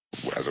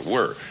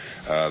were.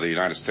 The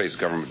United States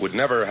government would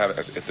never have,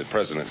 if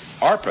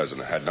our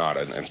president had not,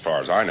 and as far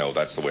as I know,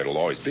 that's the way it'll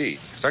always be.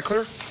 Is that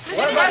clear?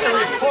 What about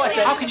the report?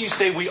 How can you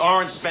say we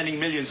aren't spending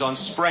millions on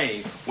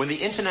spraying when the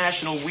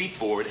International Wheat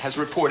Board has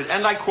reported,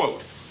 and I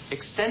quote,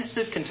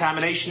 extensive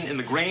contamination in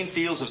the grain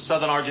fields of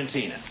southern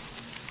Argentina?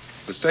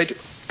 The state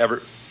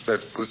ever...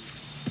 This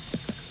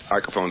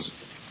microphone's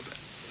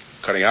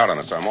cutting out on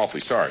us. I'm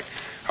awfully sorry.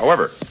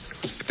 However,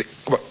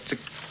 it's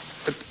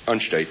an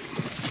unstate,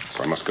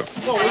 so I must go.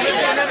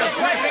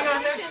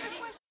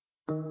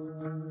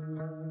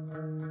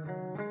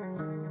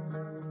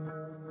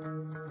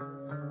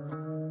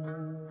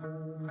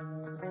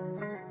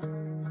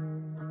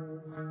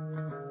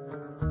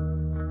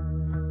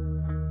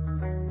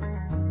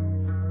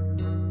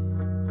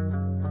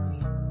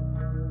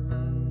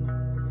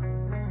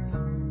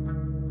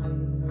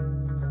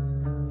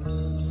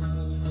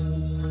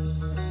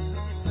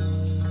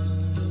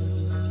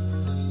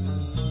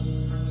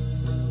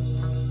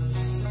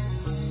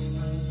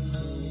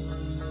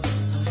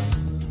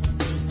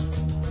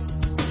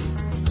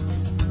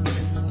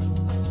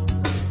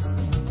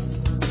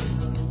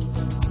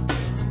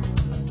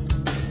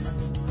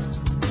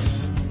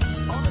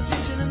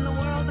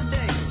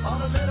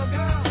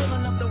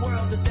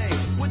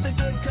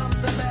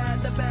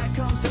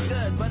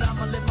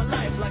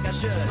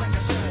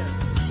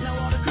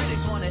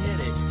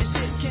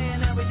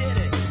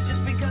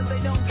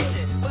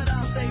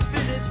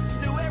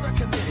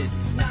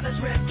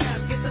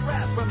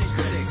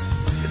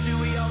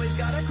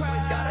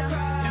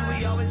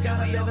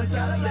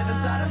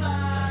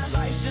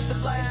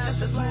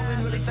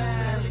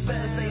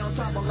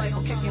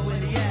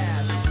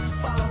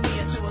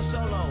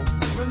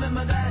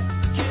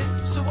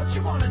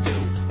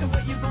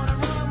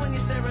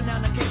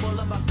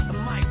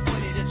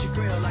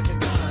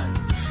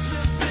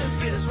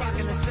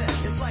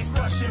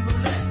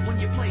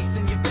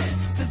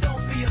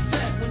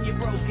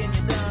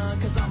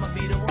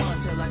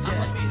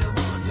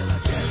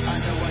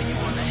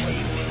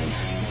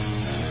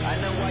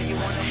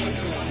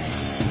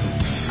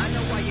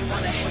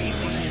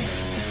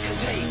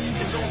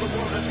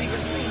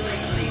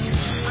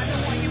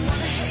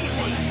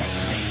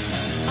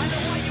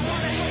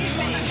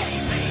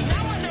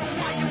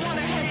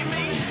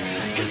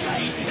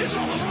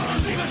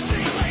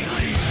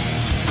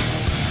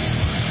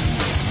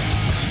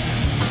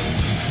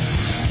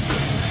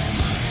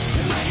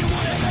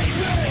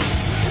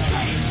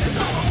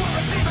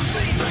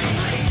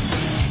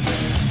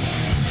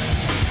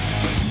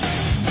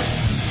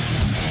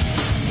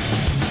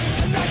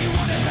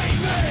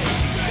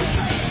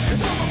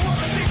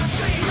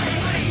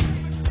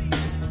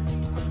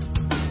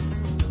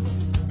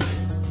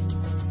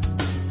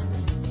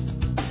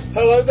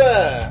 Hello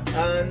there,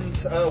 and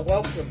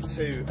welcome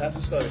to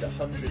episode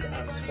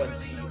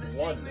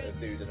 121 of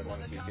Dude and a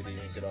Monkey. Good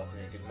evening, good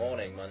afternoon, good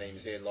morning. My name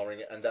is Ian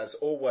Loring, and as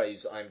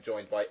always, I'm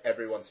joined by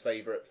everyone's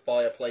favourite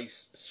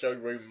fireplace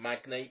showroom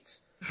magnate.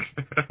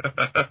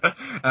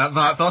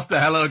 Mark Foster,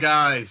 hello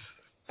guys.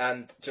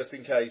 And just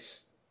in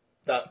case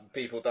that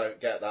people don't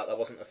get that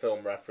wasn't a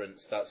film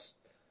reference, that's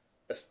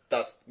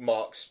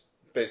Mark's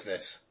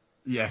business.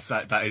 Yes,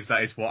 that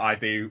is what I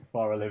do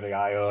for a living.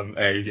 I own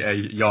a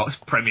York's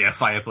premier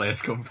fireplace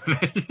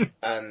company.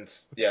 And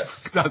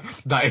yes,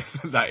 that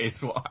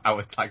is what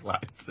our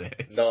tagline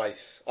says.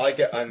 Nice. I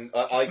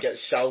get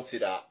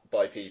shouted at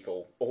by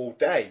people all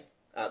day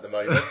at the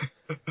moment.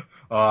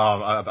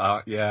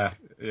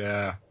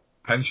 Yeah.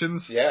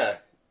 Pensions? Yeah.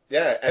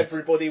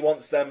 Everybody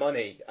wants their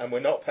money, and we're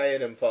not paying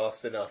them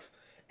fast enough.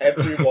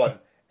 Everyone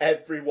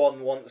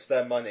wants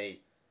their money.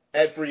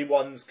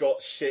 Everyone's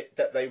got shit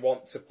that they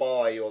want to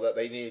buy or that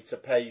they need to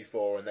pay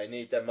for, and they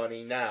need their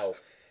money now.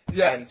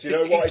 Yeah, and do you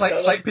know what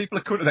it's like people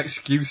are coming with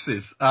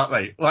excuses, aren't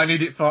they? Well, I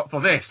need it for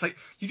this. Like,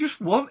 you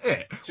just want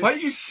it. Why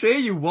don't you say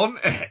you want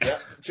it? Yeah.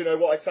 Do you know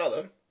what I tell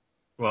them?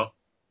 What?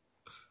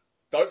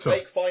 Don't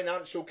make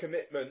financial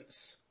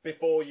commitments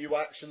before you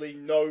actually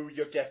know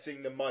you're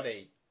getting the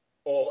money,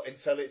 or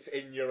until it's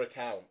in your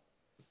account.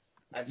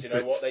 And do you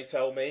know what they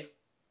tell me?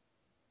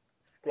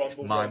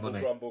 Grumble,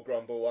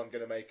 grumble, I'm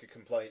going to make a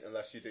complaint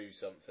unless you do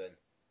something.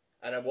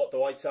 And then what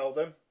do I tell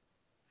them?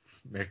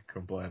 Make a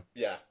complaint.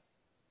 Yeah.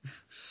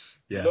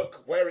 Yeah.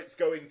 Look where it's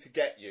going to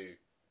get you,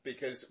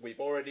 because we've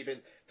already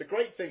been... The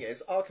great thing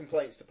is, our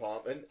complaints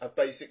department have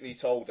basically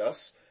told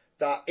us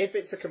that if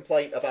it's a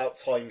complaint about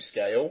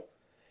timescale,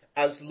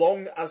 as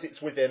long as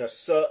it's within a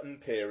certain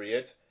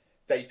period,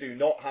 they do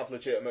not have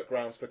legitimate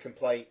grounds for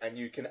complaint, and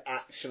you can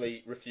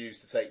actually refuse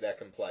to take their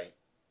complaint.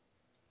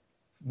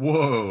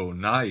 Whoa,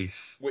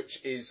 nice.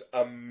 Which is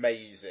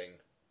amazing.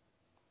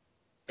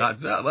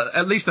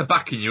 At least they're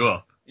backing you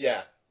up.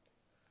 Yeah.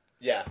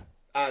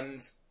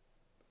 And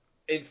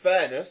in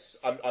fairness,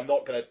 I'm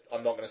not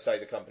gonna say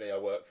the company I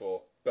work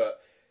for, but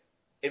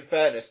in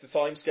fairness, the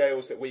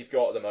timescales that we've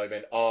got at the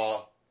moment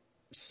are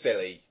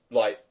silly,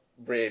 like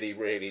really,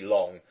 really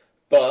long.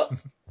 But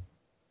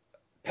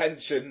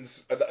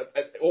pensions,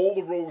 all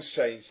the rules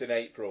changed in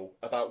April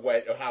about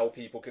how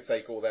people could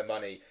take all their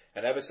money,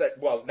 and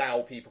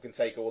now people can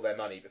take all their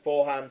money.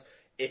 Beforehand,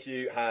 if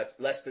you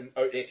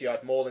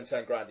had more than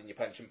 10 grand in your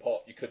pension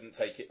pot, you couldn't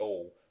take it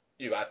all.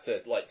 You had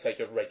to take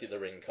a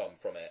regular income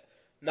from it.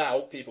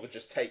 Now people can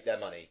just take their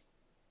money,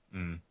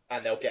 and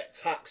they'll get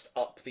taxed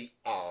up the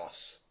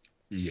arse.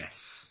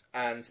 Yes.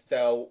 And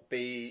they'll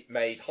be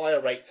made higher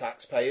rate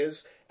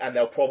taxpayers, and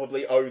they'll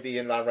probably owe the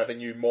Inland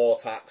Revenue more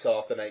tax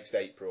after next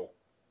April.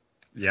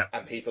 Yeah.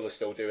 And people are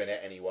still doing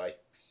it anyway.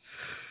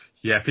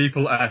 Yeah,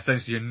 people are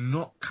essentially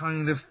not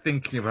kind of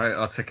thinking about it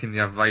or taking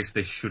the advice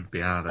they should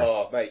be, are they?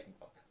 Oh, mate.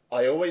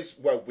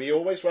 We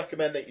always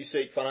recommend that you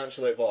seek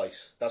financial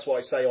advice. That's what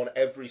I say on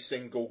every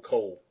single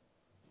call,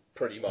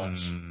 pretty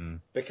much.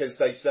 Because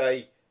they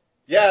say,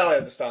 yeah, I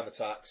understand the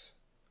tax.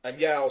 And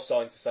yeah, I'll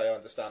sign to say I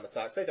understand the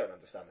tax. They don't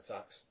understand the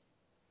tax.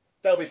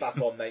 They'll be back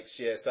on next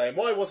year saying,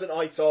 why wasn't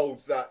I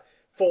told that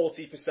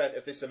 40%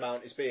 of this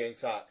amount is being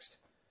taxed?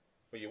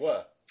 Well, you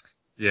were.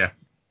 Yeah.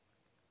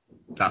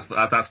 That's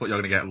what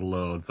you're going to get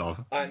loads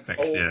of next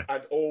year.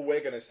 And all we're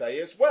going to say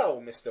is,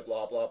 well, Mr.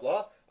 Blah, blah,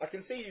 blah, I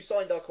can see you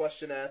signed our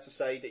questionnaire to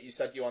say that you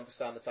said you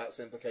understand the tax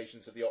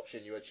implications of the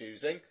option you are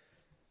choosing.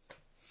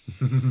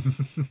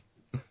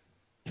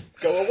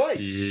 Go away.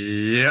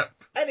 Yep.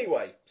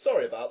 Anyway,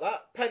 sorry about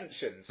that.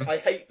 Pensions. I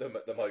hate them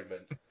at the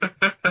moment.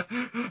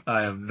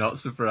 I am not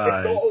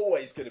surprised. It's not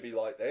always going to be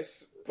like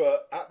this,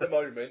 but at the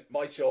moment,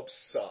 my job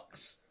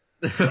sucks.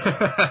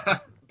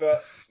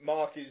 But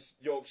Mark is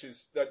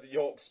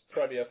York's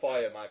premier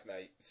fire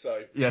magnate,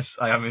 so... Yes,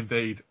 I am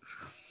indeed.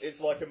 It's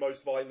like a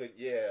most violent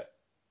year.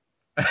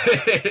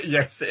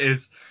 Yes, it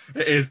is.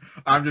 It is.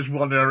 I'm just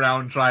wandering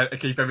around trying to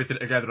keep everything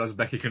together as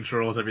Becky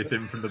controls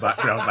everything from the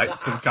background like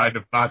some kind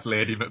of bad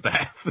lady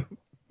Macbeth.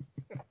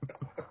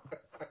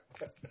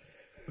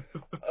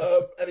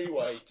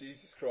 Anyway,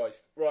 Jesus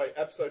Christ. Right,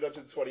 episode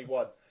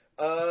 121.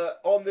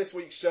 On this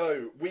week's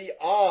show, we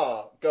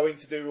are going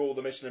to do all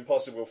the Mission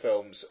Impossible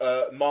films.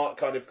 Mark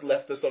kind of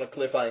left us on a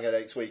cliffhanger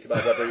next week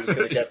about whether he was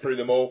going to get through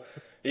them all.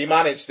 He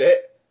managed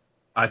it.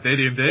 I did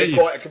indeed. In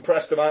quite a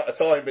compressed amount of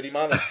time, but he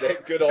managed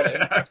it. Good on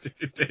him. I did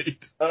indeed.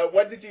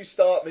 When did you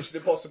start Mission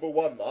Impossible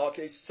 1, Mark?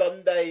 It's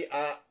Sunday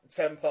at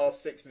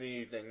 6:10 in the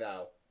evening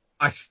now.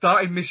 I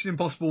started Mission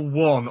Impossible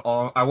 1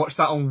 I watched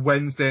that on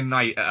Wednesday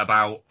night at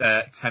about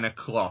 10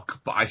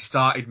 o'clock, but I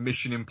started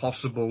Mission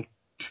Impossible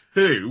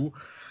 2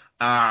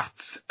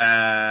 at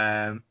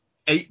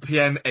 8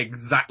 p.m.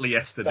 exactly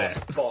yesterday.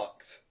 That's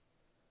fucked.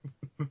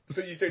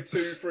 So you did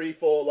 2, 3,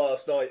 4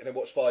 last night and then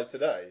watched 5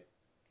 today?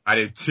 I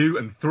did 2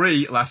 and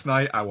 3 last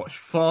night, I watched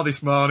 4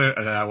 this morning,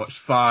 and then I watched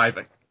 5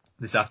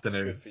 this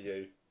afternoon. Good for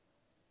you.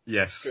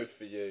 Yes. Good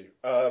for you.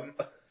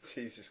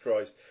 Jesus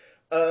Christ.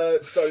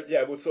 So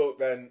yeah, we'll talk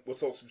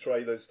some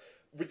trailers.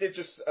 We did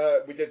just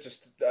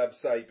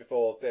say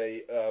before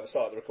the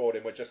start of the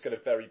recording, we're just going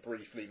to very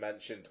briefly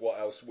mention what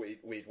else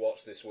we'd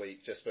watched this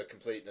week, just for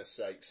completeness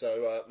sake.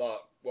 So,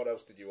 Mark, what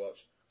else did you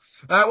watch?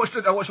 I watched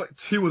like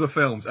 2 other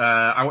films.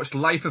 I watched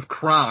Life of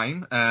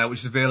Crime, which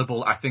is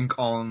available, I think,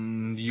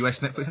 on US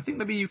Netflix. I think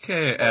maybe UK,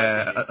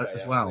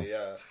 as well. Actually,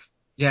 yeah.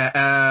 Yeah,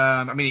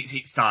 I mean,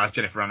 it stars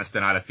Jennifer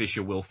Aniston, Isla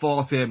Fisher, Will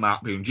Forte,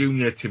 Mark Boone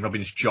Jr., Tim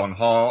Robbins, John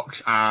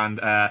Hawkes, and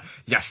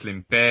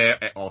Yaslin Bey,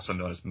 also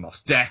known as Mos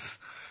Def.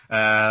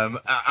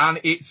 And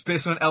it's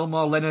based on an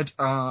Elmore Leonard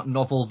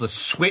novel, The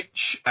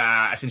Switch.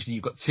 Essentially,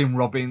 you've got Tim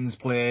Robbins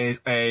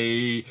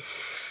play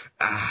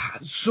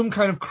some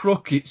kind of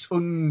crook. It's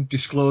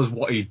undisclosed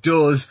what he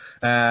does,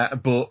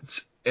 but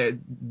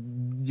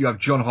you have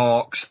John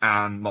Hawkes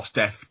and Mos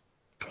Def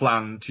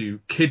plan to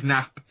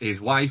kidnap his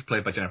wife,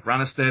 played by Jennifer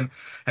Aniston,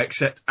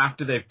 except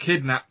after they've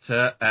kidnapped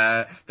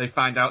her, they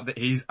find out that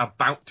he's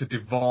about to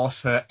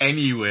divorce her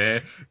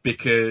anyway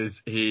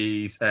because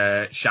he's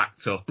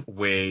shacked up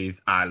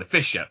with Isla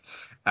Fisher.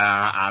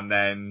 And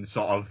then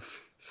sort of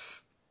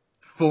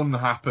fun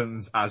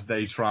happens as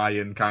they try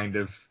and kind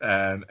of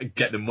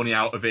get the money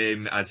out of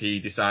him, as he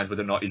decides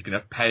whether or not he's going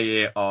to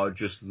pay it or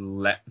just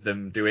let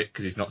them do it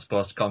because he's not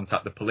supposed to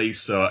contact the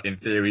police. So in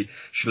theory,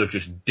 she'll have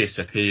just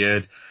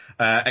disappeared,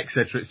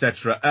 etc.,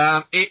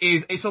 etc.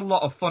 It's a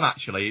lot of fun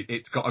actually.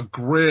 It's got a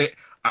great.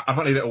 I'm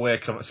not leaving it away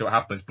because I want to see what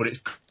happens, but it's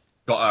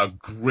got a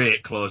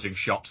great closing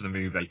shot to the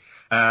movie.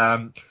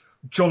 John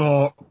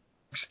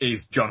Hawkes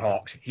is John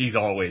Hawkes. He's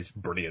always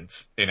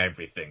brilliant in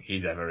everything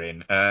he's ever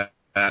in.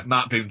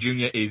 Mark Boone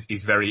Jr.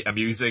 is very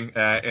amusing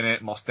in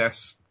it. Mos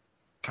Def's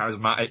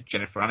charismatic.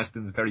 Jennifer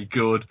Aniston's very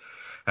good.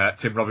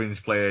 Tim Robbins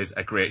plays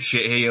a great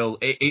shitheel.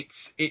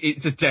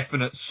 It's a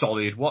definite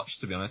solid watch,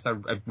 to be honest. I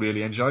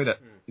really enjoyed it.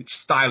 It's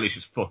stylish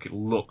as fuck. It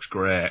looks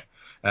great.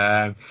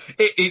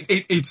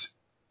 It's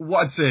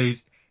what I'd say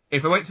is,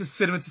 if I went to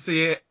cinema to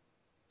see it,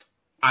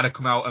 I'd have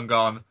come out and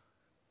gone,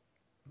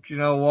 do you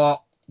know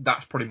what?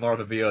 That's probably more of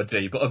a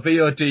VOD, but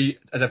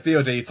as a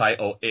VOD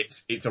title,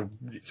 it's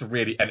a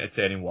really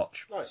entertaining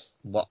watch. Nice.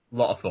 Lot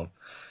of fun.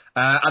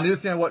 And the other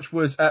thing I watched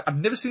was, I've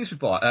never seen this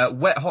before,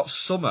 Wet Hot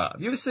Summer.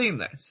 Have you ever seen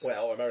this?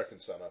 Well, American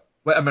Summer.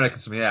 Wet American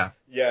Summer, yeah.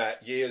 Yeah,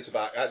 years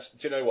back. Actually,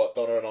 do you know what?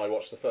 Donna and I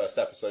watched the first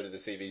episode of the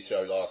TV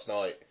show last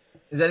night.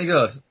 Is it any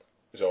good? It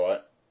was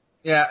alright.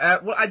 Yeah,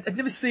 well, I'd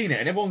never seen it,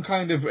 and everyone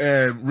kind of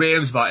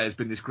raves about it as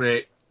being this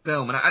great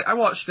film, and I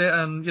watched it,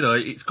 and, you know,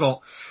 it's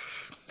got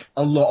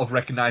a lot of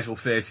recognisable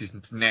faces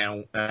now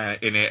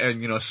in it,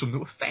 and, you know, some that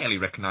were fairly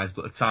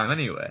recognisable at the time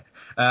anyway.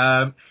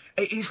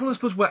 It's one of those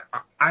films where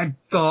I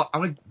thought,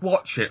 I'm going to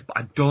watch it, but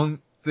I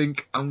don't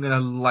think I'm going to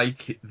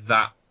like it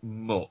that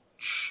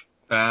much.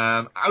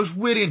 I was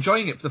really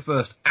enjoying it for the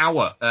first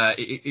hour.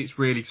 It's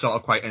really sort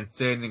of quite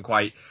entertaining and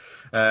quite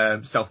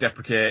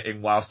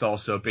self-deprecating, whilst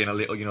also being a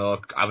little, you know,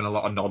 having a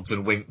lot of nods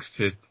and winks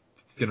to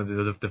you know,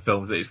 the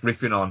films that it's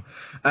riffing on.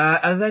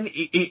 And then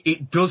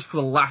it does, for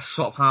the last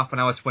sort of half an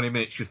hour, 20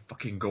 minutes, just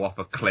fucking go off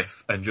a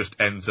cliff and just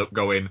ends up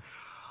going,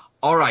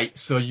 alright,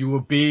 so you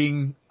were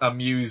being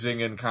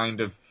amusing and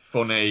kind of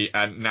funny,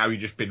 and now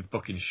you've just been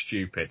fucking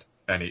stupid,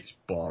 and it's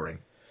boring.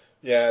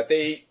 Yeah,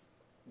 the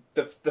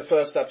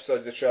first episode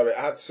of the show, it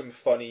had some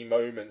funny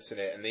moments in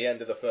it, and the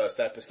end of the first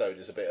episode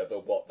is a bit of a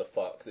what the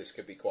fuck, this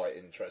could be quite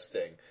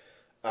interesting.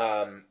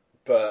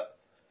 But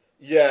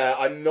yeah,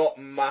 I'm not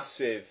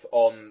massive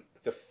on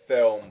the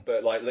film,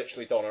 but like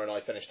literally Donna and I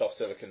finished off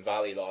Silicon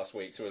Valley last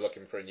week, so we're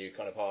looking for a new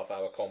kind of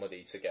half-hour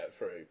comedy to get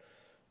through.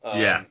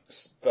 Yeah.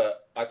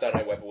 But I don't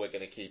know whether we're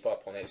going to keep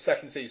up on it.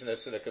 Second season of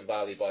Silicon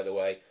Valley, by the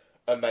way,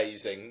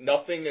 amazing.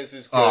 Nothing is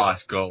as good. Oh,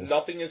 that's gold.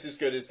 Nothing is as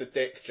good as the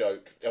dick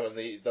joke on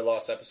the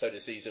last episode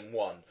of season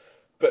 1,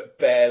 but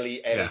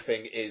barely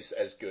anything is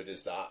as good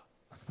as that.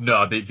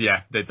 No,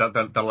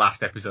 the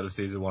last episode of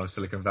season 1 of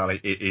Silicon Valley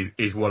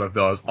is one of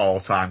those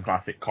all-time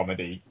classic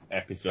comedy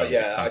episodes.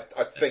 Yeah,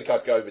 I think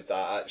I'd go with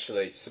that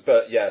actually.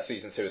 But yeah,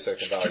 season 2 of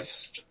Silicon Valley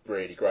is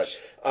really great.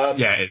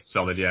 Yeah, it's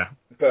solid. Yeah.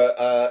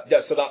 But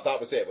yeah, so that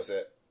was it, was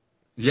it?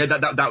 Yeah,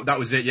 that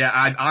was it. Yeah,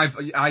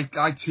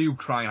 I too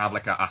try and have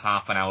like a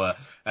half an hour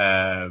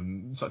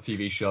sort of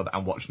TV show that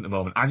I'm watching at the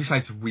moment. I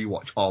decided to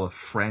rewatch all of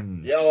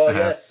Friends. Yeah, well,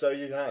 yes, so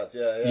you have,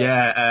 yeah.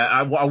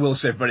 Yeah, what I will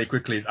say very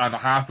quickly is I'm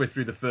halfway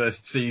through the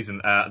first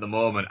season at the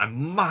moment, and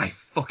my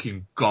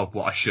fucking god,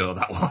 what a show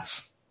that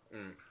was.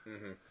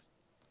 Mm-hmm.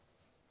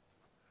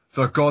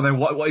 So go on then.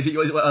 What is it?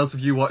 What else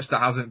have you watched that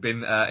hasn't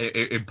been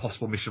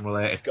Impossible Mission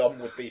related? Gum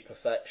Would Be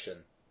Perfection.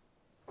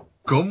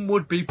 Gum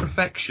Would Be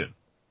Perfection.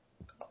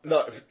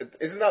 No,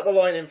 isn't that the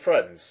line in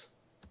Friends?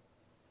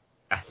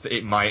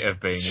 It might have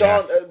been.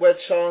 Where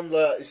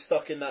Chandler is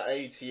stuck in that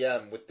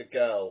ATM with the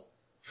girl.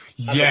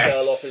 And yes. the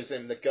girl offers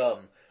him the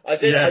gum. I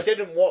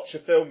didn't watch a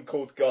film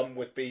called Gum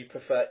Would Be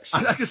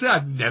Perfection. Like I say,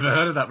 I've never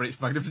heard of that, but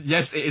it's magnificent.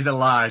 Yes, it is a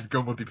line.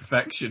 Gum Would Be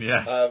Perfection.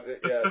 Yes.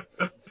 Yeah,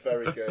 it's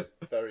very good.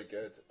 Very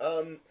good.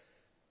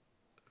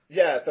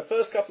 Yeah, the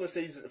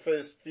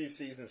first few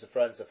seasons of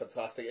Friends are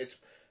fantastic. It's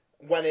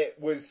when it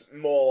was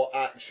more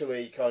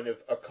actually kind of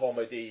a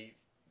comedy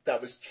that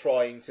was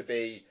trying to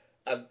be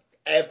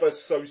ever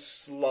so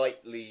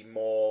slightly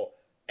more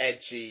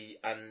edgy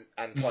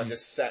and kind of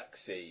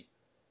sexy.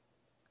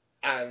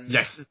 And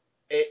yes.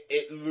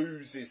 it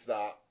loses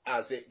that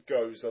as it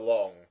goes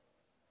along.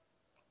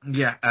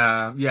 Yeah,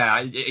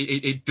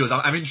 it does.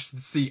 I'm interested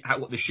to see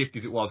what the shift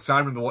is it was, because I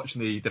remember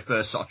watching the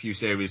first sort of few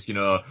series, you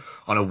know,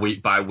 on a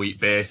week by week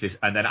basis,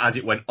 and then as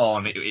it went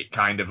on, it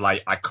kind of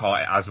like, I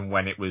caught it as and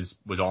when it was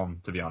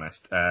on, to be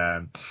honest.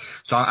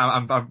 So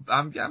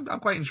I'm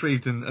quite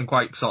intrigued and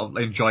quite sort of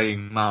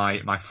enjoying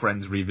my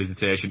Friends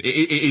revisitation.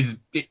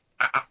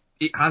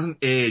 It hasn't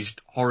aged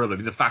horribly. I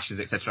mean, the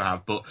fashions, etc.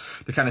 have, but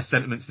the kind of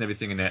sentiments and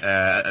everything in it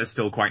are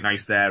still quite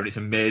nice there, and it's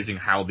amazing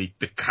how the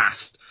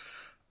cast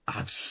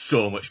had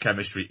so much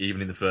chemistry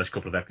even in the first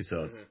couple of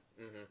episodes.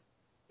 Mm-hmm.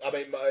 I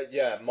mean,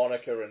 yeah,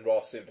 Monica and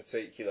Ross in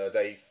particular,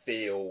 they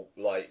feel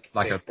like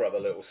big brother,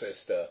 little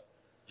sister.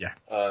 Yeah.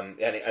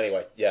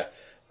 Anyway, yeah.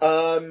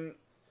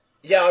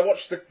 Yeah, I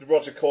watched the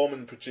Roger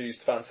Corman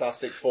produced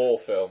Fantastic Four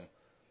film.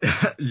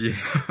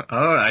 Yeah,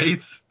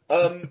 alright.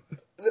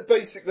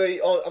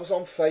 Basically, I was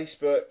on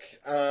Facebook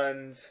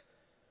and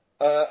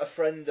a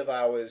friend of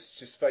ours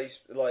just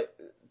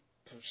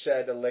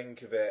shared a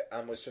link of it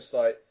and was just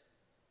like,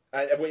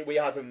 and we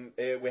had him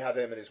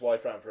and his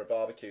wife round for a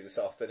barbecue this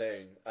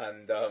afternoon,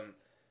 and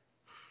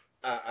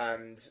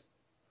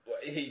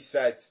he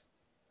said,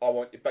 I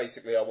want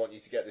you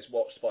to get this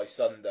watched by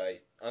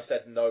Sunday. And I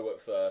said no at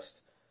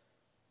first,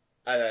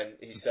 and then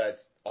he said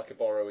I could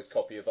borrow his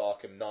copy of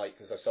Arkham Knight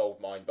because I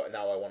sold mine, but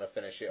now I want to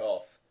finish it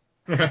off.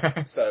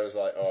 So I was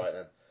like, all right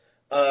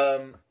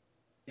then.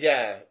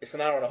 Yeah, it's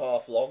an hour and a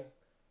half long.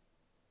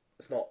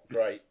 It's not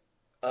great.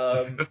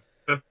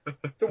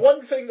 The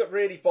one thing that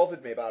really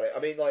bothered me about it, I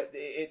mean, like,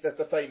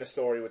 the famous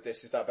story with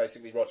this is that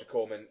basically Roger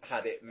Corman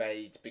had it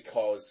made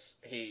because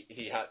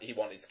he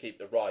wanted to keep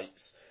the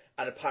rights,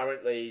 and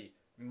apparently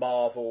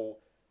Marvel,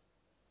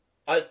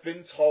 I've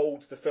been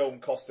told the film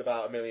cost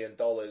about $1 million,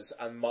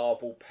 and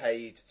Marvel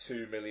paid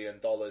 $2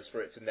 million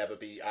for it to never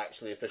be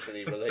actually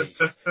officially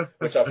released,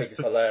 which I think is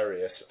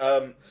hilarious.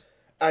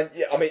 And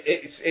yeah, I mean,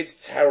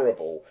 it's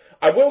terrible.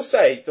 I will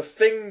say the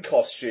Thing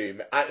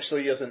costume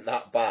actually isn't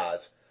that bad.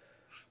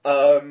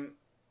 I mean,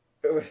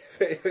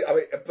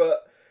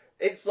 but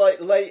it's like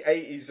late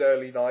 80s,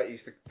 early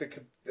 90s.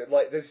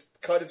 Like there's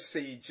kind of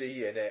CG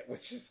in it,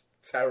 which is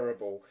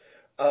terrible.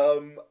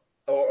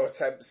 Or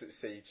attempts at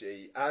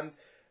CG. And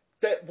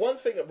one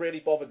thing that really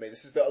bothered me,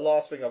 this is the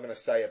last thing I'm going to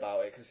say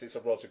about it, because it's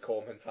a Roger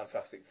Corman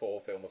Fantastic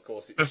Four film, of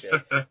course it's shit.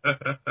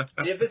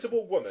 The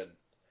Invisible Woman,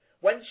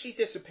 when she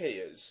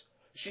disappears,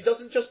 she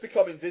doesn't just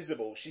become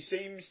invisible, she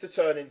seems to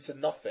turn into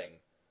nothing.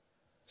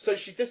 So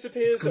she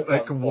disappears at one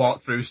point. They can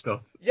walk through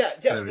stuff. Yeah.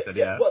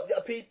 Well,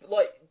 people,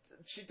 like,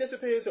 she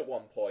disappears at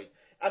one point,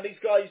 and these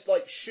guys,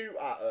 like, shoot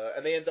at her,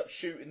 and they end up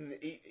shooting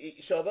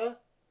each other.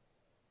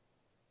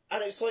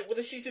 And it's like, well,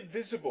 if she's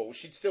invisible,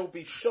 she'd still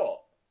be shot.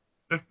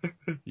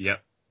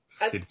 Yep.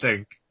 And You'd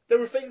think. there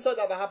were things like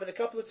that happen a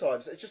couple of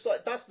times. It's just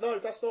like, that's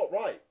not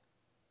right.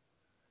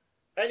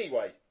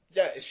 Anyway,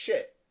 yeah, it's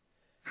shit.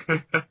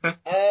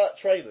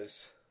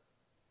 Trailers.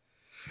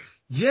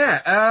 Yeah,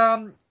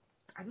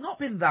 I've not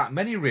been that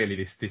many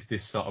really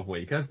this sort of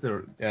week, has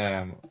there?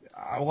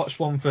 I watched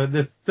one for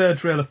the third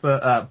trailer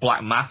for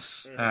Black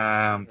Mass,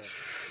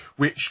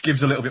 which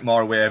gives a little bit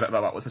more away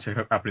about what's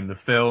actually happening in the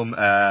film.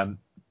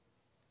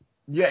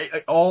 Yeah,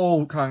 it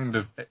all kind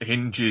of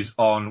hinges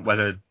on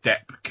whether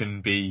Depp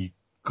can be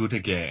good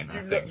again.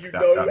 I think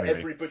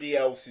Everybody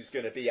else is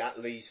going to be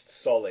at least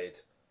solid.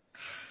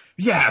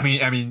 Yeah, I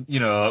mean,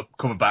 you know,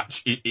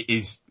 Cumberbatch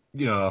is,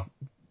 you know,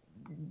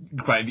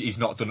 granted he's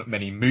not done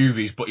many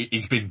movies, but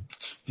he's been,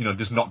 you know,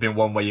 there's not been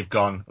one where you've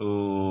gone,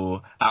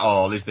 oh, at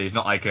all, is there? It's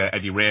not like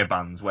Eddie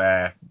Ray-Bans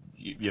where,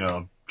 you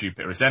know,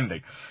 Jupiter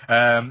Ascending.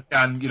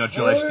 And, you know,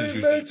 Joel Edgerton's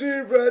usually...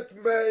 Eddie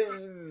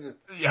Redmayne!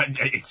 Yeah,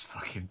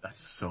 that's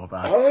so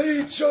bad.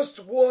 I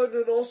just won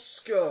an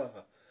Oscar!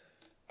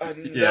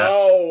 And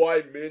now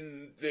I'm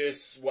in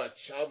this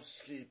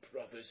Wachowski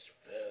Brothers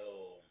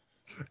film.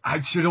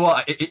 You know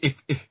what? If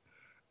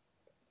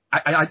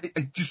I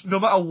just, no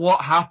matter what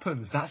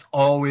happens, that's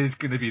always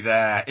going to be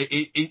there.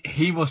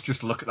 He must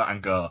just look at that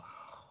and go,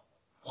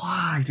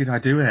 why did I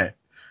do it?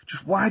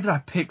 Just why did I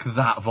pick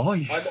that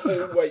voice?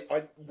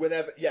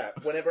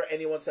 Whenever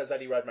anyone says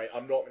Eddie Redmayne,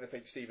 I'm not going to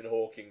think Stephen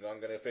Hawking. I'm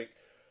going to think,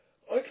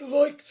 I'd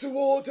like to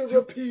order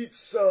a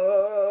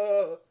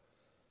pizza.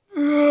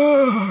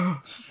 Yeah,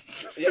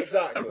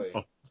 exactly.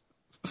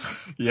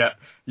 Yeah,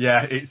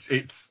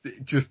 it's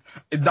just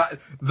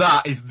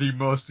that is the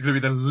most going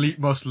to be the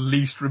most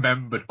least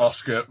remembered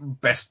Oscar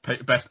best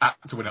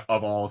actor winner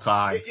of all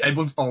time.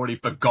 Everyone's already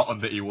forgotten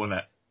that he won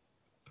it.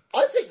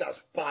 I think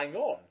that's bang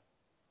on.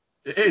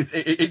 It is.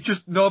 It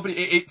just nobody.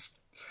 It's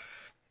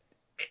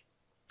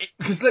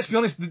because let's be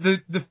honest,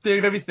 the Theory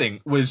of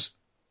Everything was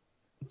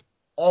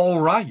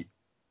all right.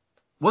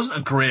 Wasn't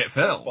a great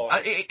film.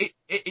 Don't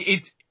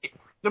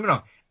get me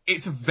wrong.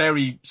 It's a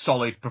very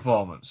solid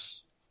performance.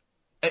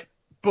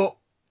 But,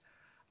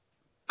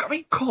 I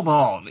mean, come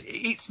on.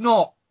 It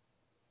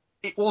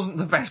wasn't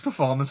the best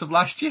performance of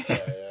last year. Yeah.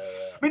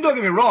 I mean, don't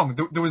get me wrong.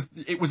 It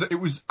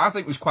was, I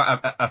think it was quite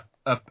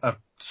a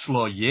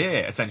slow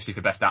year, essentially,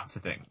 for best actor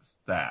things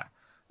there.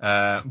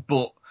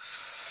 But,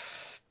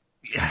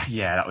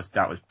 yeah, that was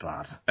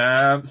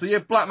bad. So yeah,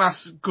 Black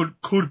Mass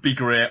could be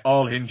great.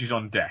 All hinges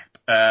on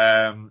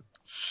Depp.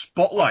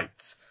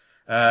 Spotlight.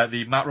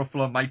 The Matt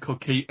Ruffalo, Michael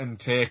Keaton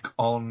take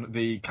on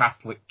the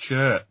Catholic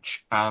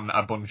Church and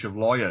a bunch of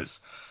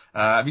lawyers.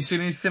 Have you seen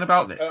anything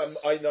about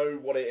this? I know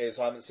what it is.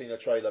 I haven't seen a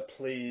trailer.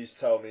 Please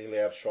tell me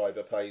Liev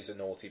Schreiber plays a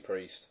naughty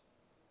priest.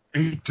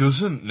 He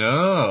doesn't,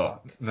 no.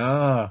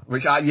 No.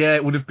 Which,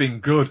 it would have been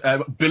good.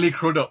 Billy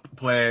Crudup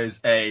plays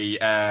a...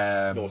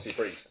 naughty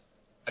priest.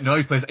 No,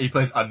 he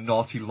plays a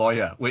naughty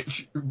lawyer,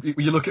 which, when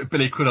you look at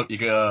Billy Crudup, you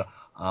go,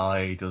 oh,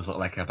 he does look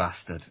like a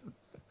bastard.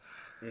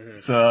 Mm-hmm.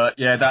 So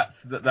yeah, that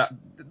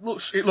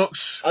it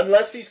looks.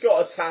 Unless he's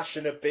got a tash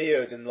and a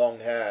beard and long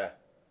hair.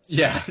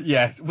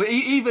 Yeah. Well,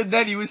 even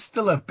then, he was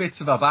still a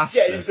bit of a bastard.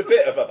 Yeah, he was a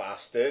bit of a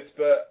bastard,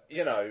 but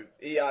you know,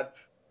 he had.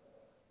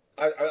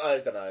 I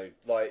don't know.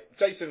 Like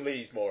Jason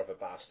Lee's more of a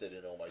bastard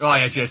in almost. Oh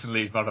yeah, Jason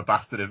Lee's more of a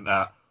bastard in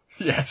that.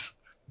 Yes.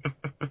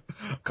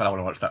 God, I want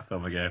to watch that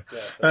film again.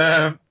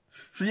 Yeah,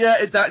 so yeah,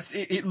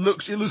 it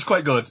looks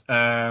quite good.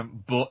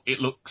 But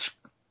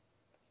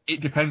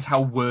it depends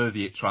how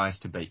worthy it tries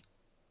to be.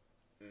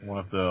 One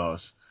of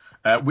those.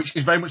 Which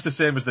is very much the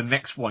same as the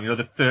next one, you know,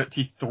 the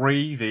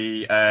 33,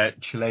 the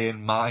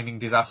Chilean mining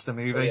disaster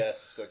movie. Oh,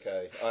 yes,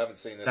 okay. I haven't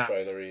seen this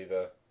trailer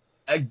either.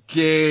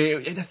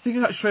 Again, the thing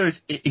about that trailer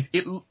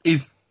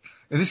is,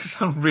 and this is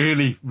sound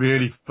really,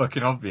 really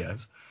fucking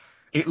obvious,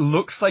 it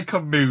looks like a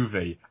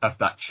movie of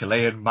that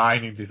Chilean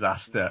mining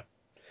disaster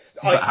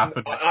that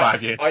happened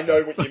 5 years ago. I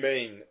know what you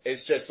mean.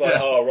 It's just like,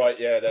 oh, right,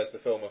 yeah, there's the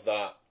film of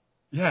that.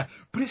 Yeah,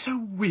 but it's a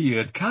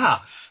weird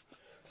cast.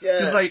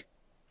 Yeah. It's like,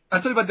 I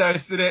told you about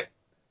Dennis in it.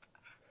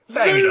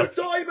 Lou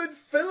Diamond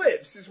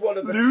Phillips is one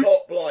of the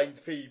top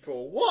blind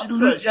people. What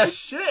the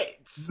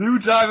shit? Lou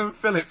Diamond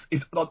Phillips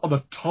is on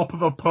the top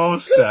of a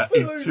poster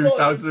in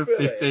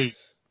 2015.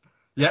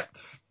 Yep.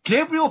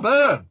 Gabriel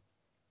Byrne.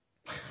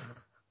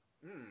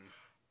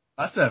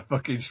 That's a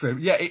fucking stream.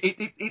 Yeah,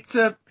 it's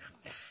a.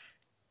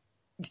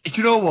 Do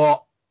you know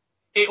what?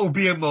 It'll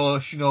be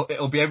emotional.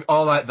 It'll be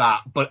all like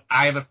that. But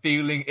I have a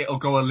feeling it'll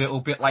go a little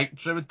bit like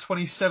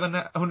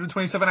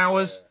 127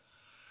 hours,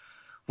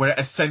 where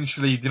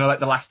essentially, like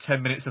the last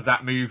 10 minutes of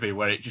that movie,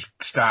 where it just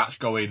starts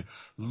going,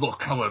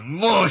 look how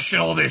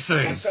emotional this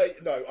is.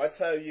 I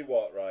tell you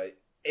what, right?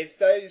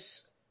 If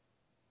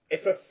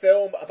a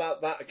film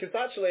about that, because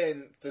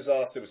Alien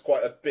Disaster was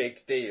quite a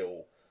big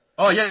deal.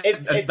 Oh yeah,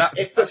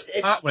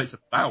 that's what it's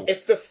about.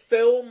 If the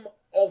film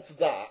of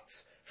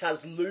that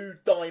has Lou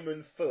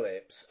Diamond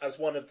Phillips as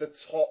one of the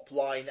top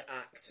line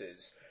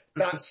actors,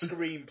 that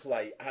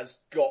screenplay has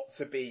got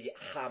to be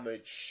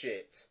hammered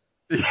shit.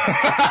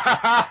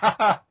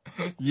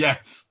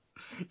 Yes.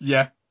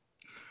 Yeah.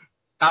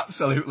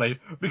 Absolutely.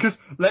 Because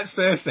let's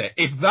face it,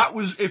 if that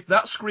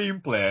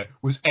screenplay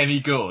was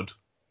any good,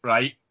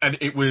 right, and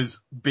it was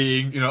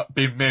being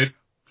made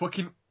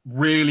fucking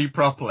really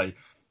properly,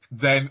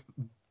 then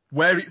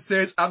where it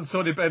says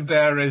Antonio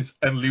Banderas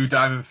and Lou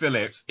Diamond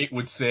Phillips, it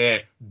would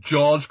say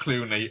George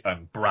Clooney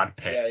and Brad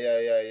Pitt.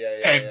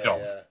 Yeah. End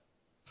of.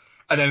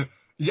 And then,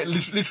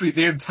 literally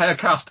the entire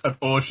cast of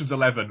Ocean's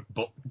 11,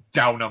 but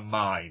down a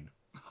mine.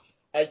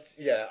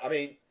 Antonio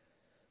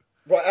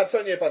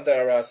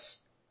Banderas,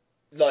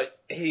 like,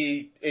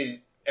 he is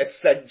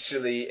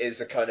essentially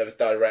a kind of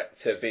a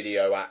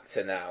video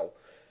actor now.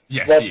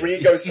 Yes,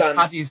 Rodrigo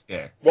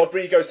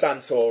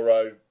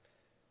Santoro,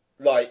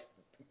 like,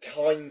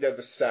 kind of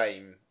the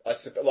same. I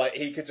suppose, like,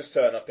 he could just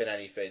turn up in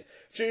anything.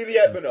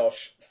 Juliette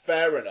Binoche,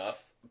 fair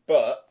enough,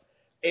 but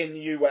in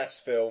US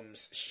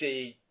films,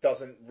 she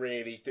doesn't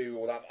really do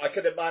all that. I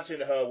could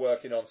imagine her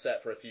working on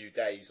set for a few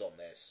days on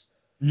this.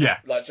 Yeah.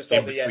 Like, just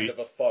on the end of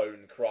a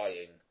phone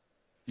crying.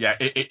 Yeah,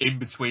 in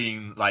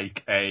between,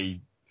 like, either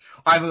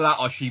that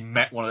or she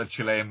met one of the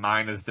Chilean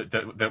miners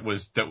that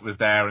was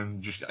there,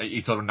 and just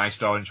he told her a nice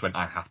story and she went,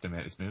 I have to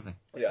make this movie.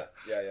 Yeah.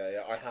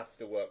 I have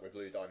to work with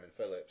Lou Diamond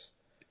Phillips.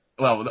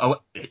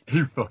 Well,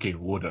 who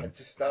fucking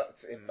wouldn't?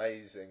 That's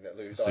amazing that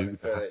Lou Diamond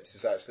Phillips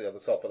is actually on the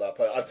top of that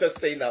post. I've just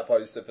seen that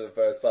poster for the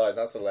first time.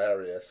 That's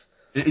hilarious.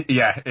 It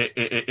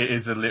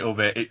is a little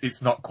bit.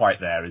 It's not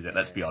quite there, is it?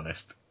 Let's be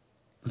honest.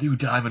 Lou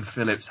Diamond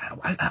Phillips.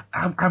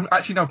 I'm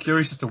actually now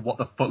curious as to what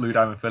the fuck Lou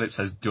Diamond Phillips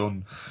has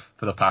done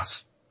for the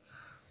past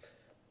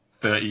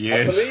 30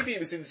 years. I believe he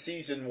was in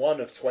season 1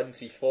 of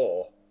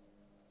 24.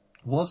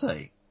 Was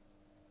he?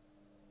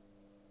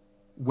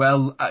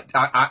 Well,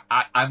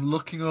 I'm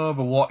looking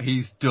over what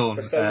he's done.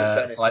 But so was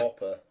Dennis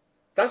Hopper.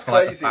 That's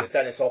crazy that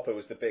Dennis Hopper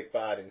was the big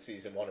bad in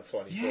season 1 of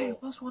 24. Yeah,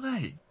 it was, wasn't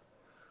he?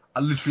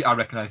 I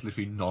recognise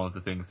literally none of the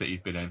things that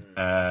he's been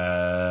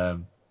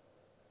in.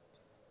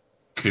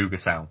 Cougar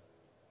Town.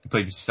 He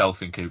played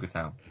himself in Cougar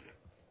Town.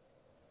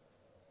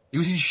 He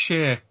was in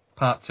Cher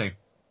Part 2.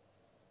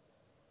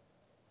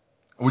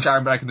 Which I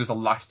reckon was the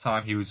last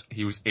time he was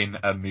in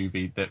a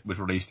movie that was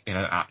released in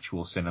an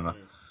actual cinema.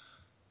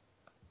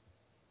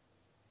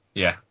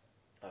 Yeah.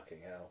 Fucking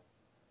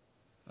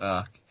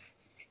hell.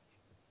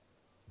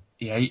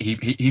 Yeah,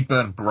 he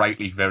burned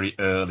brightly very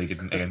early,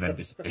 didn't he, and then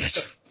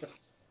disappeared.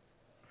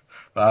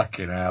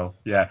 Fucking hell.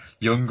 Yeah,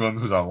 Young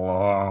Guns was a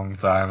long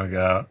time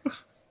ago.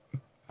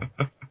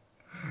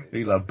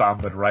 He got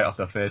bambered right off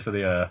the face of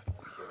the earth.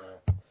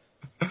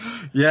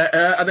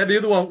 Yeah, and then the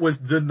other one was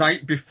The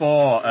Night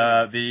Before,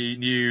 the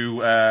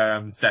new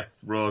Seth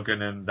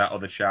Rogen and that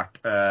other chap.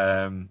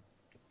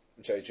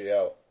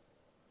 JGL.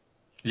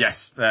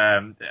 Yes,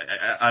 and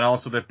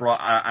also they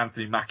brought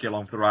Anthony Mackie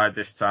along for the ride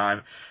this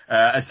time.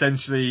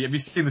 Essentially, have you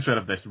seen the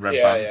trailer of this?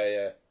 Red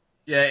Band?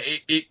 Yeah,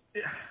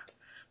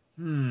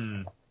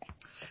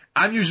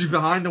 I'm usually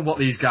behind on what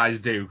these guys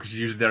do, because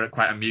usually they're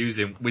quite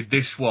amusing. With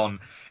this one,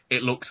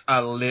 it looks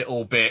a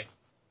little bit,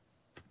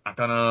 I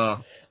don't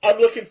know. I'm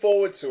looking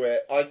forward to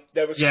it.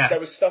 There was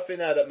stuff in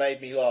there that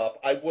made me laugh.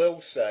 I will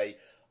say,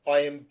 I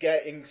am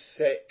getting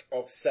sick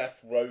of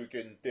Seth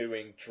Rogen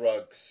doing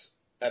drugs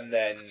and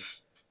then...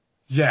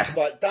 Yeah.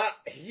 Like that,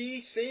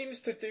 he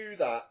seems to do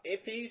that.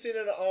 If he's in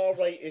an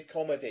R-rated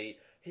comedy,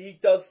 he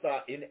does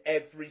that in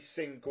every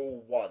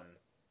single one.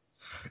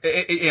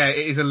 It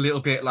is a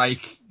little bit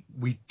like,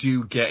 we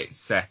do get it,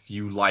 Seth,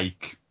 you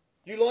like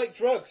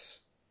drugs.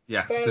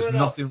 Yeah, Fair there's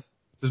enough.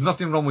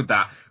 nothing wrong with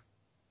that.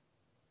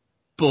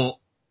 But,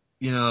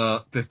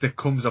 there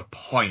comes a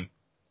point.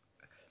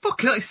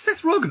 Fucking hell, is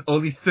Seth Rogen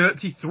only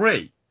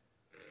 33?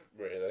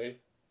 Really?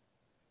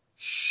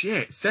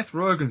 Shit, Seth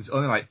Rogen's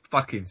only like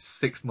fucking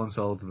 6 months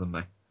older than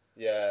me.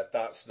 Yeah,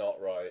 that's not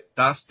right.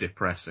 That's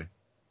depressing.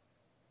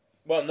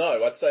 Well,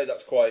 no, I'd say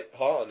that's quite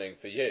heartening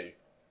for you.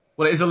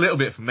 Well, it is a little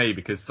bit for me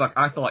because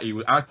I thought he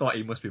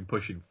must have been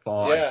pushing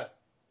 40. Yeah.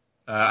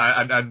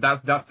 And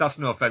that's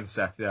no offense,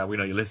 Seth. Yeah, we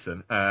know you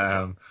listen.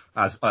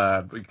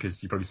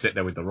 Because you probably sit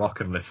there with The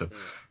Rock and listen.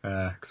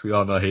 Because we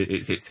all know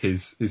it's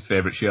his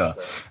favourite show.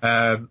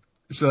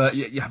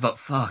 But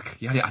fuck.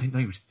 Yeah, I didn't know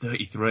he was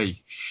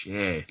 33.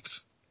 Shit.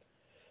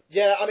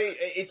 Yeah, I mean,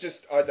 it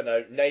just, I don't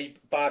know,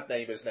 Bad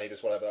Neighbours,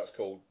 whatever that's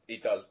called, he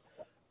does,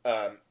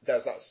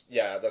 there's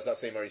that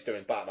scene where he's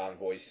doing Batman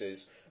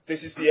voices.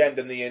 This is the end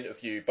and the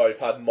interview both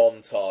had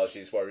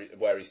montages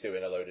where he's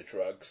doing a load of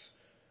drugs.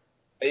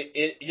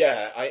 It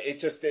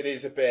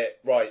is a bit,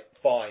 right,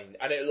 fine.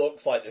 And it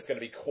looks like there's going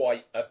to be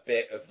quite a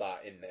bit of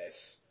that in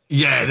this.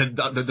 Yeah,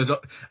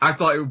 I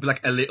thought it would be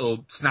like a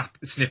little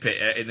snippet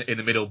in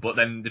the middle, but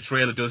then the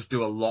trailer does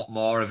do a lot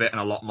more of it and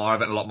a lot more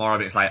of it and a lot more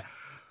of it. It's like,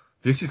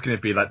 this is going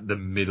to be like the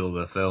middle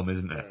of the film,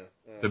 isn't it?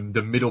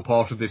 The middle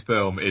part of this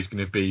film is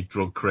going to be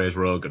drug craze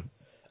Rogan.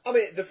 I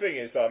mean, the thing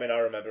is, I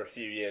remember a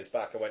few years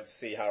back I went to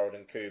see Harold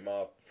and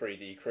Kumar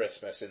 3D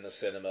Christmas in the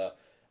cinema,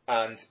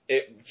 and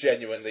it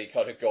genuinely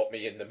kind of got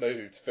me in the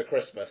mood for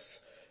Christmas.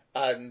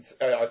 And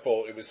I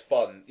thought it was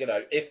fun. You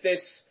know, if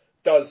this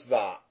does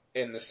that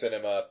in the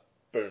cinema,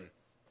 boom.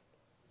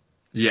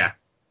 Yeah.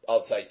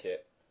 I'll take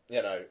it.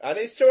 You know, and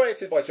it's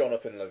directed by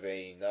Jonathan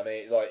Levine. I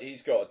mean, like,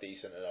 he's got a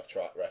decent enough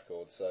track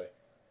record, so.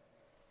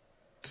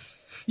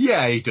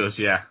 Yeah, he does,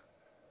 yeah.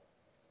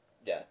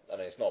 Yeah, I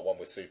mean, it's not one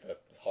we're super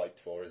hyped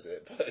for, is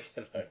it? But,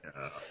 you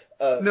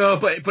No, know. no,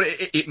 but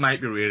it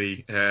might be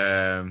really,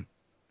 it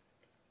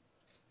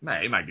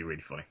might be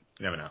really funny.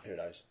 You never know. Who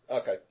knows?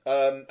 Okay.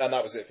 And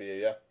that was it for you,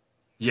 yeah?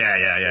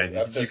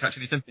 Yeah. Did you catch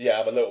anything? Yeah,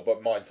 I'm a little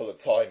bit mindful of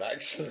time,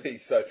 actually.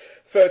 So,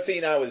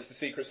 13 Hours, The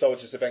Secret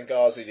Soldiers of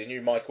Benghazi, the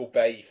new Michael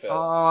Bay film.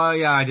 Oh,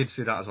 yeah, I did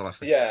see that as well,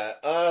 actually. Yeah,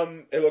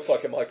 it looks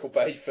like a Michael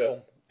Bay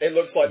film. It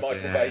looks like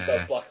Michael Bay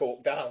does Black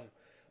Hawk Down.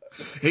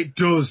 It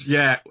does,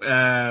 yeah.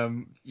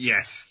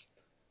 Yes.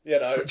 You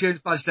know. James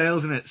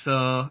Badge-Dale's in it,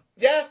 so.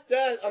 Yeah.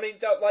 I mean,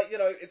 like, you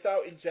know, it's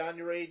out in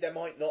January. There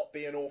might not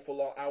be an awful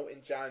lot out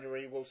in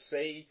January. We'll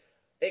see.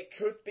 It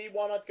could be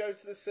one I'd go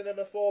to the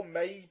cinema for,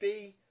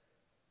 maybe.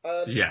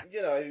 Yeah.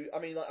 You know, I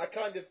mean, like,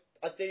 I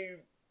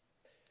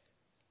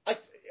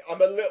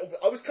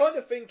was kind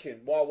of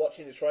thinking while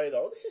watching the trailer,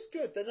 oh, this is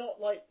good. They're not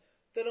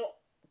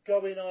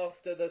going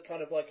after the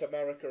kind of like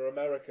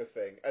America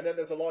thing. And then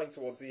there's a line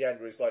towards the end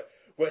where it's like,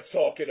 we're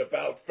talking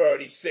about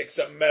 36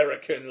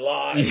 American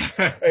lives.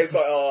 Yeah. It's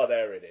like, oh,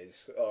 there it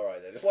is. All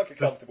right then. It's like a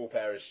comfortable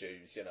pair of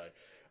shoes, you know.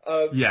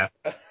 Yeah.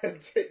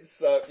 And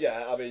it's,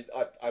 I mean,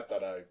 I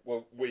don't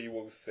know. We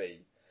will see.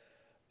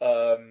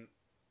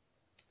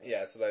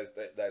 Yeah, so there's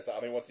that.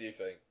 I mean, what do you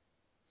think?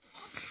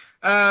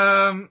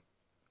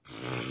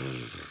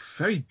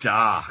 Very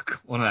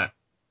dark, wasn't it?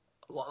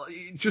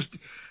 Just,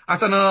 I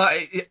don't know,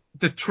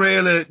 the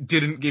trailer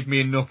didn't give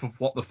me enough of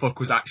what the fuck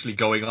was actually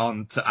going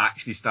on to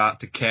actually start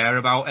to care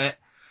about it.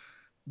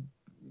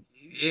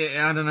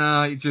 I don't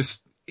know,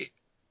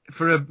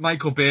 for a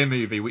Michael Bay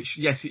movie, which,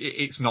 yes,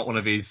 it's not one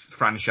of his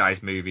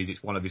franchise movies,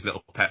 it's one of his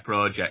little pet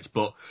projects,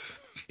 but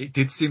it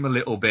did seem a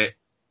little bit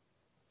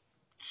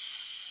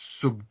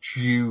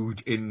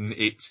subdued in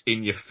its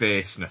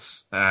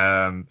in-your-faceness.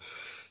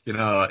 You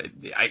know,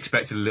 I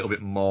expected a little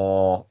bit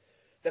more.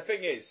 The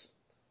thing is,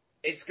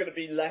 it's going to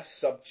be less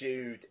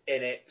subdued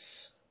in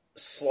its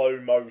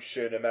slow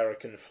motion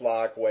American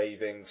flag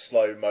waving,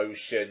 slow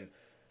motion,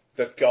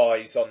 the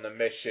guys on the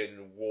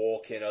mission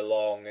walking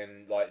along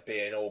and like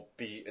being all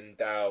beaten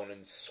down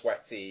and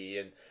sweaty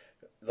and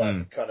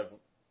like kind of,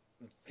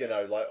 you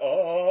know, like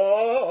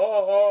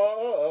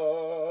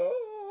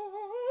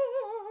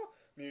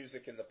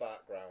music in the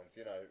background.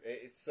 You know,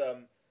 it's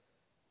I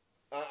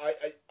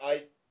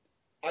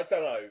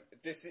don't know.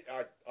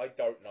 I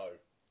don't know.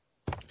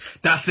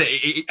 That's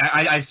it.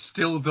 I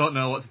still don't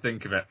know what to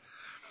think of it.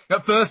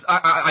 At first,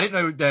 I didn't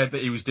know that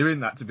he was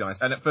doing that, to be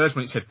honest. And at first,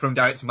 when it said from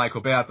director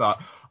Michael Bay, I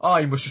thought, oh,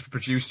 he must just be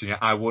producing it.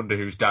 I wonder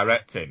who's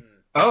directing.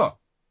 Oh,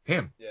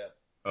 him. Yeah.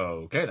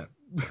 Okay then.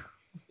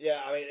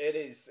 Yeah, I mean,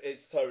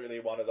 it's totally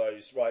one of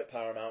those, right,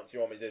 Paramount, do you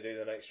want me to do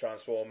the next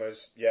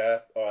Transformers? Yeah,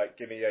 alright,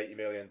 give me $80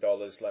 million,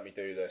 let me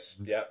do this.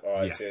 Yeah,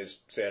 alright, cheers,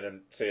 see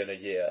you in a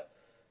year.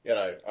 You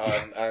know,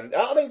 and,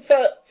 I mean,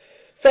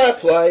 fair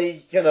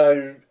play, you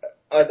know,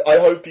 I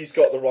hope he's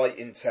got the right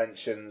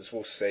intentions,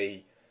 we'll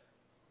see.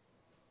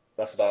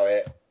 That's about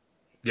it.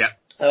 Yeah.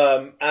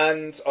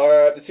 And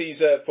the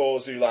teaser for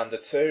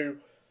Zoolander 2.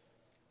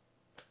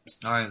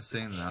 I haven't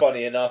seen that.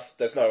 Funny enough,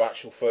 there's no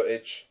actual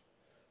footage.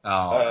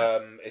 Oh.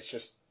 It's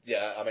just,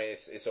 yeah, I mean,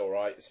 it's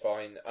alright, it's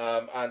fine.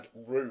 And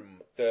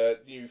Room, the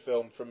new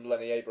film from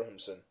Lenny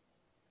Abrahamson.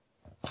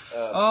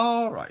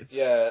 Right.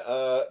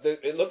 Yeah,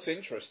 it looks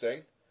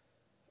interesting.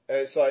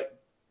 It's like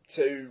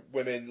two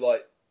women,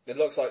 like, it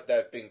looks like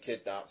they've been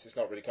kidnapped. It's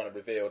not really kind of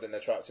revealed, and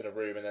they're trapped in a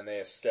room, and then they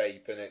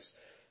escape, and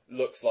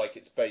looks like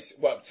it's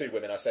two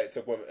women, I say it's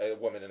a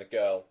woman and a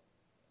girl.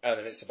 And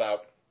then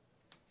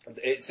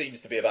it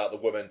seems to be about the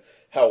woman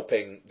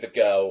helping the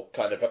girl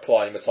kind of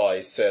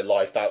acclimatise to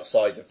life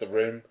outside of the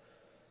room.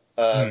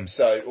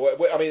 So,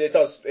 I mean,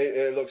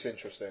 it looks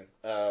interesting.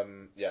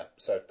 Yeah,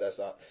 so there's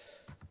that.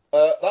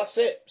 That's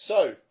it.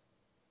 So,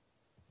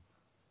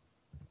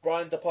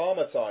 Brian De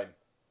Palma time.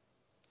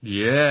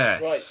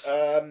 Yes. Right.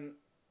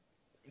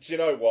 Do you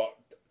know what?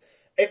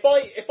 If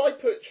I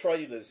put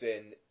trailers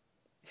in,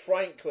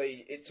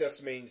 frankly, it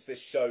just means this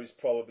show's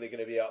probably going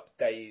to be up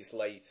days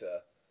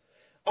later.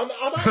 I'm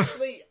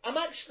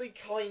actually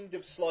kind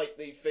of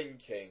slightly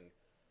thinking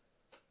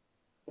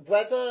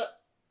whether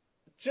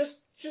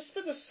just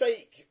for the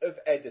sake of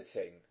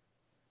editing,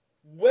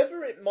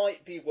 whether it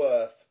might be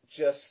worth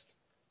just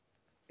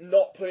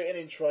not putting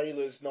in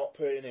trailers, not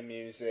putting in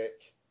music,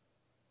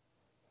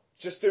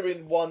 just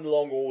doing one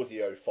long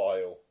audio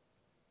file.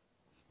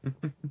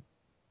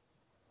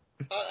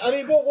 I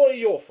mean, what are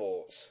your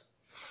thoughts?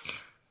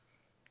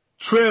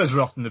 Trailers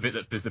are often the bit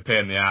that is the pain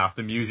in the arse.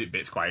 The music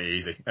bit's quite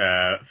easy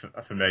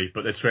for me,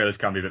 but the trailers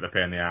can be a bit of a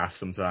pain in the arse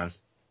sometimes.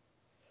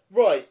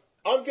 Right,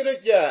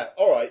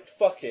 alright,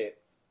 fuck it.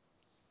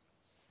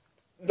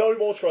 No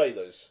more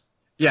trailers.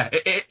 Yeah,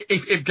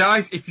 if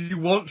guys, if you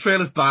want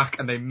trailers back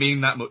and they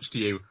mean that much to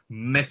you,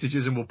 message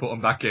us and we'll put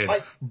them back in.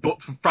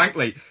 But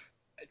frankly,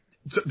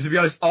 to be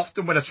honest,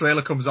 often when a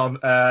trailer comes on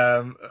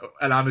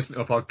and I'm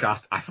listening to a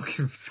podcast, I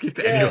fucking skip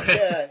it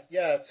anyway.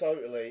 Yeah,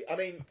 totally. I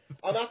mean,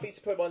 I'm happy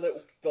to put my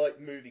little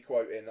movie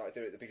quote in that I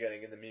do at the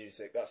beginning in the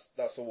music.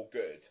 That's all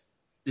good.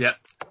 Yeah.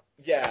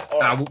 Yeah, all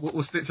right.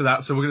 We'll stick to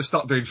that. So we're going to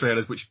stop doing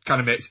trailers, which kind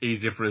of makes it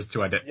easier for us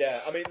to edit. Yeah,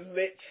 I mean,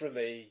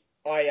 literally,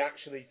 I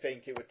actually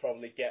think it would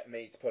probably get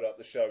me to put up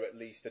the show at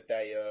least a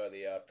day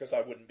earlier, because I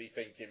wouldn't be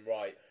thinking,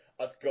 right,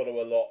 I've got to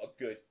allot a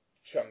good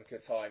chunk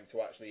of time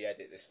to actually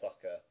edit this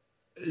fucker.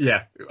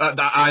 Yeah,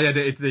 I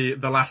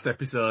edited the last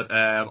episode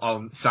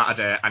on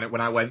Saturday, and when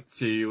I went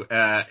to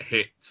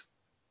hit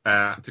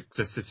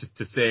to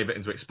save it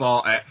and to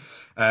export it,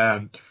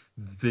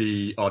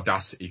 the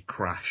Audacity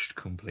crashed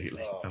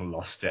completely and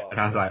lost it, and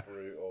I was like,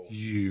 brutal.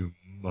 "You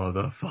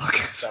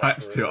motherfucker!" So I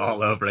had to do it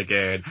all over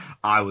again.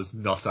 I was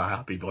not a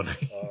happy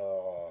bunny.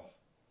 Oh,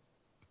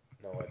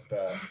 no, I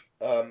bet.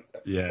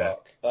 Yeah.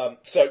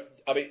 Fuck. So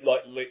I mean,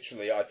 like,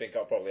 literally, I think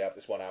I'll probably have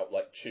this one out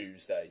like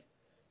Tuesday.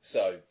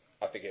 So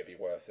I think it'd be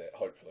worth it.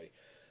 Hopefully.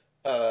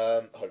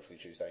 Hopefully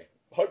Tuesday.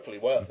 Hopefully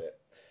worth it.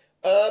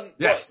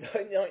 Yes. Right,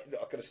 I'm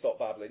going to stop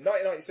babbling.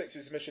 1996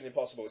 is Mission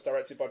Impossible. It's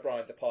directed by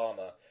Brian De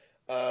Palma.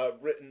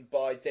 Written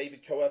by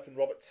David Coep and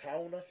Robert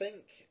Towne, I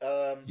think.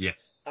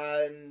 Yes.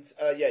 And,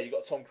 you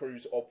got Tom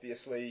Cruise,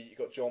 obviously. You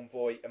got John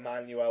Voight,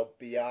 Emmanuel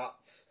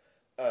Beat,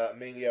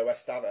 Emilio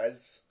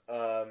Estevez.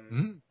 I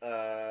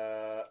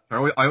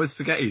always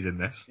forget he's in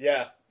this.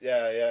 Yeah.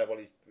 Well,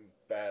 he's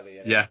barely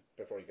in it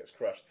before he gets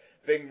crushed.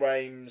 Ving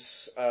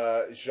Rhames,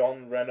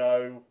 Jean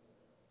Reno,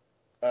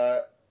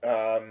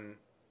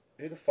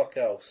 who the fuck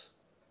else?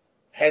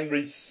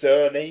 Henry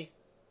Cerny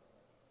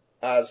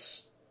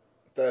as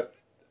the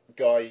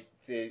guy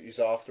who's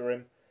after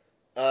him.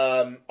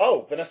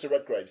 Vanessa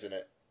Redgrave's in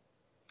it.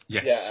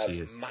 Yes, yeah, as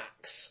she is.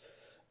 Max.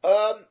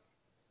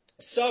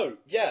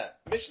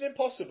 Mission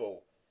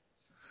Impossible.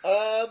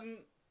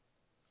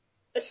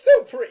 It's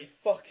still pretty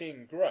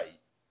fucking great.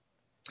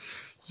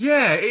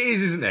 Yeah, it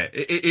is, isn't it?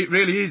 It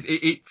really is.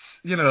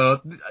 It's, you know,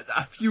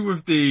 a few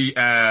of the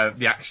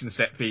action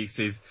set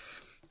pieces,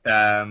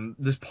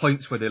 there's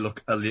points where they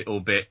look a little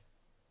bit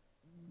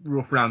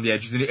rough around the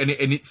edges, and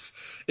it's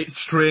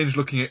strange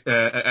looking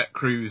at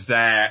Cruise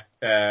there.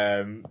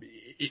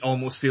 It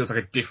almost feels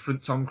like a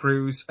different Tom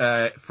Cruise,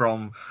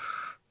 from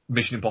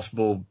Mission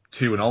Impossible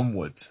 2 and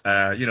onwards.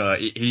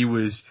 It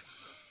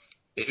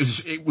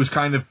was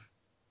kind of,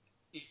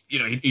 you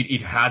know,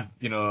 he'd had,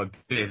 you know,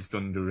 Days of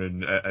Thunder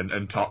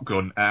and Top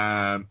Gun,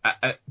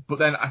 but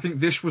then I think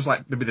this was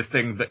like maybe the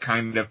thing that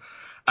kind of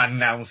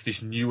announced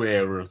this new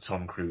era of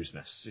Tom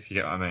Cruise-ness, if you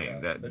get what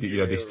I mean.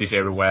 This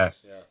era where,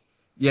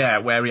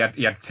 where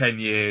he had 10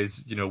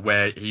 years, you know,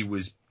 where he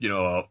was, you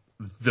know,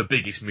 the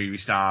biggest movie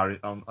star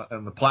on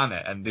the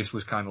planet, and this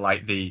was kind of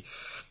like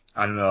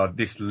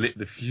this lit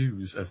the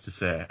fuse, as to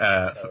say,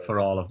 for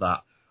all of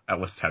that. That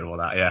was terrible,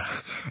 that, yeah.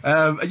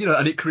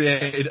 And it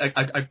created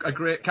a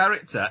great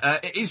character.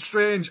 It is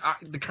strange.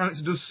 The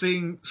character does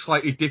seem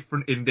slightly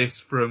different in this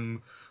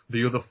from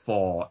the other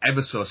four,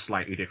 ever so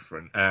slightly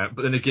different.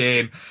 But then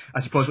again,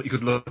 I suppose what you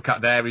could look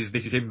at there is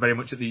this is him very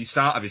much at the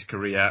start of his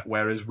career,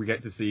 whereas we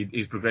get to see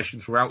his progression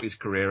throughout his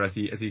career as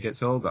he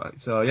gets older.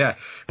 So yeah,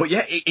 but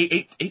yeah,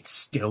 it's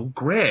still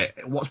great.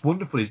 What's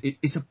wonderful is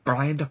it's a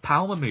Brian De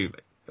Palma movie.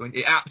 I mean,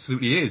 it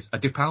absolutely is a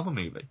De Palma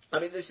movie. I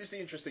mean, this is the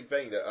interesting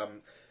thing that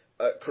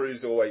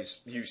Cruise always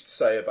used to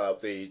say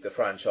about the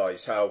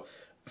franchise, how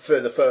for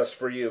the first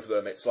three of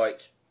them, it's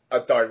like a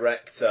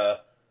director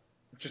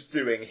just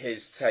doing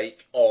his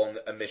take on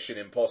a Mission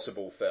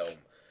Impossible film.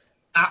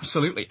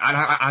 Absolutely,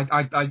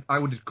 and I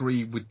would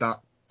agree with that.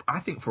 I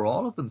think for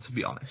all of them, to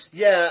be honest.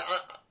 Yeah,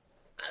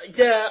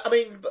 I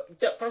mean,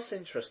 that's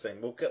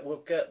interesting.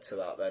 We'll get to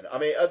that then. I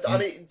mean,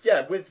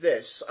 with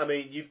this, I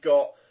mean, you've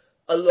got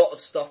a lot of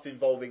stuff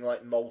involving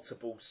like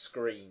multiple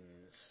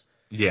screens.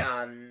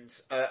 Yeah. And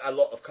a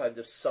lot of kind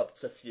of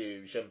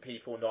subterfuge and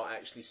people not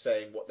actually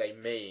saying what they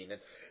mean. And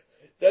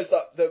there's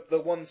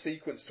the one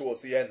sequence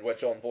towards the end where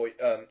John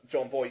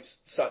Voight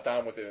sat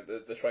down with him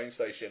at the train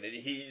station, and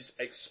he's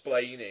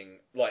explaining,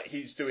 like,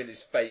 he's doing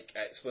his fake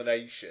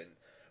explanation,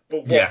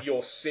 but what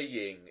you're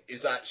seeing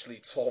is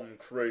actually Tom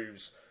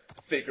Cruise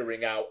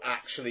figuring out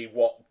actually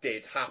what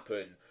did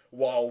happen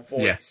while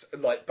Voight's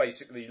like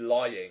basically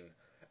lying.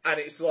 And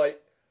it's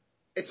like,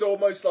 it's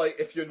almost like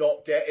if you're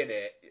not getting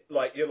it,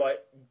 like, you're like,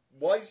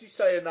 why is he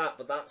saying that,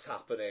 but that's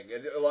happening?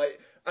 And like,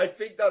 I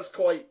think that's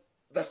quite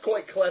That's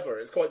quite clever.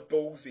 It's quite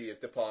ballsy of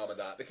De Palma,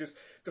 that, because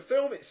the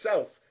film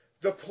itself,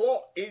 the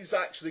plot is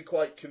actually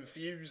quite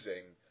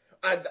confusing.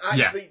 And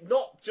actually,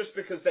 not just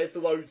because there's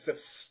loads of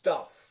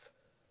stuff.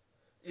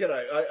 You know,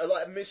 I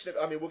like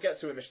we'll get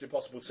to a Mission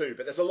Impossible 2,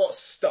 but there's a lot of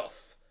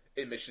stuff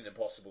in Mission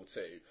Impossible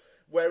 2.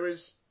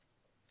 Whereas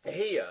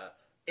here,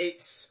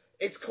 it's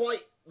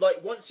quite,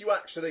 like, once you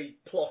actually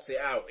plot it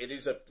out, it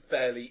is a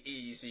fairly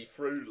easy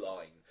through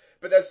line.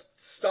 But there's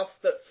stuff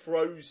that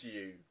throws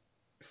you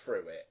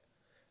through it.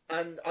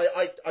 And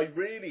I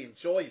really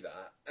enjoy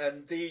that.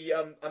 And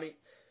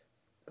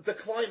the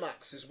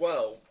climax as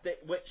well,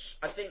 which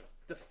I think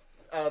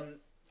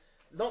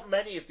not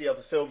many of the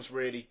other films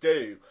really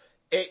do.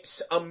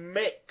 It's a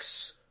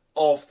mix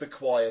of the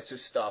quieter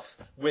stuff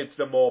with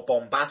the more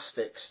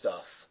bombastic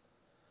stuff.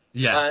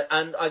 Yeah.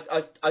 And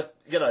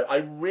I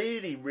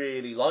really,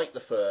 really like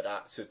the third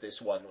act of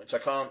this one, which I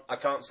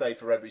can't say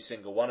for every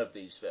single one of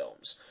these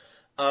films.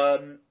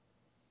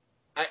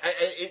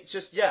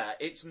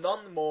 It's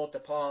none more De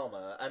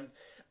Palma. And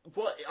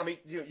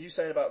you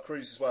saying about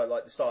Cruise as well,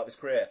 like the start of his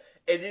career,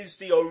 it is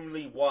the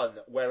only one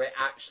where it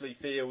actually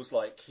feels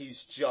like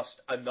he's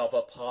just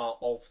another part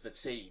of the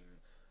team.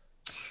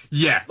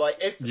 Yeah.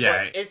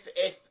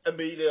 If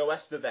Emilio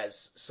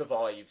Estevez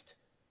survived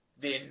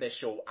the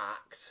initial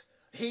act,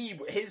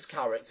 his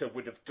character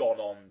would have gone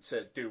on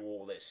to do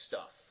all this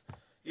stuff,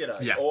 you know,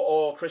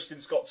 or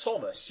Kristen Scott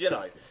Thomas, you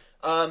know.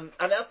 And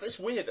it's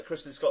weird that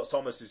Kristen Scott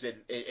Thomas is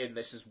in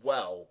this as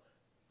well,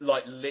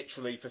 like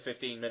literally for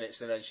 15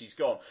 minutes and then she's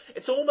gone.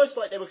 It's almost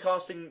like they were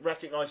casting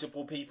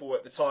recognisable people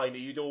at the time who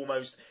you'd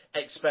almost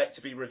expect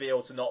to be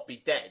revealed to not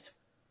be dead.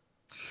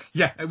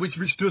 Yeah,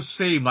 which does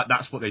seem like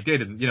that's what they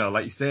did, and, you know,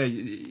 like you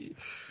say,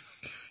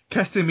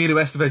 casting Emilio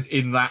Estevez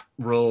in that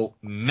role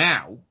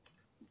now,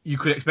 you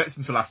could expect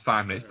him to last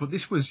 5 minutes, but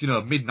this was, you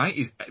know,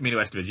 mid-90s Emilio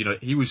Estevez, you know,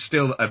 he was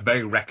still a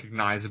very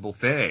recognisable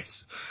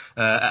face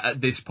at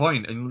this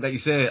point, and like you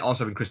say,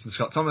 also when Kristen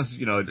Scott Thomas,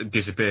 you know,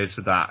 disappears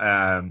for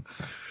that,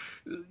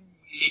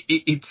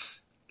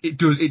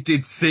 it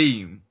did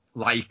seem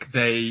like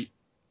they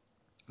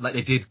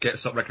did get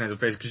sort of recognisable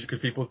faces because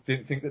people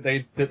didn't think that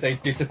they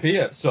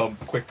disappear so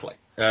quickly,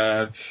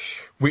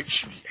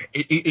 which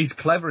is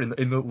clever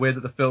in the way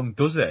that the film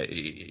does it.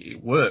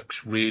 It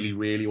works really,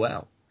 really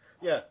well.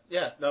 Yeah.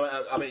 No,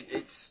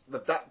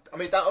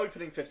 that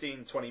opening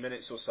 15-20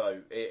 minutes or so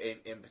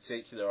in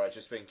particular, I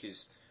just think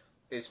is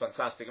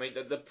fantastic. I mean,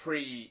 the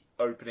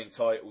pre-opening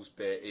titles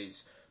bit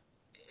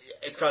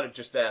it's kind of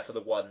just there for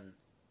the one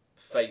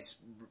face,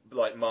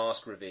 like,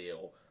 mask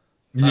reveal.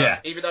 Yeah.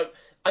 Even though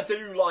I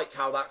do like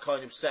how that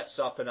kind of sets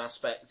up an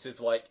aspect of,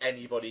 like,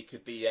 anybody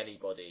could be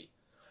anybody.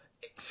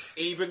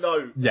 Even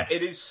though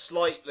it is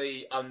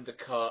slightly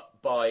undercut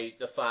by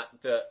the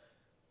fact that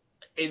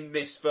in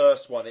this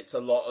first one, it's a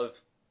lot of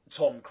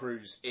Tom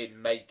Cruise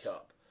in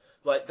makeup.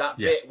 Like that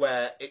bit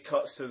where it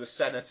cuts to the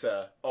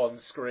senator on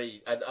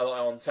screen and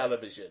on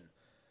television.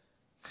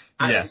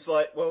 And it's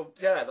like, well,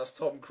 yeah, that's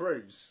Tom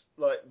Cruise.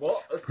 Like,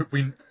 what?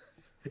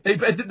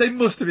 They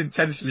must have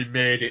intentionally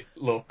made it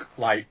look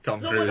like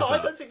Tom Cruise. No,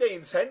 I don't think they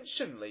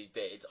intentionally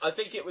did. I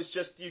think it was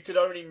just you could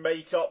only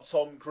make up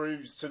Tom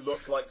Cruise to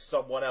look like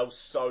someone else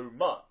so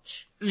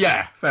much.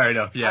 Yeah, fair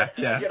enough, yeah.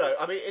 You know,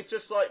 I mean, it's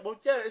just like, well,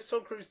 yeah, it's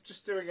Tom Cruise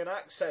just doing an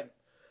accent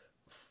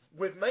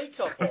with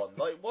makeup on.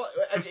 Like, what?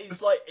 And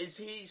it's like, is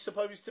he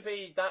supposed to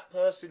be that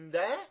person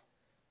there?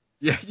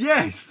 Yeah,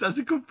 yes, that's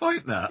a good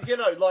point, that. You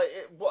know, like,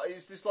 what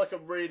is this, like a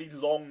really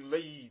long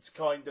lead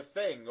kind of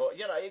thing? Or,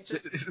 you know,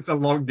 it's a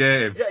long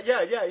game.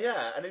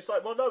 Yeah. And it's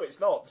like, well, no,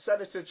 it's not. The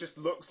senator just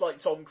looks like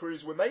Tom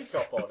Cruise with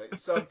makeup on.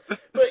 It's, but,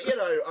 you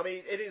know, I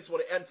mean, it is what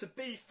it, and to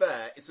be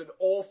fair, it's an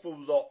awful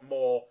lot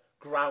more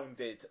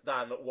grounded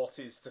than what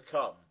is to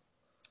come.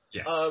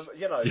 Yes.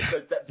 You know,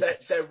 so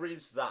there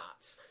is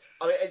that.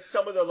 I mean, in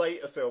some of the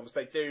later films,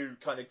 they do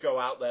kind of go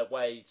out their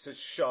way to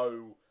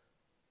show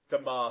the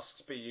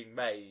masks being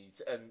made,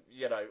 and,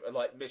 you know,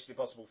 like Mission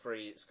Impossible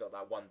 3, it's got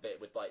that one bit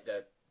with, like,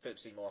 the Philip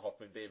Seymour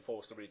Hoffman being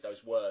forced to read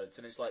those words,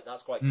 and it's like,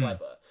 that's quite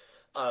clever.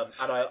 And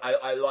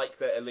I like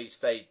that at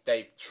least they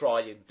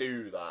try and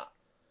do that.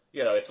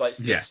 You know, if, like,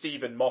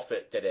 Stephen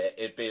Moffat did it,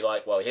 it'd be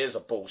like, well, here's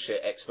a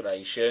bullshit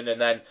explanation, and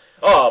then,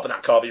 oh, but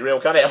that can't be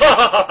real, can it?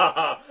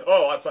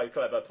 Oh, I'm so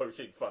clever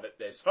poking fun at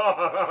this.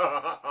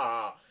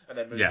 And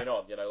then moving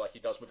on, you know, like he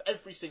does with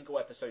every single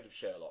episode of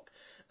Sherlock.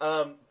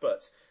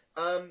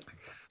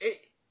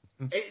 It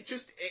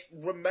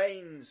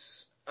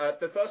remains,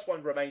 the first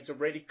one remains a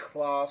really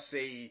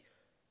classy,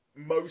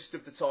 most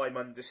of the time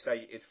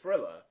understated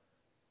thriller.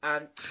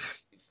 And,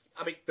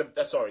 I mean,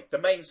 the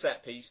main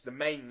set piece, the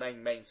main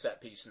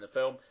set piece in the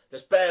film,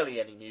 there's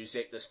barely any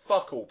music, there's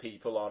fuck all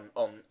people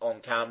on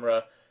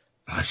camera.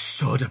 That's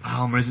so De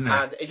Palma, isn't it?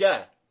 And,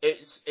 yeah,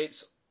 it's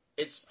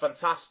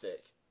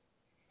fantastic.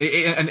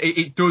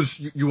 It does,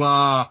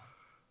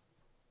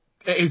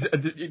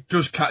 it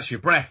does catch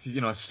your breath,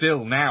 you know,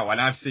 still now, and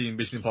I've seen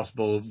Mission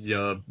Impossible, you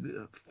know,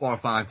 4 or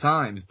 5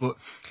 times, but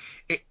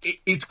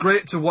it's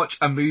great to watch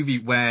a movie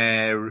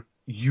where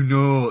you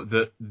know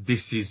that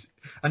this is,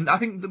 and I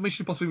think the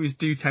Mission Impossible movies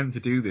do tend to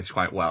do this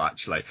quite well,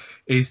 actually,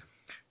 is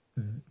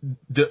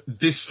that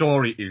this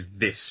story is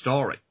this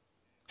story.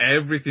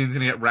 Everything's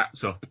going to get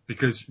wrapped up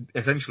because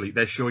essentially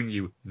they're showing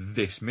you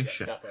this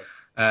mission. Yeah, definitely.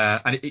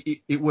 And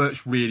it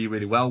works really,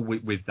 really well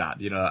with that,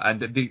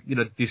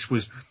 and this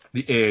was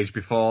the age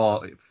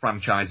before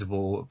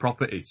franchisable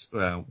properties,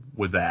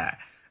 were there.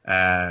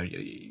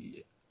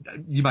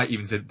 You might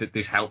even say that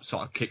this helped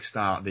sort of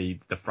kickstart the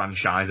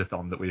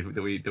franchise-a-thon that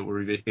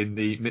we're in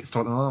the midst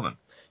of at the moment.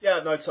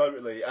 Yeah, no,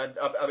 totally. And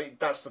I mean,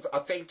 I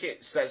think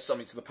it says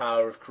something to the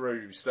power of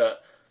Cruise that,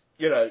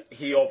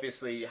 he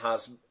obviously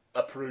has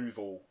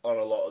approval on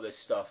a lot of this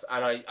stuff.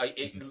 And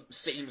it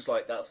seems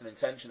like that's an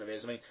intention of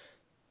his. I mean,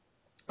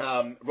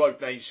 Rogue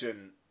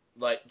Nation,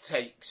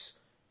 takes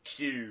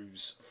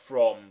cues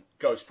from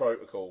Ghost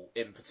Protocol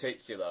in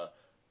particular,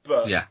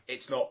 but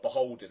it's not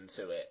beholden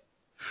to it.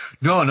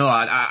 No,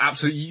 I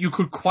absolutely. You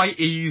could quite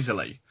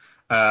easily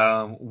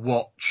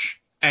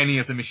watch any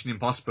of the Mission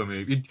Impossible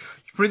movies.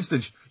 For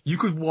instance, you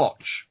could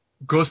watch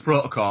Ghost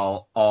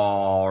Protocol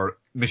or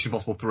Mission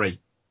Impossible 3,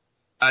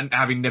 and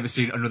having never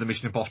seen another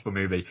Mission Impossible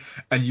movie,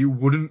 and you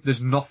wouldn't.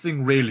 There's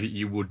nothing really that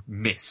you would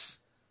miss.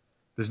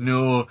 There's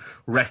no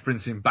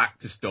referencing back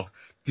to stuff.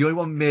 The only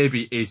one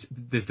maybe is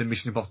there's the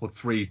Mission Impossible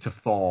 3 to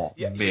 4,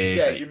 maybe.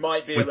 Yeah, you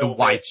might be with a little the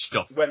white bit,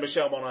 stuff. When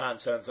Michelle Monaghan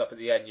turns up at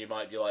the end, you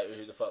might be like,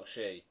 who the fuck's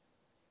she?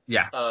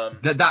 Yeah,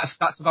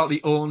 that's about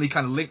the only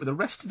kind of link. But the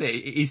rest of it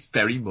is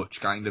very much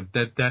kind of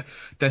they're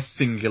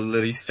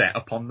singularly set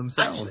upon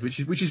themselves,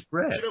 actually, which is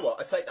great. Do you know what?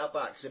 I take that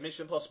back. So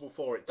Mission Impossible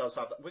 4, it does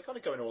have that. We're kind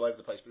of going all over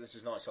the place, but this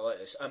is nice. I like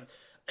this.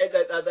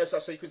 There's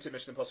that sequence in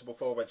Mission Impossible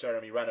 4 when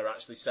Jeremy Renner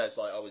actually says,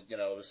 I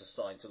was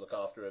assigned to look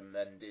after him,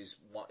 and his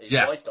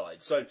wife died.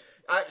 So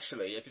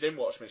actually, if you didn't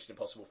watch Mission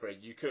Impossible 3,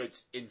 you could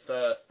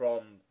infer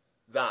from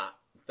that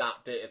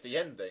bit of the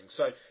ending.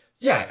 So.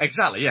 Yeah,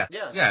 exactly. Yeah.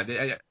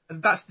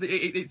 And that's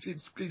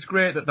it's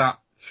great that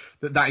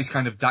is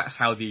kind of that's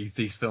how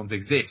these films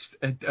exist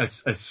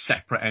as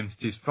separate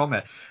entities from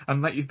it.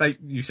 And like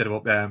you said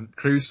about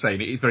Cruise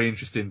saying, it is very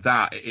interesting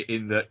that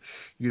in that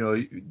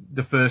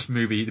the first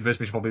Mission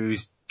Impossible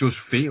movies does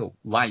feel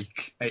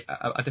like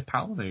a De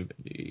Palma movie.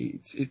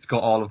 It's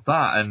got all of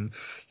that, and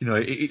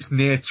it's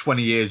near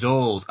 20 years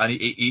old, and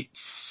it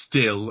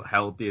still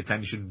held the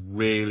attention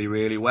really,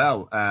 really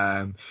well.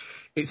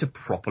 It's a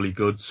properly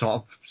good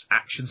sort of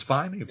action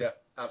spy movie. Yeah,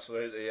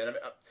 absolutely. And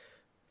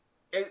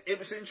it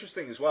was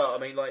interesting as well. I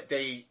mean,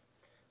 I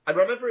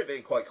remember it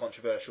being quite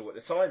controversial at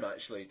the time,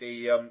 actually.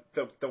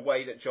 The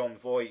way that Jon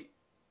Voight,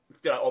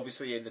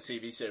 obviously in the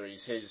TV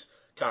series, his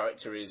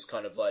character is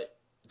kind of like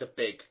the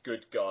big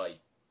good guy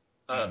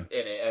in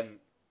it, and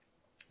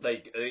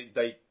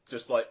they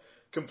just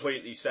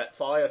completely set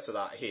fire to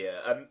that here.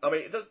 And I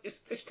mean,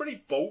 it's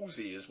pretty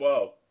ballsy as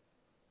well.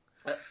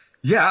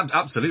 Yeah,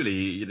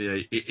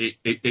 absolutely.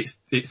 It's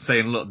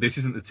saying, look, this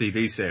isn't the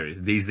TV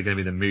series. These are going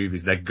to be the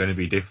movies. They're going to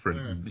be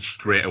different.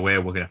 Straight away,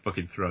 we're going to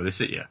fucking throw this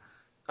at you.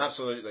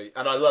 Absolutely.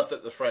 And I love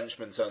that the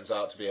Frenchman turns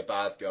out to be a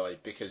bad guy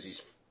because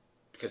he's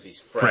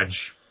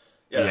French.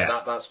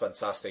 Yeah. That's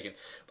fantastic. And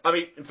I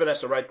mean,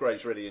 Vanessa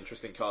Redgrave's really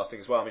interesting casting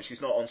as well. I mean,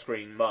 she's not on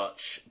screen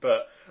much,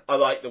 but I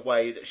like the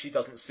way that she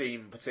doesn't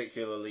seem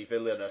particularly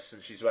villainous,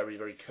 and she's very,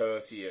 very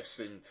courteous,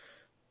 and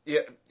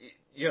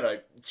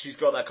she's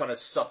got that kind of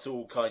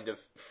subtle kind of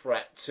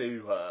threat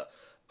to her.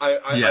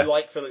 I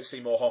like Philip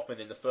Seymour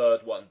Hoffman in the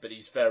third one, but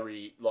he's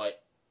very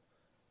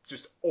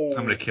just all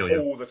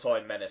the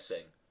time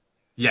menacing.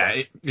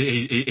 Yeah,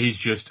 he's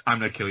just, I'm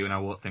going to kill you and I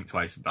won't think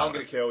twice about it. I'm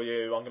going to kill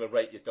you, I'm going to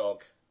rape your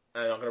dog,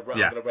 and I'm going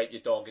to rape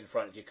your dog in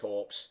front of your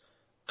corpse,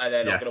 and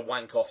then I'm going to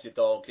wank off your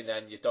dog, and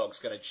then your dog's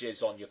going to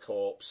jizz on your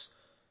corpse.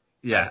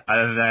 Yeah,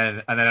 and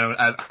then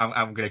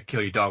I'm going to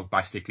kill your dog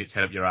by sticking its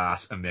head up your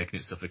ass and making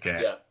it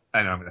suffocate. Yeah.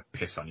 And then I'm going to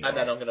piss on you. And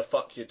then I'm going to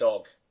fuck your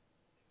dog.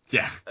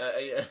 Yeah.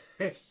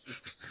 Because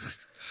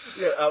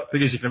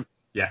you can,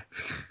 that's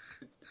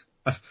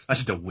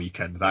just a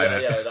weekend,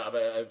 that,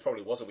 it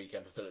probably was a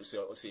weekend for Philip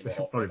Seymour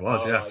Hoffman. Probably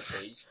was,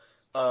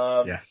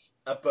 yes.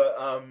 But,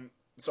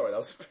 sorry, that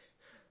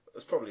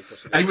was probably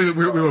pushing it. We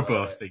were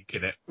both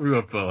thinking it. We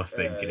were both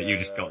thinking it. You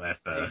just got there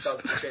first.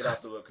 He did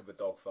have the look of a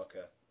dog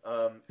fucker.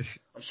 I'm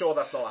sure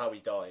that's not how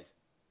he died.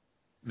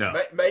 No.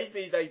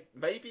 Maybe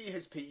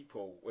his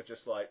people were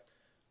just like,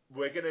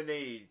 we're gonna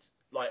need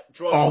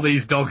drugs. All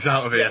these dogs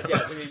out of here.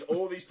 Yeah, we need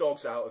all these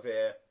dogs out of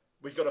here.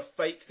 We've got to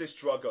fake this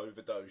drug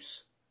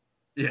overdose.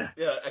 Yeah.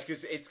 Yeah,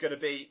 because it's gonna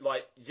be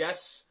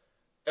yes.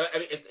 I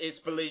mean, it's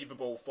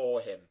believable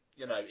for him.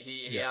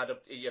 He had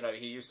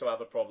he used to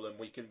have a problem.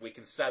 We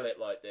can sell it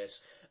like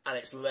this, and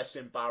it's less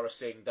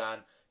embarrassing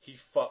than he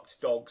fucked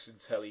dogs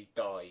until he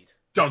died.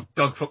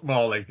 Dog fuck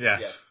Morley.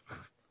 Yes. Yeah.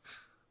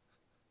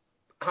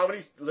 How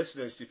many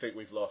listeners do you think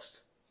we've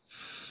lost?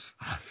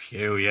 A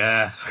few,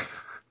 yeah.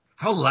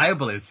 How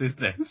liable is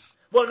this?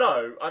 Well,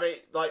 no. I mean,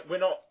 we're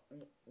not.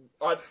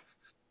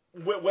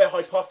 We're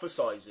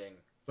hypothesizing.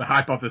 We're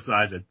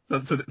hypothesizing. So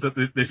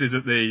this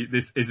isn't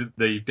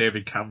the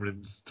David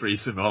Cameron's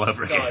threesome all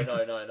over again.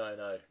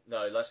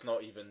 No. Let's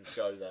not even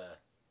go there.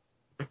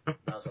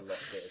 That was a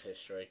lost bit of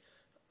history.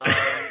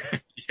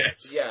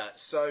 Yes. Yeah,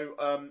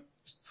 so,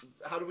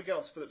 how do we get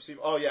on to Philip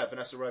Seymour? Oh, yeah,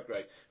 Vanessa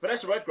Redgrave.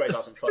 Vanessa Redgrave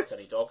hasn't fucked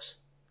any dogs.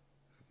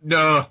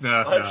 No.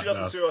 I hope she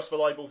doesn't sue us for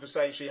libel for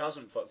saying she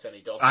hasn't fucked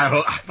any dogs.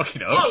 I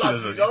fucking hope I'll she have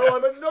doesn't. you know,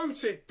 I'm a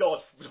noted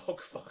dog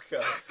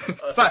fucker.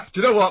 But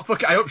do you know what?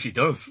 Fuck it, I hope she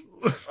does.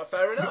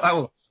 Fair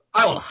enough.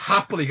 I will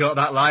happily go to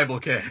that libel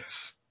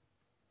case.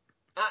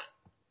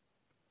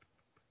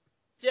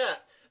 Yeah,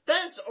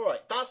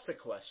 alright, that's the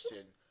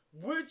question.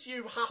 Would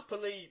you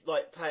happily,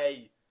 like,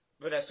 pay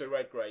Vanessa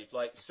Redgrave,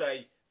 like,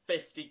 say,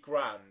 50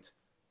 grand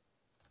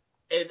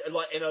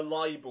in a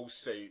libel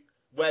suit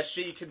where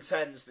she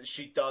contends that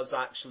she does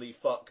actually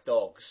fuck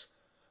dogs,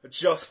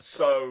 just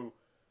so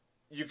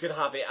you could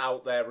have it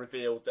out there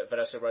revealed that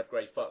Vanessa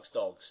Redgrave fucks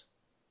dogs?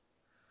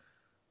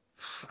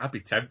 I'd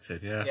be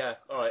tempted, yeah. Yeah,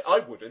 alright, I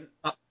wouldn't.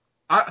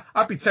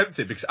 I'd be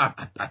tempted because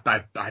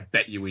I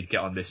bet you we'd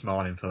get on This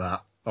Morning for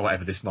that, or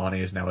whatever This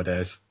Morning is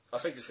nowadays. I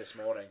think it's this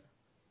morning.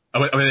 I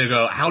mean, they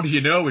go, how do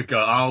you know? We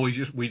go, oh, we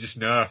just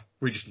know.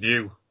 We just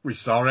knew. We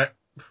saw it.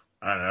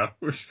 I don't know.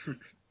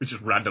 We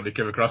just randomly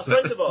came A across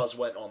friend it. of ours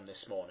went on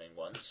This Morning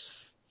once.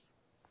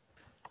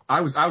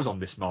 I was on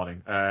This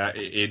Morning,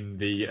 in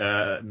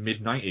the,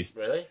 mid-90s.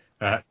 Really?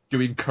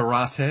 Doing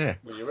karate.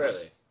 Were you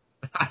really?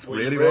 I Were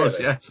you really really? was,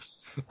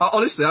 yes.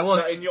 Honestly, I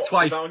was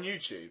twice. Is that on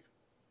YouTube?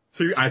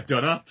 I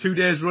don't know, 2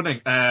 days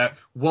running.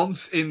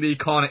 Once in the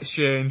Corn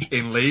Exchange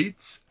in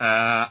Leeds,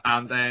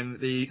 and then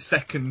the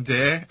second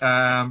day,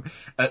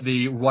 at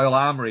the Royal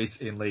Armouries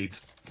in Leeds.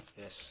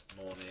 This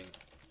Morning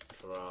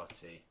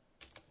Karate.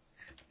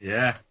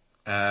 Yeah.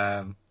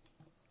 I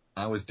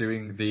was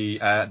doing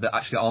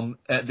actually on,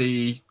 at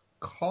the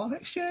Corn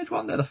Exchange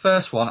one there, the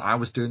first one, I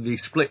was doing the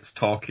splits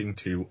talking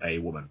to a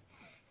woman.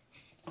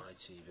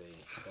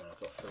 ITV. Come on, I've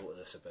got to filter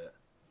this a bit.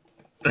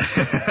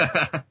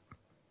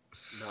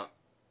 No.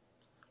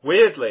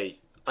 Weirdly,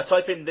 I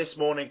type in This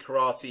Morning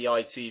Karate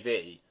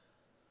ITV.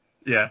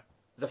 Yeah.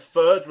 The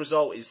third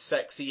result is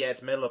Sexy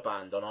Ed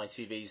Miliband on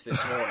ITV's This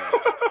Morning.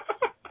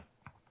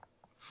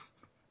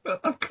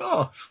 Of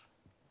course.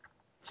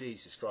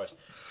 Jesus Christ.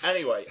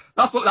 Anyway.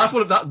 That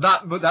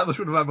was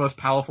one of my most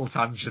powerful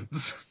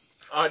tangents.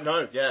 I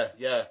know, yeah.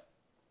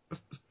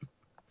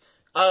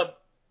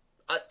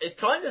 It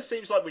kind of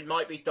seems like we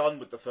might be done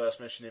with the first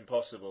Mission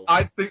Impossible.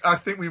 I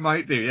think we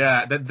might do,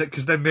 yeah,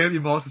 because there may be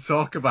more to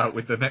talk about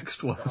with the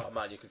next one. Oh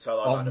man, you can tell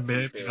I've had a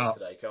few beers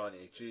today, can't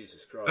you?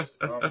 Jesus Christ.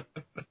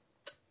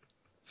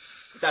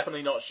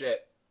 Definitely not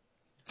shit.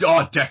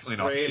 Oh, definitely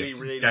not really,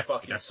 shit. Really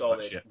Definitely fucking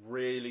solid.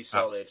 Really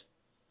solid.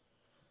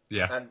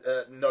 Yeah. And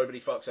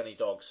nobody fucks any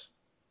dogs.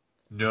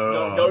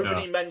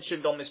 Nobody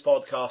mentioned on this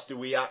podcast do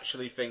we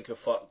actually think of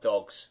fuck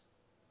dogs.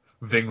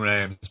 Ving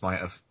Rhames might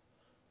have.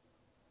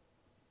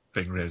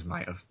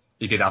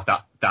 He did have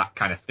that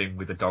kind of thing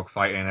with the dog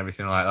fighting and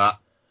everything like that.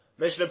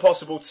 Mission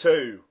Impossible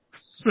 2.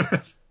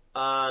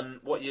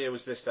 What year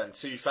was this then?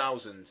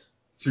 2000.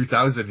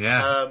 2000,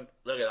 yeah.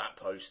 Look at that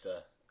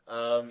poster.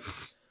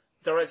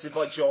 Directed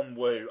by John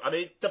Woo. I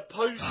mean, the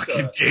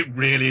poster... It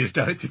really is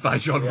directed by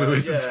John Woo,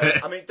 isn't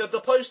it? I mean,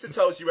 the poster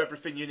tells you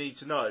everything you need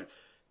to know.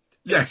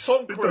 Yes.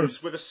 Tom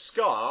Cruise with a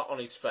scar on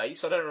his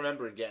face. I don't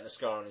remember him getting a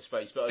scar on his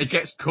face, but... It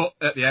gets cut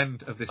at the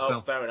end of this film.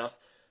 Oh, fair enough.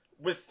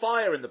 With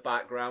fire in the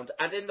background,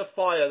 and in the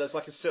fire there's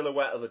like a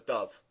silhouette of a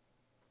dove.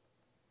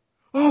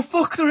 Oh,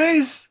 fuck, there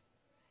is!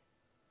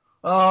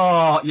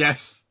 Oh,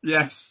 yes. Do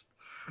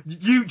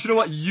you know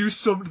what? You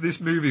summed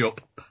this movie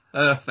up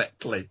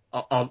perfectly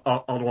on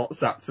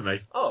WhatsApp to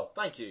me. Oh,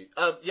 thank you.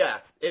 Yeah,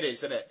 it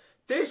is, isn't it?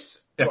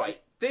 This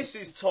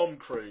is Tom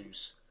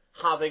Cruise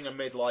having a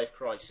midlife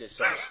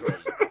crisis on screen.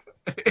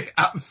 It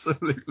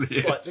absolutely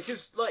is. Right,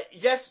 because,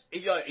 yes,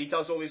 he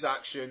does all his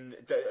action,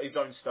 his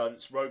own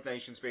stunts, Rogue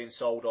Nation's being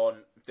sold on,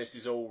 this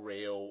is all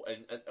real,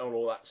 and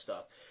all that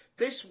stuff.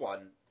 This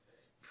one,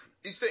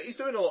 he's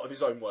doing a lot of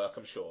his own work,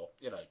 I'm sure,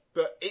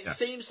 but it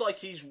seems like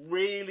he's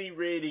really,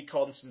 really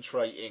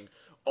concentrating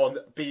on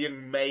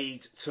being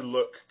made to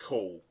look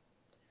cool.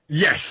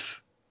 Yes!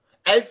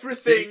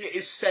 Everything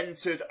is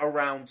centred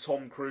around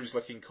Tom Cruise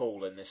looking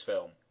cool in this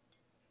film.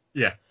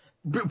 Yeah.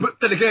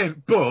 But then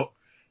again,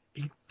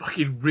 he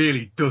fucking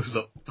really does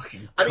look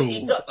fucking cool. I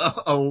mean,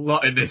 a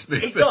lot in this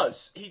movie. He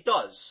does.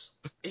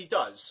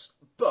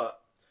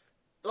 But,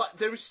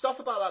 there is stuff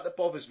about that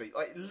bothers me.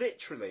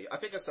 Literally, I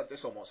think I said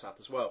this on WhatsApp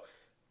as well.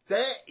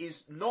 There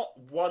is not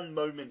one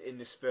moment in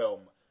this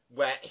film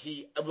where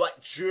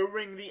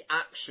during the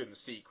action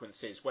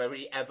sequences, where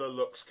he ever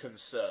looks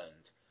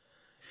concerned.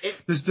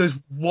 There's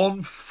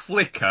one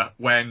flicker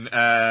when,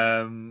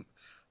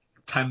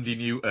 Tandy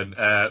Newton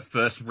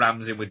first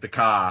rams him with the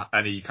car,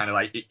 and he kind of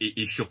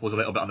he shuffles a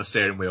little bit on the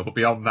steering wheel. But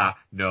beyond that,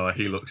 no,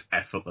 he looks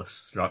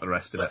effortless throughout the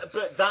rest of it.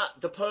 But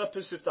the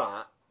purpose of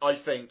that, I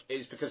think,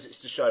 is because it's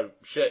to show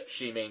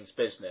she means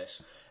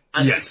business,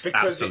 and yes, it's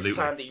because absolutely. It's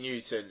Tandy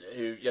Newton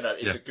who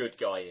is a good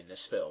guy in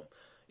this film.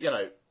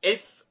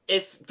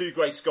 If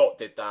Dougray Scott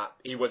did that,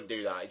 he wouldn't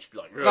do that. He'd just be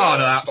like, oh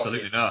no,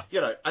 absolutely not.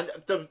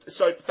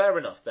 So fair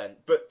enough then.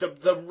 But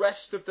the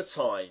rest of the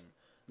time,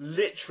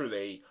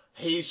 literally,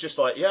 he's just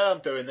like, yeah, I'm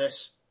doing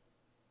this.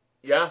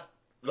 Yeah,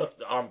 look,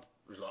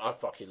 I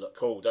fucking look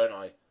cool, don't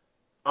I?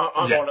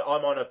 I'm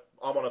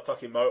on a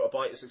fucking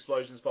motorbike. There's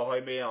explosions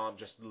behind me. I'm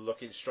just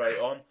looking straight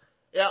on.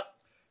 Yeah.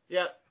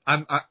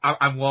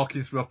 I'm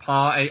walking through a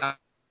party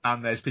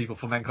and there's people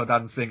flamenco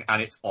dancing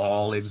and it's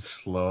all in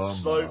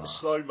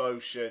Slow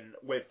motion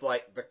with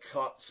like the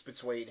cuts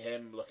between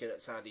him looking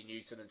at Tandy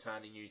Newton and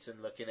Tandy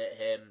Newton looking at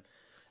him.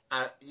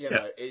 And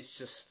it's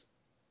just.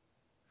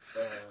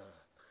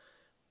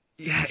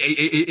 Yeah,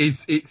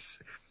 it's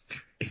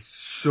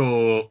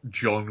so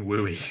John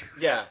Wooey.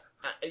 Yeah.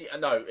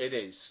 No, it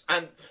is.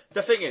 And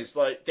the thing is,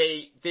 like,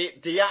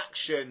 the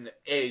action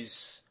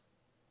is,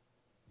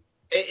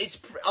 it's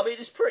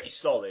pretty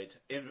solid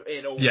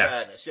in all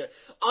fairness. You know,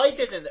 I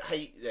didn't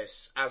hate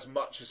this as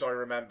much as I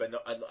remember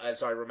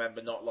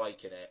not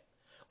liking it.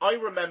 I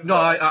remember. No,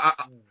 I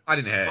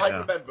didn't hate it. I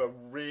remember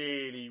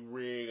really,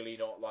 really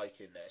not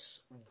liking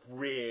this.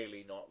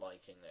 Really not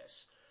liking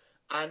this.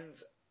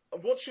 And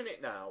watching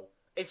it now,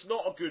 it's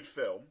not a good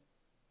film.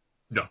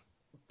 No.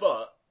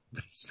 But.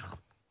 It's not.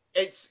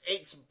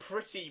 It's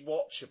pretty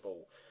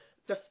watchable.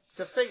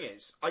 The thing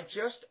is,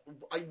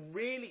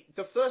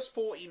 the first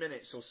 40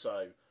 minutes or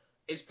so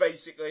is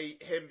basically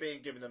him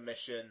being given a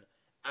mission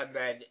and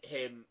then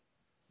him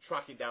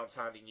tracking down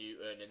Tandy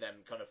Newton and them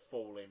kind of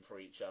falling for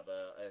each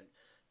other, and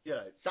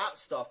that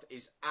stuff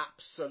is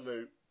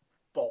absolute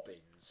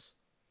bobbins.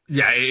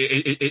 Yeah,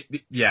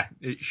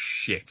 it's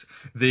shit.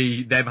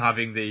 Them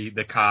having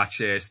the car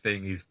chase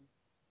thing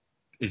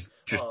is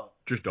just awful.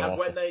 And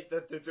when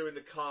they're doing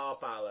the car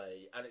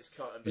ballet and it's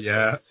cutting between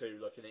the two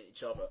looking at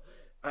each other,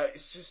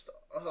 it's just,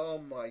 oh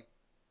my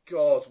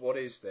god, what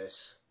is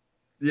this?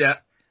 Yeah.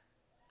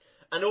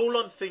 And all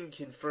I'm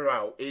thinking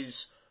throughout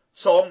is,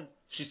 Tom,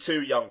 she's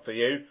too young for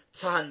you.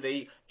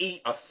 Tandy,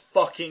 eat a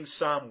fucking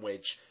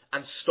sandwich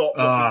and stop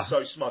looking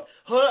so smug.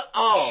 Her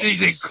arms.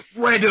 She's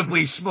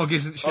incredibly smug,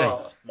 isn't she?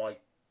 Oh my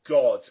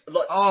god.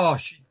 Like,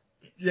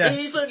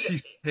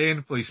 she's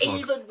painfully smug.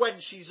 Even when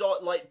she's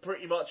like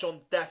pretty much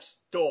on death's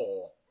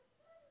door,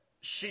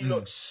 she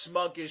looks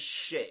smug as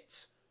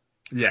shit.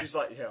 Yeah. She's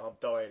like, yeah, I'm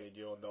dying and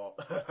you're not.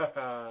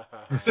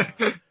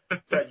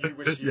 Bet you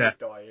wish you were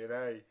dying,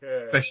 eh?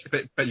 Yeah.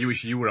 Bet you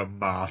wish you were a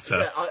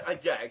martyr.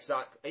 Yeah,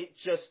 exactly.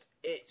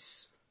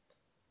 It's.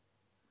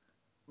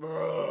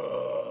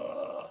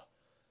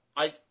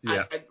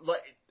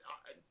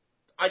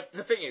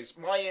 The thing is,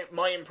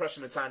 my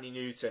impression of Tandy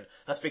Newton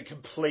has been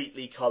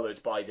completely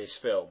coloured by this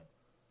film.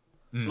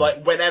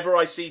 Like, whenever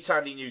I see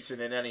Tandy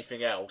Newton in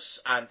anything else,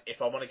 and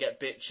if I want to get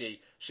bitchy,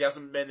 she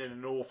hasn't been in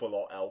an awful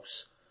lot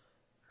else.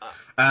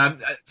 To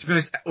be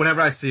honest, whenever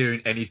I see her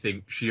in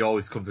anything, she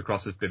always comes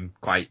across as being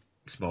quite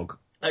smug.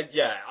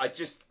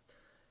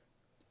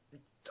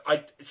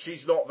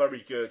 She's not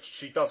very good.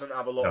 She doesn't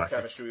have a lot of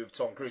chemistry with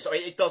Tom Cruise. I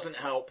mean, it doesn't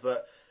help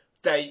that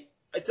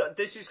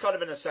this is kind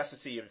of a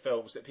necessity in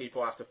films that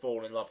people have to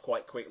fall in love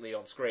quite quickly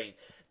on screen.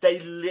 They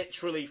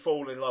literally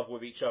fall in love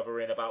with each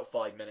other in about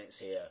 5 minutes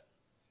here.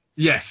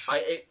 Yes,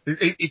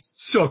 it's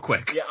so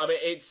quick. Yeah, I mean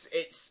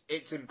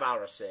it's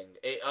embarrassing.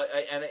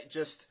 And it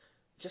just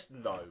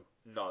no.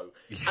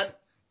 And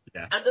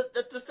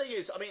the thing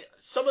is, I mean,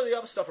 some of the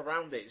other stuff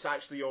around it is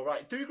actually all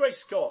right. Dougray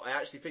Scott, I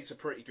actually think, is a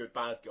pretty good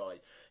bad guy.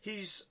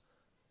 He's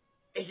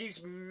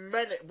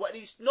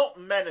not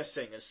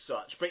menacing as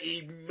such, but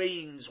he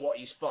means what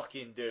he's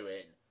fucking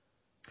doing.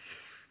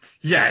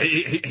 Yeah,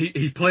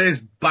 he plays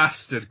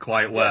bastard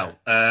quite well.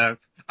 Yeah.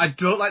 I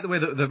don't like the way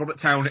that Robert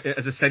Town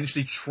has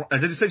essentially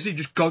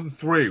just gone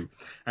through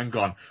and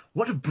gone,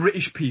 what do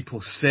British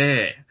people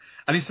say?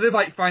 And instead of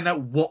like finding out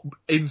what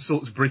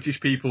insults British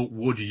people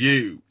would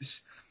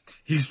use,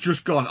 he's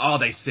just gone,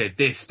 they say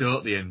this,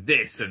 don't they, and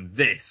this and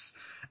this.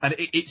 And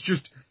it's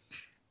just,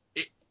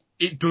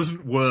 it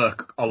doesn't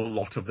work a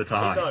lot of the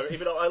time. No,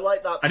 even though I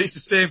like that. And it's the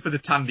same for the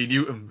Tandy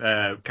Newton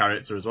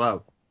character as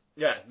well.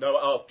 Yeah, no,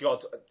 oh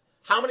god.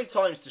 How many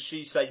times does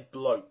she say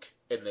bloke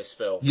in this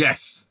film?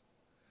 Yes.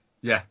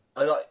 Yeah.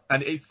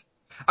 And it's,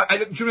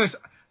 to be honest,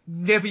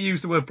 never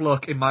used the word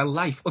bloke in my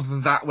life other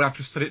than that when I've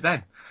just said it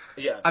then.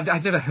 Yeah.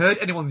 I've never heard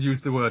anyone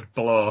use the word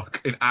bloke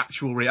in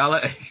actual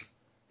reality.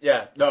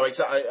 Yeah, no,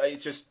 exactly.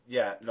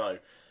 No.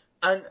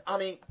 And, I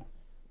mean,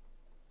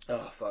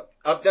 oh fuck.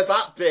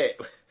 That bit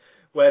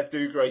where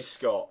Dougray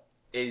Scott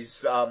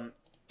is,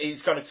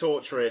 he's kind of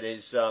torturing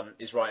his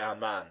right-hand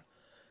man.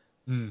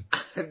 Mm.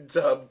 And,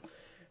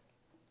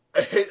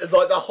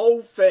 like the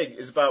whole thing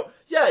is about,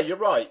 yeah, you're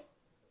right.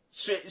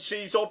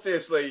 She's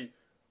obviously,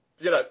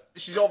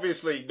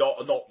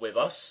 not with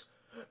us,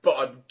 but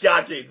I'm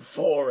gagging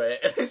for it.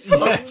 And it's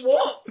like,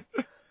 what?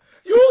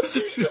 You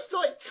just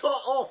like cut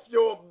off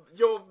your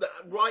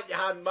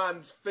right-hand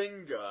man's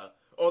finger,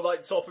 or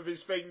like top of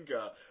his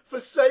finger, for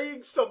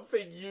saying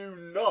something you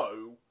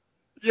know.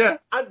 Yeah.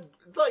 And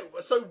like,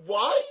 so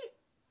why?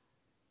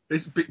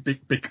 It's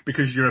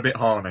because you're a bit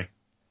horny.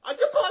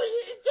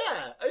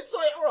 It's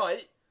like,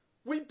 alright,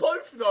 we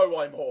both know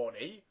I'm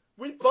horny.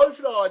 We both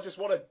know I just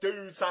want to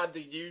do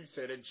Tandy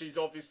Newton, and she's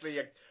obviously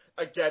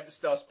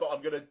against us, but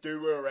I'm going to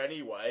do her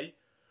anyway.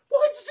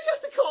 Why does he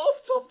have to cut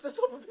off the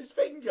top of his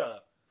finger?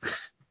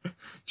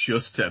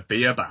 Just to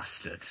be a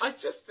bastard.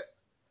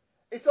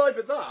 It's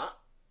either that,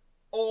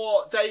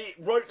 or they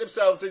wrote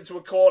themselves into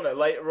a corner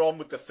later on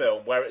with the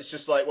film where it's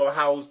just like, well,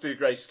 how's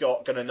Dougray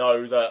Scott going to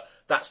know that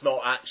that's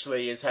not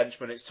actually his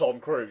henchman, it's Tom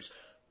Cruise?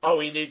 Oh,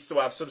 he needs to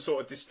have some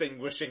sort of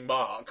distinguishing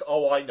mark.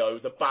 Oh, I know,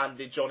 the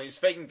bandage on his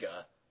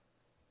finger.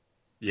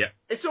 Yeah.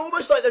 It's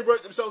almost like they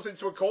wrote themselves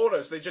into a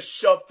corner, so they just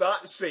shoved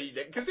that scene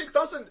in, because it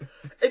doesn't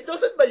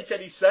make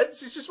any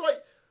sense. It's just like,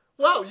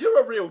 wow,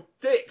 you're a real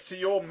dick to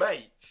your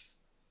mate.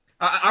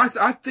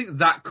 I think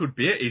that could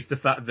be it, is the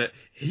fact that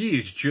he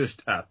is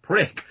just a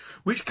prick,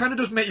 which kind of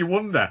does make you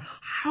wonder,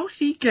 how did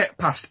he get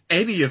past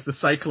any of the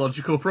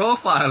psychological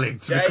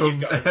profiling to become...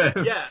 You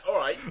go. Yeah,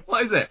 alright.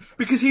 What is it?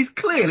 Because he's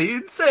clearly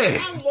insane.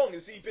 How long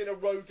has he been a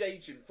rogue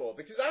agent for?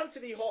 Because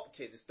Anthony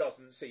Hopkins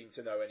doesn't seem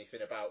to know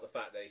anything about the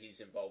fact that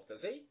he's involved,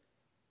 does he?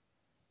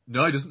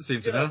 No, he doesn't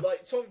seem to know.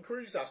 Like, Tom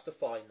Cruise has to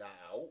find that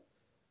out.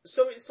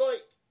 So it's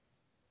like...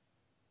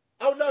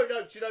 Oh, no,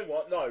 do you know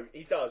what? No,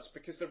 he does,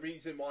 because the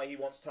reason why he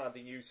wants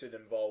Tandy Newton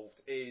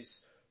involved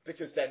is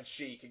because then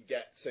she can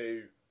get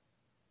to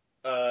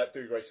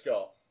Dougray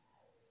Scott.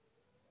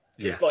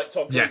 Just like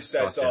Tom Cruise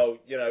says, I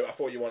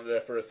thought you wanted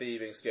her for her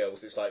thieving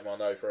skills. It's like, well,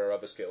 no, for her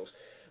other skills.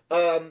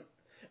 And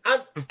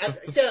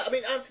yeah, I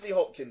mean, Anthony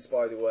Hopkins,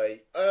 by the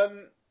way,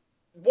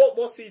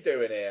 what's he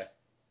doing here?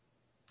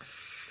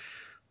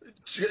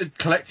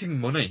 Collecting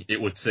money,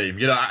 it would seem.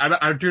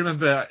 I do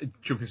remember,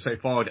 jumping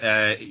straight forward,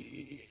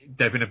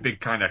 there'd been a big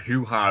kind of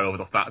hoo-ha over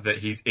the fact that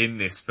he's in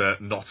this for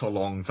not a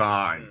long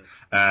time.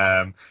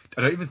 I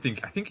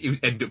think he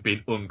ended up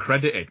being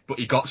uncredited, but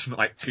he got something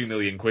like 2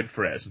 million quid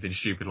for it, or something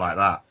stupid like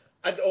that.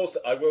 And also,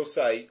 I will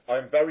say,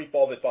 I'm very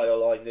bothered by the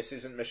line, this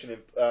isn't Mission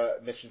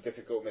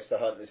Difficult, Mr.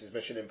 Hunt, this is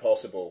Mission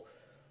Impossible.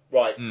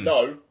 Right,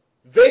 no.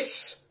 The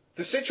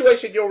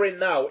situation you're in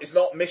now is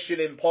not Mission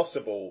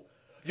Impossible.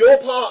 You're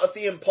part of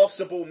the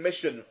Impossible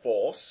Mission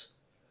Force.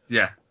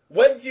 Yeah.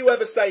 When do you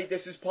ever say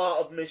this is part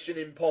of Mission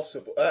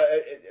Impossible?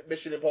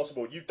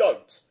 You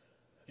don't.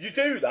 You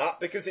do that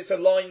because it's a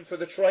line for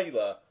the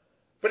trailer.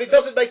 But it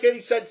doesn't make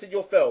any sense in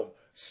your film.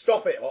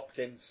 Stop it,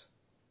 Hopkins.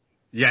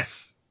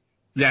 Yes.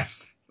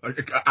 I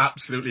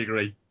absolutely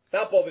agree.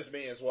 That bothers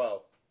me as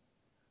well.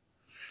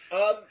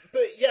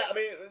 But yeah,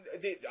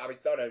 I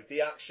don't know.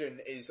 The action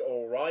is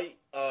all right.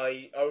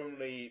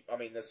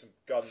 There's some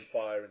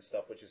gunfire and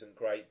stuff which isn't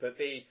great, but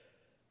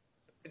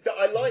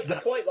I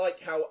quite like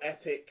how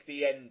epic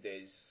the end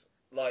is.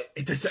 Like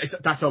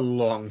that's a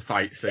long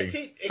fight scene.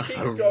 It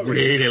keeps going.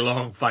 Really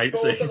long fight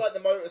scene. But also like the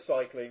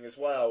motorcycling as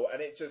well,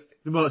 and it just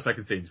the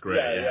motorcycling scene's great.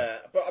 Yeah.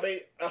 But I mean.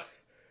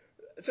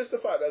 Just the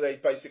fact that they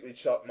basically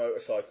chuck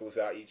motorcycles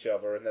at each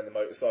other and then the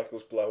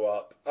motorcycles blow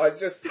up. Why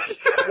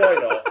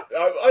not?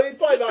 I mean,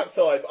 by that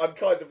time, I'm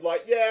kind of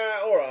like, yeah,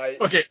 alright.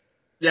 Okay,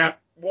 yeah.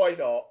 Why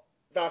not?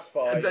 That's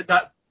fine.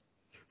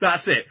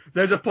 That's it.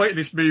 There's a point in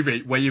this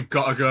movie where you've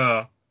got to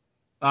go,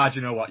 do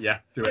you know what? Yeah,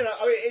 do it.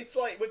 I mean, it's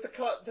like with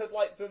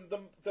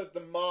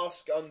the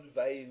mask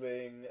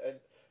unveiling and...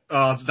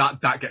 Oh,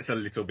 that gets a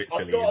little bit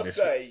silly. I've got to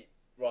say,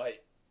 right,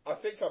 I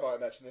think I might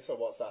have mentioned this on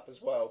WhatsApp as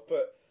well,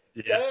 but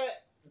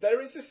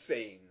there is a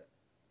scene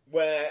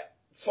where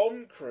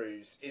Tom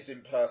Cruise is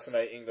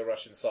impersonating the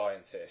Russian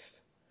scientist.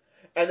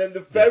 And then the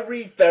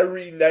very,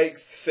 very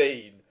next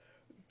scene,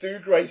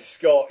 Dougray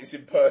Scott is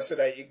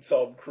impersonating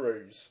Tom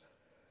Cruise.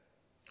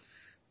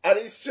 And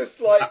it's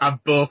just like...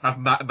 And both have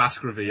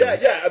mask reveals.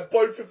 Yeah, and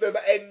both of them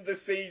end the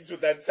scenes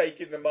with them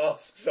taking the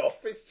masks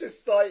off. It's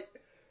just like...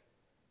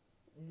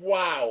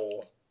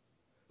 Wow.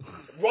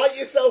 Write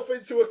yourself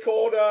into a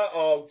corner.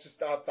 Oh, just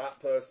have that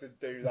person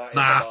do that in the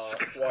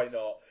mask. Why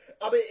not?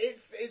 I mean,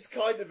 it's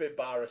kind of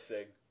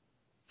embarrassing.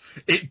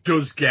 It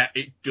does get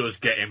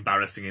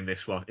embarrassing in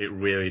this one. It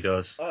really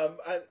does. I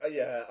don't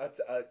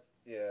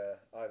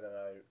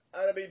know.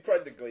 And I mean,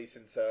 Brendan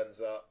Gleeson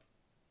turns up.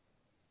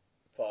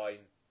 Fine.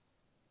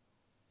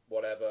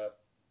 Whatever.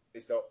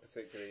 It's not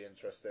particularly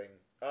interesting.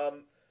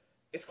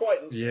 It's quite.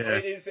 Yeah.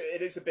 I mean,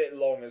 it is a bit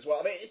long as well.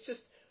 I mean, it's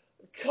just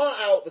cut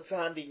out the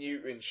Tandy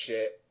Newton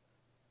shit.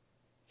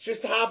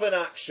 Just have an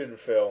action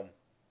film.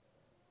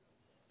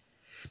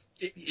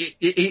 It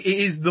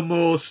is the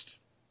most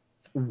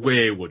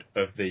wayward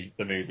of the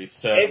movies,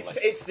 certainly.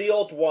 It's the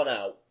odd one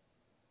out.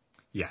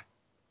 Yeah.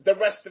 The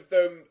rest of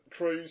them,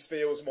 Cruise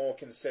feels more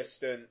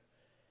consistent.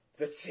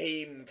 The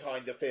team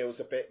kind of feels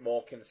a bit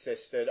more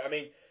consistent. I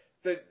mean,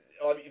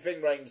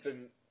 Ving Rhames,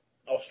 an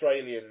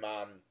Australian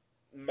man,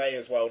 may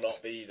as well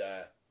not be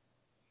there.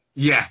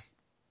 Yeah.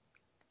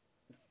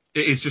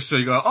 It is just so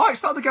you go,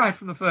 it's not the guy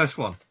from the first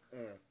one.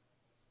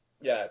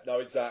 Yeah, no,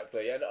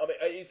 exactly. And I mean,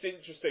 it's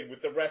interesting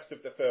with the rest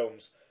of the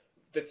films,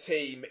 the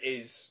team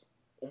is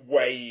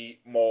way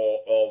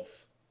more of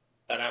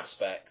an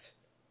aspect.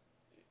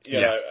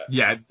 You know,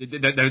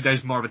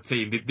 there's more of a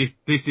team.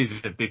 This is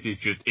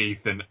just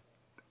Ethan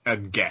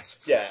and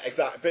guests. Yeah,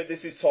 exactly. But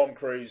this is Tom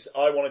Cruise.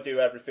 I want to do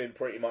everything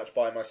pretty much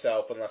by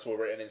myself unless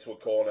we're written into a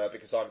corner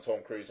because I'm Tom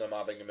Cruise and I'm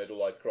having a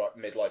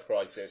midlife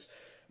crisis.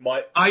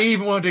 I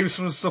even want to do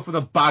some stuff with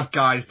the bad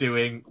guy's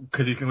doing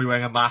because he's going to be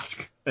wearing a mask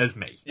as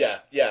me.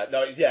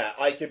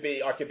 I could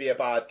be a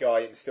bad guy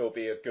and still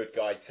be a good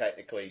guy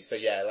technically. So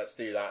yeah, let's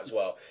do that as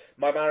well.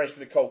 My marriage to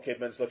Nicole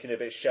Kidman's looking a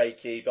bit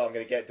shaky, but I'm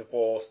going to get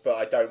divorced. But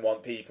I don't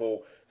want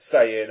people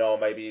saying, "Oh,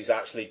 maybe he's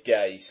actually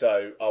gay."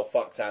 So I'll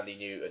fuck Tandy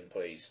Newton,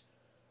 please.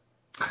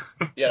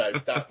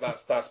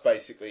 That's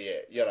basically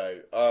it.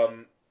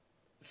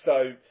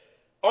 So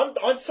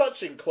I'm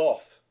touching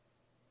cloth.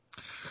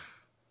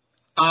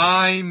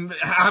 I'm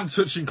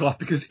touching cloth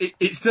because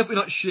it's definitely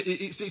not shit.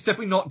 It's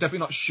definitely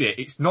not shit.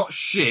 It's not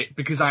shit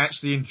because I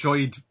actually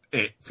enjoyed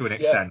it to an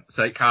extent,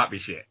 so it can't be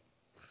shit.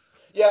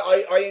 Yeah,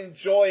 I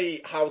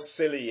enjoy how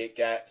silly it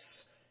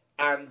gets,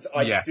 and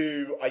I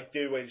do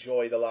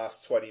enjoy the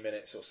last 20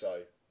 minutes or so.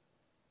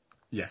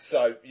 Yes.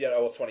 So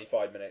or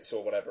 25 minutes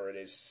or whatever it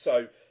is.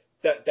 So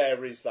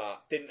there is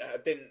that.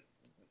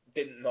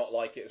 Didn't not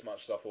like it as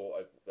much as I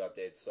thought I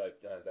did. So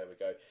there we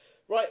go.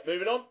 Right,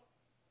 moving on.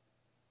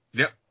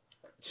 Yep.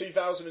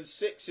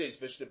 2006's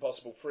Mission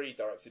Impossible 3,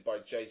 directed by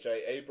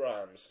J.J.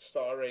 Abrams,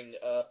 starring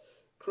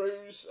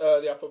Cruise,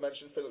 the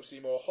aforementioned Philip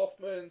Seymour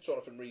Hoffman,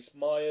 Jonathan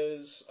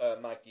Rhys-Meyers,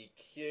 Maggie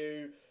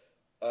Q.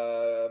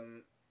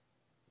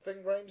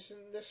 Ving Rhames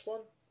in this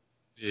one?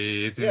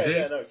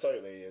 No,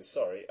 totally he is.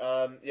 Sorry.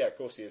 Of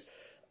course he is.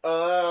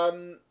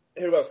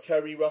 Who else?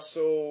 Kerry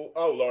Russell.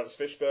 Oh, Lawrence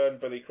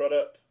Fishburne, Billy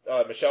Crudup,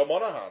 Michelle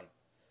Monaghan.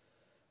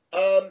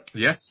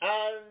 Yes.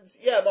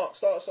 And Mark,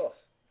 start us off.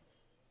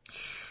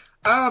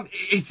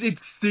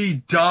 It's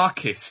the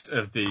darkest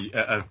of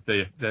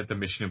the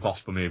Mission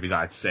Impossible movies,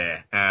 I'd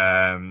say.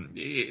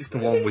 It's the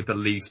one with the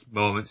least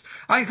moments.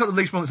 I think it's got the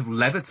least moments of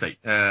levity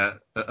of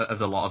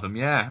the lot of them.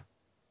 Yeah.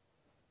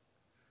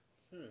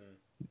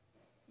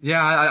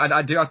 Yeah,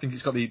 I do. I think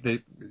it's got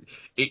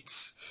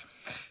it's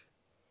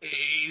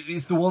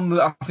the one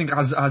that I think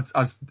has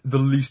the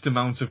least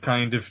amount of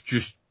kind of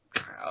just,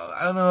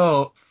 I don't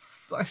know.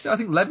 I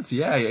think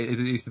levity,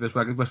 it's the best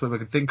way I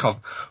can think of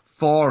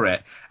for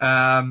it.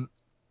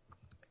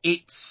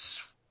 It's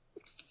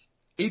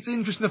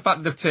interesting the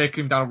fact that they've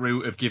taken him down a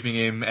route of giving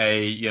him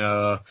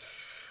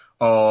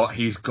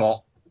he's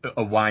got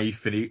a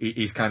wife and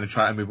he's kind of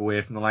trying to move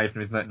away from the life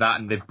and everything like that,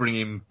 and they bring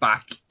him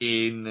back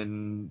in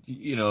and,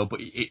 but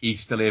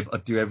he's still able to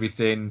do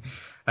everything.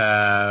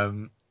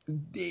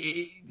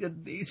 It's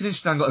an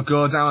interesting angle to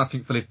go down. I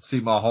think Philip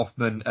Seymour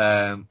Hoffman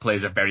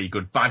plays a very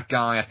good bad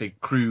guy. I think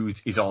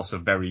Cruise is also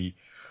very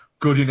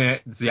good in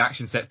it. The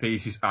action set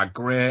pieces are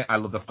great. I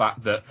love the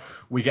fact that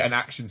we get an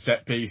action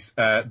set piece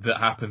that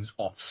happens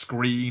off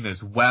screen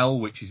as well,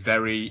 which is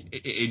very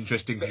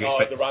interesting because you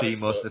expect to see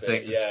most of the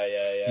things.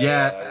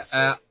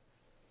 Yeah.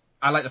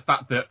 I like the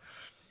fact that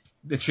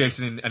they're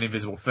chasing an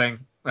invisible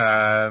thing.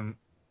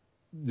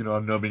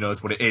 Nobody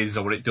knows what it is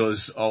or what it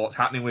does or what's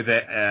happening with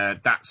it.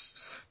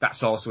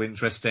 That's also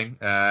interesting.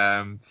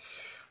 I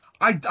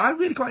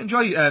really quite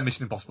enjoy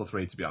Mission Impossible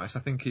 3, to be honest.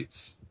 I think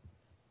it's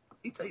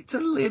a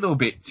little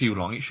bit too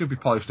long. It should be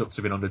polished up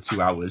to being under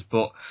 2 hours,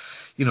 but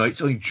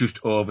it's only just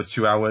over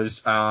 2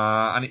 hours,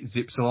 and it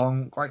zips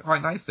along quite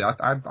nicely.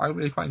 I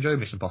really quite enjoy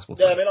Mission Impossible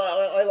 3. Yeah, I mean,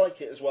 I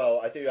like it as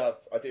well. I do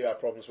have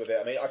problems with it.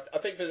 I mean, I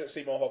think Philip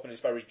Seymour Hoffman is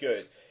very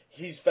good.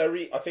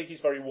 I think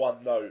he's very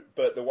one note,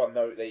 but the one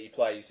note that he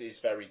plays is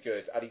very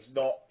good, and he's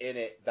not in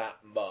it that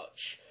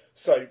much.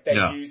 So they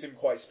use him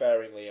quite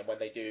sparingly, and when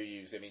they do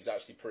use him, he's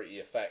actually pretty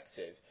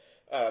effective.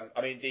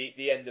 I mean,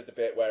 the end of the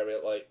bit where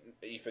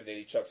Ethan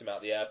nearly chucks him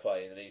out the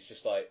airplane, and he's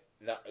just blah,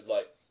 blah,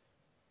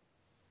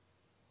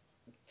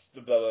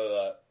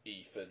 blah,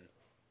 Ethan.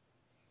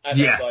 And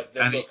it's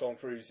the look on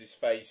Cruise's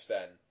face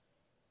then.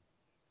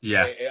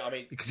 Yeah. I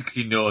mean, because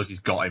he knows he's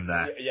got him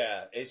there.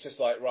 Yeah, it's just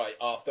right,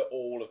 after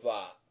all of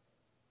that,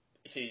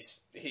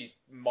 he's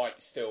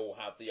might still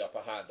have the upper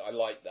hand. I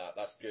like that.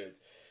 That's good.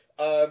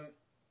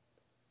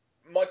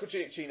 Michael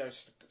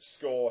Giacchino's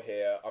score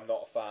here, I'm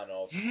not a fan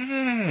of.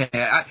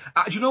 Yeah,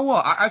 do you know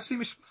what? I've seen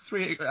Mission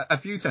 3 a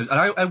few times, and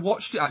I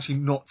watched it actually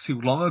not too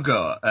long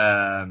ago.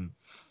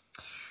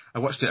 I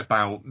watched it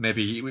about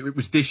it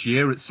was this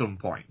year at some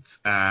point,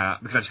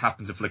 because I just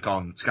happened to flick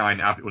on Sky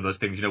and have it, one of those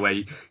things, where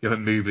you have a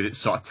movie that's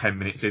sort of 10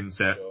 minutes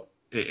into, Sure.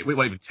 It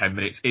wasn't even 10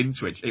 minutes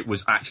into it. It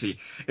was at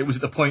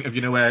the point of,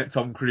 where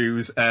Tom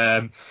Cruise,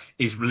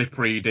 is lip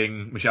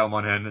reading Michelle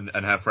Monaghan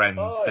and her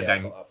friends, and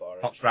then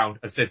pops round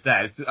and sits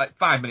there. It's like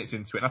 5 minutes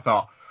into it, and I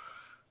thought,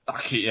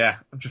 okay,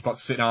 I'm just about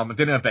to sit down my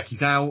dinner,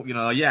 Becky's out,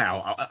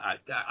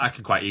 I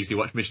can quite easily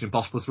watch Mission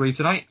Impossible 3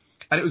 tonight.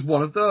 And it was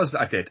one of those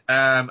that I did.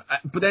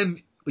 But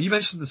then, you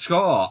mentioned the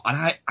score,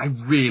 and I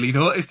really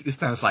noticed it this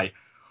time. It's like,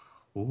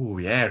 oh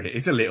yeah, it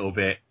is a little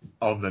bit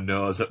on the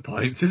nose at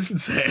points,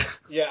 isn't it?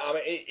 Yeah, I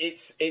mean,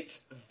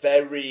 it's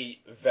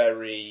very,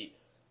 very,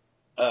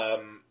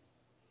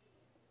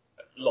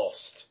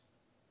 lost.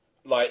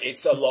 Like,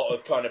 it's a lot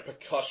of kind of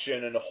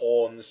percussion and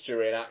horns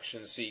during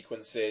action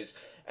sequences,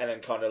 and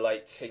then kind of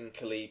like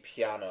tinkly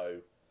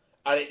piano.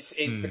 And it's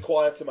the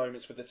quieter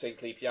moments with the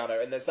tinkly piano,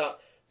 and there's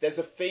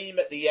a theme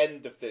at the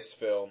end of this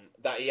film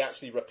that he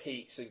actually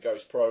repeats in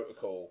Ghost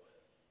Protocol,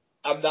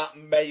 And that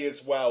may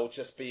as well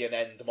just be an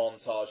end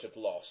montage of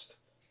Lost,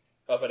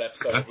 of an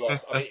episode of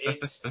Lost. I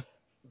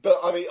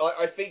mean,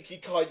 I think he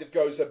kind of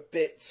goes a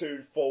bit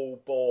too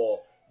full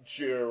bore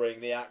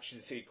during the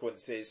action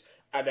sequences,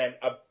 and then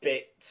a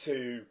bit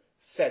too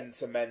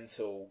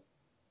sentimental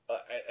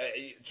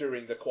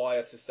during the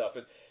quieter stuff.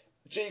 And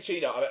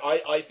Giacchino,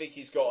 I think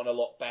he's gotten a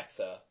lot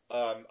better.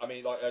 I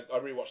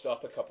rewatched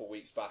Up a couple of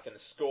weeks back, and the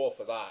score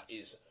for that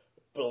is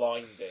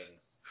blinding.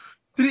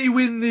 Did he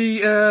win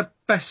the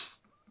best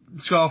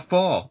score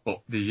for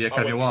the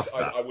Academy Award?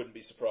 I wouldn't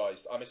be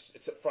surprised.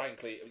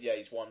 Frankly, yeah,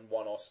 he's won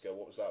one Oscar.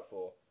 What was that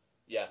for?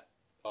 Yeah,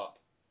 Up.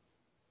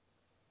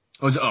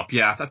 Was it Up?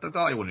 Yeah, I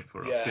thought he won it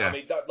for Up. Yeah, yeah. I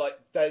mean,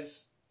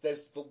 there's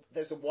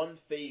the one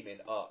theme in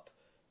Up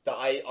that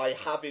I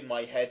have in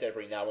my head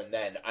every now and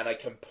then, and I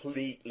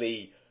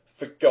completely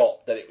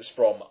forgot that it was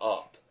from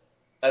Up.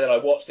 And then I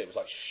watched it, it was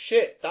like,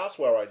 shit, that's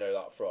where I know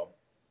that from.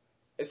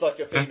 It's like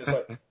a theme that's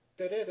like...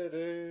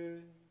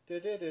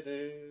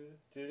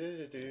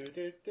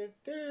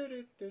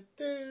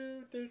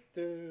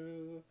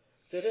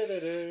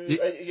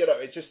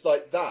 It's just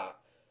like that.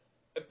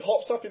 It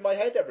pops up in my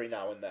head every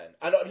now and then.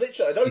 And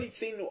I'd only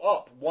seen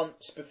Up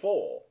once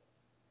before.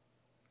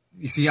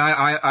 You see,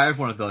 I have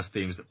one of those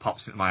themes that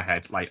pops into my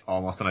head like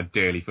almost on a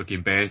daily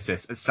fucking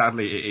basis. And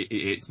sadly,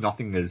 it's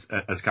nothing as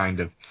kind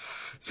of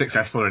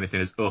successful or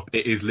anything as Up.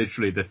 It is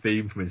literally the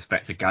theme from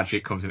Inspector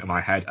Gadget comes into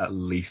my head at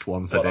least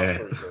once a day. That's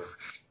pretty cool.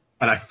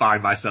 And I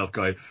find myself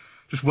going,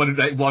 just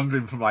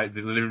wandering from like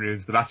the living room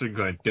to the bathroom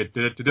going, shit!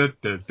 Do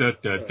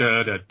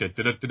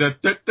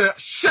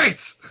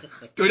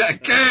that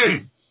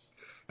again!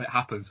 It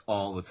happens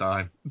all the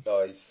time.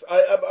 Nice.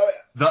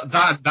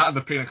 That and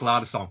the Pina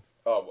Colada song.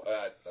 Oh,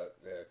 yeah,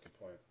 good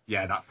point.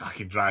 Yeah, that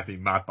fucking drives me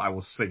mad, but I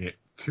will sing it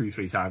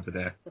 2-3 times a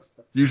day.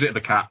 Usually at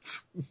the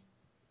cats.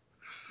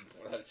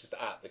 Just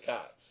at the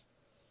cats?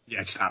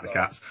 Yeah, just at the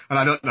cats. And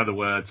I don't know the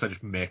words, so I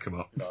just make them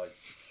up.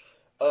 Nice.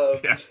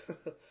 Yeah.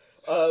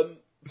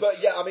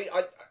 But yeah, I mean,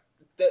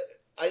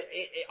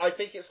 I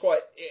think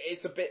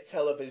it's a bit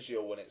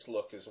televisual in its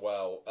look as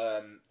well.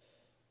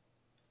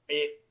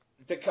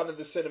 The kind of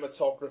the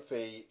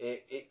cinematography,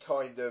 it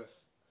kind of...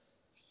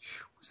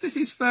 Was this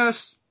his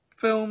first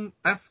film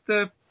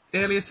after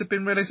Alias had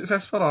been really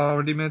successful, or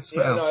already made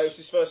something else? No, it was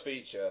his first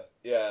feature.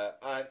 Yeah,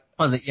 and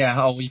was it? Yeah.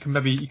 Oh, you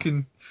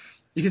can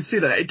see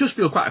that it does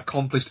feel quite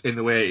accomplished in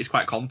the way it's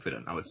quite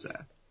confident, I would say.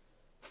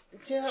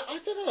 Yeah, I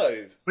don't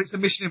know. But it's a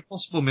Mission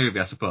Impossible movie,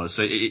 I suppose.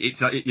 So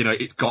it's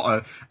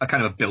got a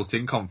kind of a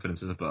built-in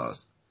confidence, I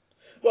suppose.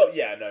 Well,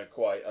 yeah, no,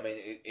 quite. I mean,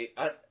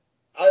 I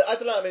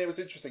don't know. I mean, it was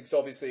interesting because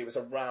obviously it was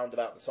around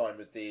about the time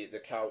with the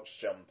couch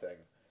jumping.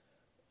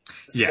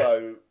 Yeah.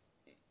 So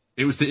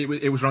it was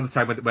around the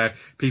time where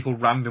people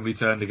randomly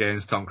turned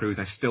against Tom Cruise.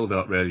 I still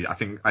don't really. I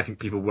think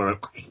people were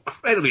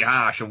incredibly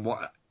harsh on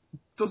what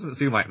doesn't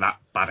seem like that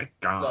bad a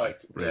guy,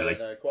 really. Yeah,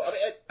 no, quite.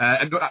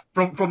 I mean,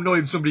 and from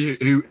knowing somebody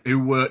who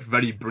worked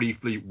very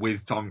briefly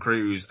with Tom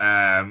Cruise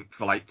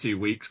for like 2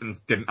 weeks and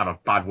didn't have a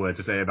bad word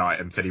to say about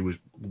him, said he was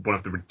one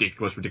of the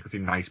ridiculously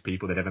nice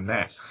people they'd ever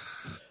met.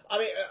 I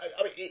mean,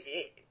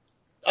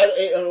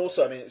 and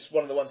also, I mean, it's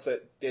one of the ones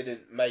that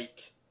didn't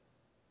make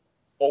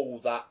all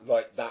that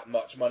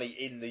much money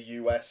in the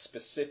US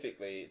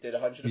specifically. It did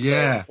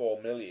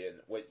 134 million,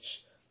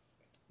 which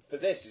for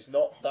this is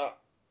not that.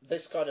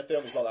 This kind of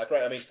film is not that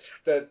great. I mean,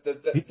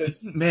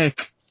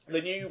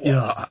 the new one.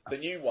 Yeah. The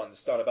new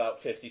one's done about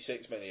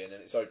 56 million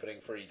in its opening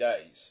 3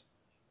 days.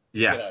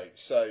 Yeah. You know,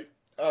 so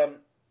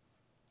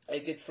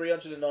it did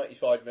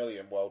 395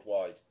 million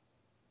worldwide.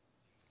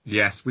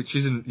 Yes, which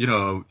isn't,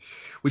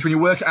 which when you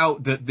work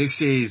out that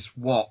this is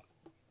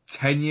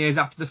 10 years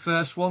after the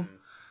first one,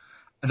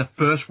 and the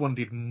first one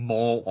did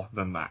more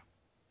than that.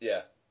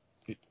 Yeah.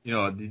 We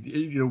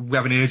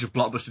have an age of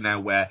blockbuster now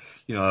where,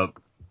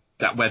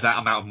 where that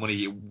amount of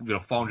money,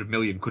 400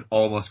 million could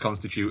almost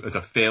constitute as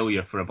a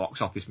failure for a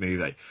box office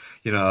movie.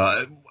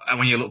 And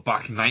when you look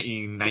back in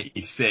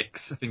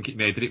 1996, I think did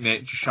it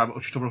make just over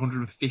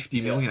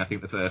 150 million, I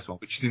think, the first one,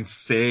 which is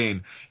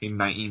insane in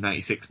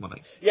 1996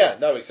 money. Yeah,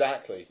 no,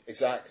 exactly.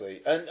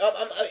 And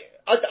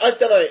I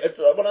don't know,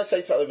 when I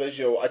say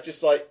televisual, I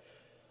just like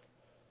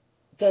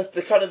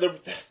the kind of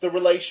the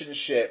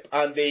relationship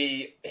and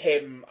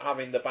him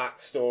having the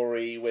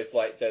backstory with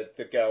like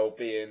the girl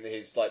being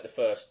his like the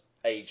first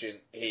agent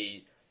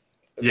he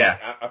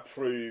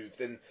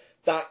approved and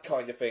that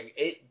kind of thing.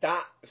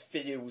 That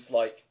feels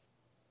like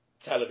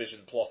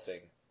television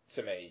plotting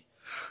to me.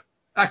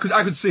 I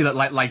could see that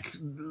like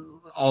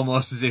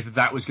almost as if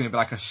that was going to be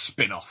like a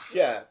spin-off.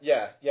 Yeah.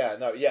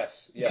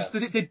 Because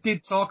they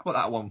did talk about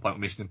that at one point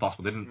with Mission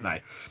Impossible, didn't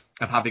they?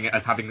 Of having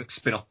a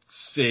spin-off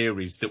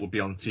series that would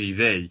be on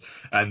TV,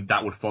 and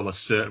that would follow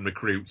certain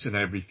recruits, and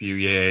every few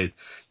years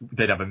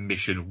they'd have a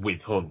mission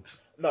with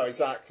Hunt. No,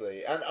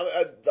 exactly, and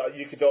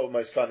you could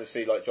almost kind of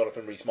see like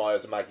Jonathan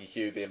Rhys-Meyers and Maggie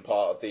Hugh being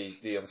part of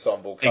the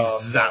ensemble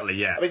cast. Exactly,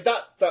 yeah. I mean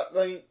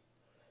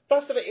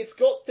that's the thing. It's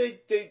got the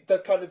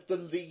kind of the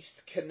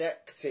least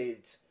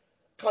connected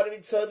kind of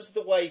in terms of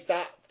the way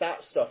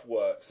that stuff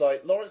works.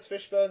 Like, Lawrence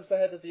Fishburne's the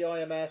head of the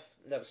IMF,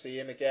 never see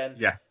him again.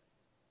 Yeah.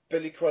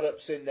 Billy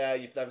Crudup's in there,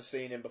 you've never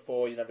seen him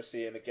before, you never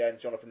see him again.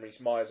 Jonathan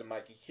Rhys-Meyers and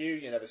Maggie Q,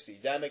 you never see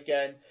them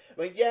again.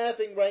 I mean, yeah,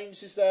 Ving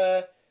Rhames is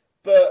there,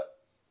 but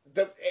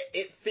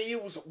it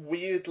feels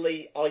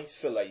weirdly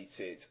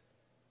isolated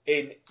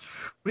in...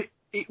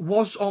 It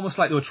was almost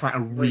like they were trying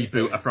to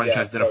reboot a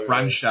franchise than a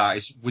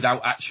franchise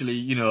without actually,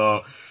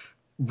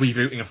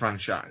 rebooting a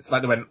franchise.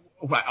 Like they went,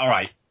 well, all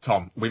right,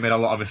 Tom, we made a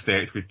lot of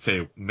mistakes with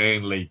 2,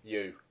 mainly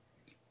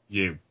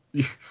you.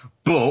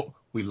 But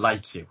we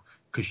like you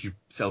because you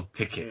sell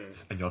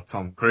tickets and you're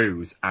Tom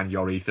Cruise and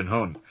you're Ethan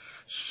Hunt.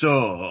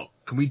 So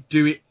can we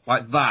do it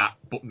like that,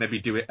 but maybe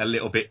do it a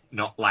little bit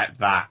not like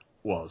that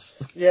was?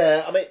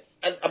 Yeah, I mean,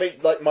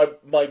 like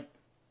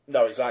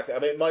no, exactly. I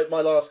mean,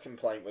 my last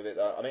complaint with it,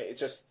 though, I mean, it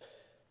just,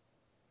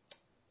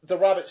 the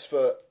Rabbit's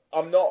Foot.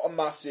 I'm not a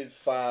massive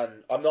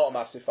fan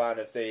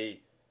of the.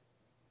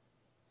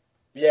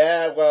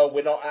 Yeah, well,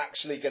 we're not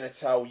actually going to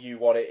tell you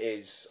what it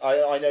is.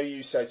 I know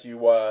you said you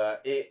were.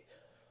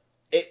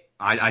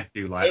 I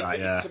do like that,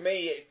 yeah. To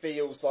me, it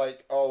feels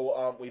like, oh,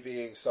 aren't we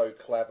being so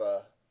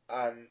clever?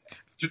 And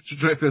do you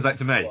know what it feels like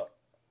to me? What?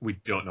 We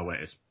don't know what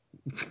it is.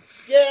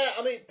 Yeah,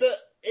 I mean, but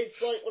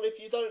it's like, well, if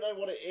you don't know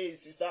what it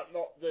is that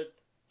not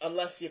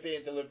unless you're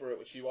being deliberate,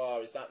 which you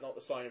are, is that not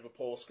the sign of a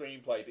poor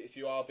screenplay? But if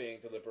you are being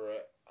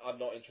deliberate, I'm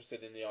not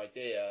interested in the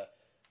idea.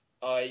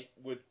 I'd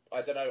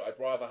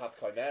rather have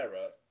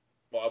Chimera.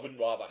 Well, I wouldn't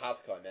rather have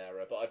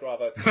Chimera, but I'd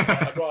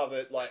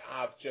rather like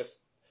have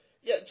just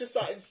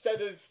that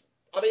instead of.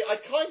 I mean, I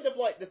kind of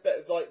like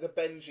the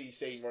Benji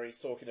scene where he's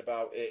talking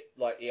about it,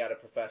 like he had a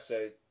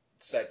professor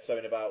said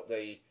something about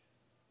the.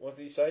 What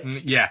did he say?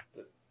 Yeah.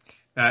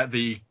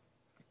 The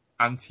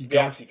anti-god. The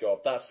anti-god,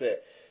 that's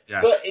it.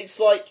 Yeah. But it's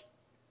like,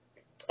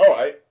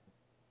 alright,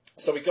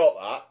 so we got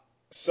that.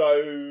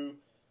 So,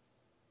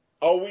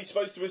 are we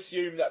supposed to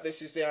assume that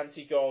this is the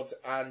anti-god,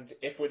 and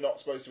if we're not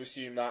supposed to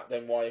assume that,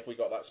 then why have we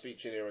got that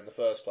speech in here in the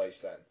first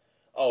place then?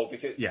 Oh,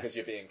 because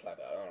you're being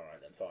clever.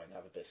 Alright then, fine,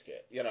 have a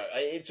biscuit.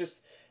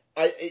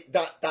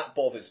 That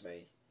bothers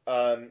me.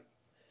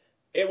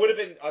 It would have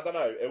been, I don't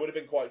know, it would have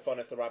been quite fun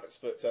if the Rabbit's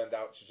Foot turned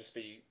out to just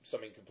be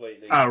something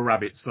completely... Oh,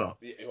 Rabbit's Foot.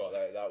 Well,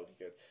 that would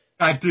be good.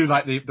 I do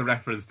like the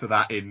reference to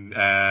that in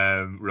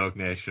Rogue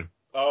Nation.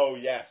 Oh,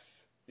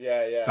 yes.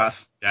 Yeah.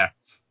 Yes.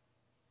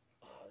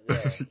 Oh,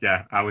 yeah.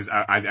 Yeah, I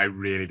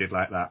really did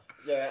like that.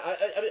 Yeah,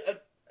 I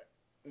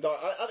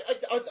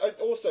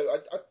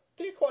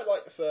do quite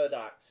like the third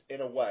act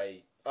in a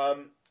way.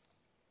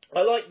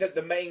 I like that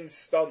the main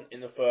stunt in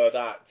the third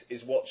act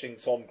is watching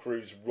Tom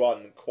Cruise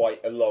run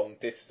quite a long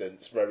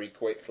distance very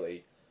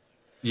quickly.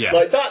 Yeah.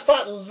 Like,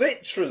 that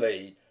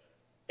literally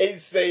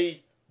is the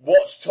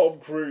watch Tom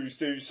Cruise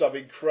do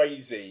something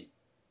crazy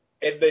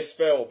in this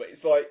film.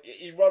 It's like,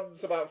 he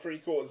runs about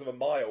 3/4 of a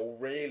mile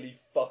really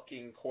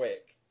fucking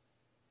quick.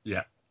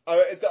 Yeah.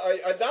 I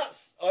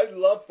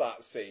love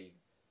that scene.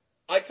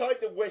 I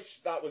kind of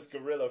wish that was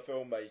guerrilla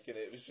filmmaking.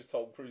 It was just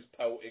Tom Cruise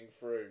pelting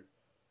through.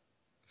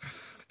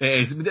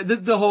 It is.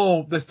 The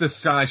whole the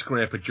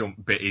skyscraper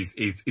jump bit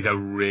is a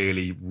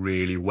really,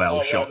 really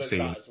well shot scene.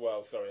 That as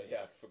well. Sorry, yeah,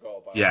 I forgot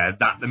about that. Yeah,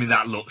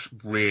 that looks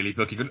really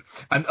fucking good.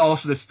 And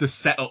also the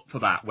setup for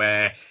that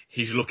where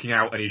he's looking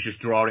out and he's just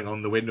drawing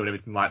on the window and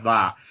everything like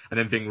that. And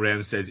then Ving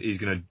Rhames says he's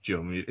gonna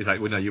jump. He's like,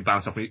 well, no, you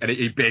bounce off me. And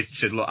he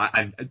basically says, look,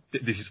 and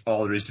this is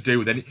all there is to do.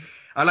 And then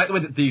I like the way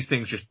that these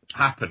things just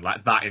happen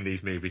like that in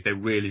these movies. They're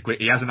really quick.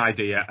 He has an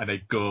idea and they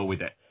go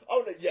with it.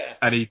 Oh, yeah.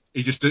 And he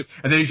just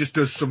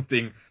does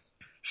something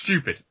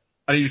stupid.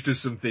 And he just does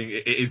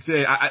something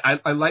insane.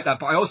 I like that.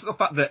 But I also like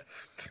the fact that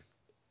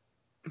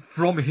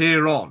from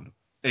here on,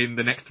 in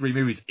the next 3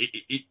 movies,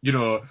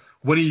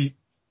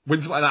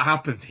 when something like that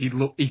happens, he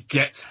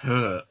gets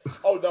hurt.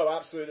 Oh, no,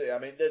 absolutely. I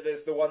mean,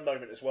 there's the one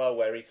moment as well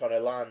where he kind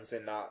of lands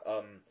in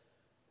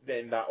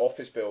that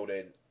office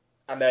building,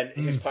 and then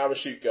his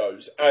parachute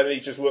goes, and he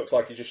just looks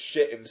like he just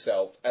shit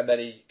himself, and then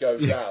he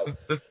goes out.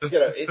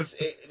 It's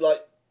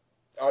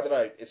I don't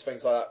know, it's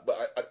things like that,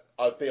 but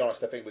I'll be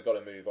honest, I think we've got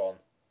to move on.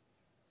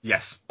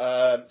 Yes.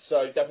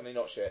 So definitely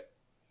not shit.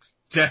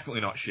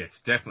 Definitely not shit.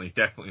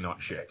 Definitely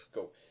not shit. Okay,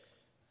 cool.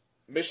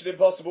 Mission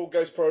Impossible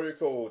Ghost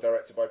Protocol,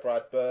 directed by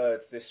Brad Bird.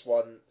 This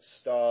one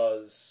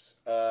stars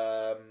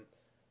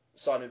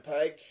Simon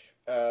Pegg,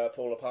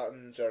 Paula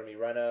Patton, Jeremy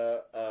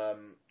Renner,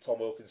 Tom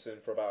Wilkinson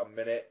for about a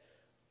minute,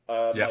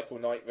 Michael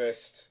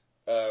Nyqvist,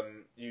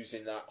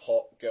 using that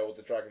hot Girl with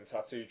the Dragon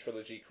Tattoo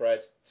trilogy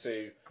cred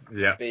to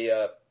be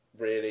a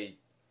really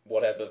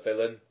whatever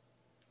villain.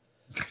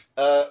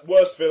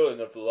 Worst villain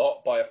of the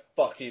lot by a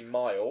fucking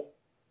mile.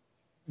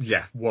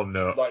 Yeah, one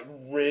note. Like,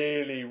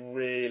 really,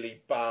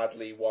 really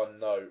badly one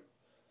note.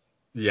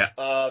 Yeah.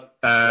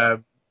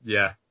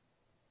 Yeah.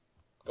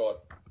 Go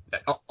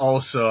on.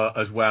 Also,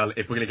 as well,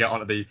 if we're going to get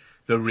onto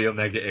the real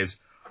negatives,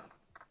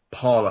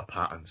 Paula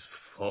Patton's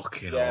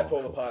fucking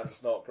awful. Paula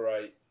Patton's not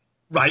great.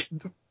 Right.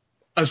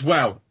 As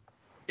well,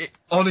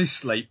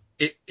 honestly,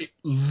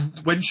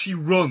 when she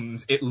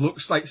runs, it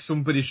looks like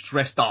somebody's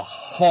dressed a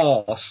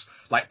horse,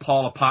 like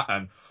Paula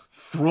Patton,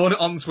 thrown it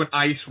onto an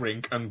ice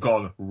rink and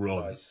gone,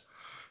 run. Nice.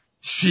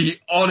 She,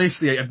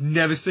 honestly, I've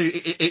never seen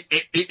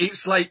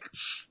it's like,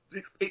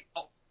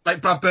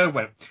 like Brad Bird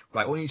went,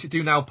 right, what you need to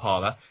do now,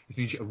 Paula, is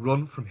you need you to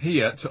run from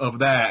here to over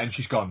there, and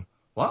she's gone,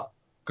 what?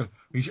 We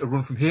need you to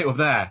run from here to over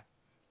there.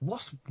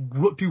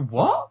 Do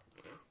what?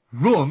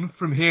 Run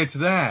from here to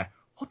there.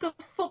 What the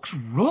fuck's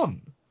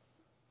run?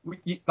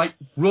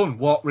 Run,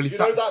 walk really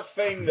fast. You know that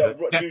thing that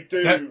you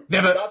do,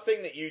 that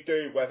thing that you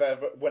do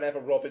whenever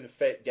Robin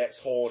Thicke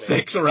gets horny?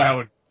 Thicke's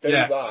around. Do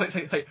yeah.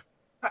 that.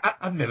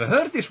 I've never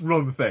heard of this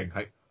run thing.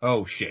 Like,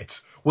 oh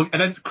shit. Well,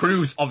 and then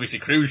Cruise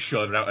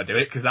showed her how to do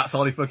it, because that's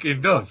all he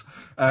fucking does.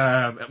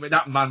 I mean,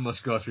 that man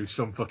must go through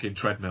some fucking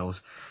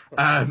treadmills.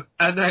 And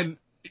then,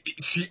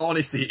 she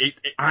honestly,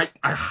 I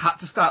had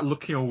to start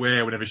looking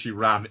away whenever she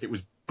ran. It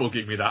was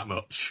bugging me that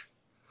much.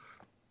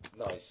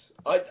 Nice.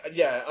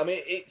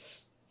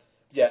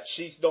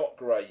 She's not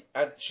great,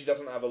 and she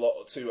doesn't have a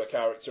lot to her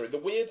character. And the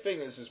weird thing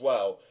is, as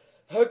well,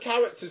 her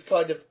character's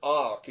kind of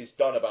arc is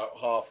done about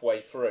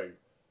halfway through.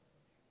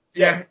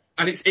 Yeah,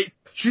 and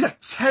she's a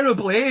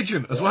terrible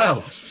agent as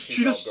well.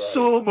 She does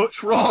so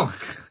much wrong.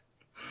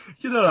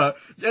 You know,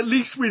 at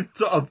least with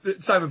sort of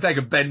Simon Pegg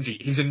and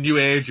Benji, he's a new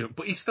agent,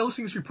 but he still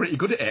seems to be pretty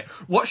good at it.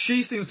 What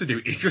she seems to do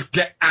is just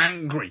get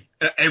angry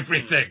at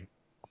everything.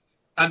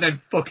 And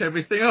then fuck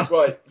everything up.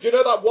 Right. Do you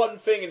know that one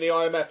thing in the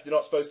IMF you're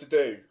not supposed to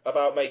do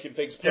about making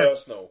things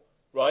personal?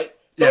 Right?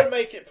 Don't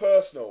make it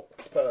personal.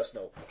 It's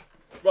personal.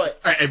 Right.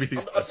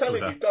 Everything's I'm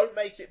telling you, don't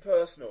make it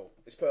personal.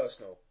 It's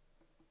personal.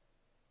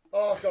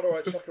 Oh, God,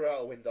 alright, chuck her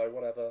out a window,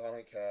 whatever, I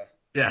don't care.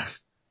 Yeah.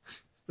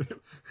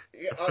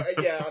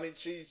 I mean,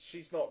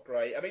 she's not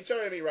great. I mean,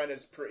 Jeremy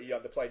Renner's pretty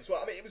underplayed as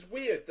well. I mean, it was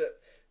weird that,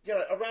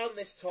 around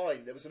this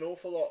time, there was an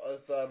awful lot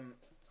of,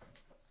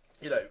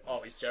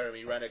 is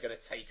Jeremy Renner going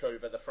to take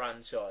over the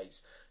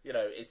franchise?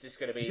 Is this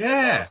going to be the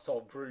last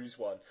Tom Cruise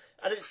one?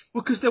 And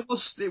well, because there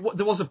was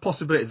a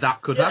possibility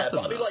that could happen.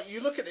 Yeah, but I mean, like,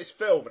 you look at this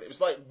film, and it was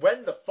like,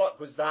 when the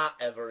fuck was that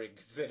ever in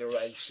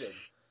consideration?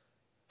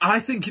 I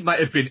think it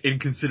might have been in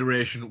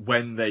consideration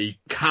when they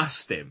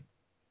cast him,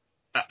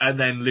 and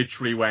then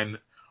literally when,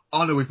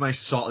 oh no, we've managed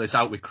to sort this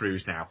out with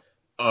Cruise now.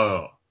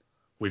 Oh,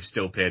 we've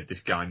still paid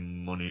this guy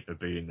money to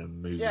be in the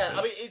movie. Yeah,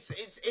 I mean,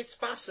 it's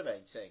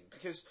fascinating,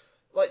 because,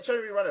 like,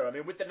 Jeremy Renner, I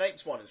mean, with the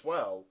Nakes one as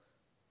well,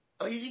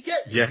 I mean, he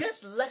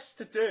gets less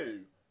to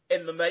do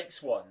in the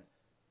Nakes one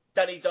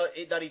than he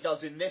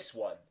does in this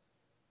one.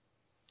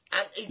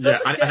 And he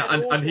doesn't get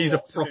an awful lot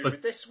to do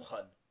with this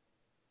one.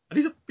 And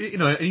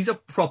he's a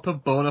proper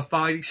bona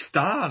fide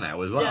star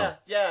now as well.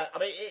 Yeah. I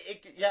mean,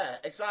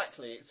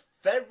 exactly. It's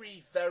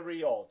very,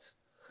 very odd.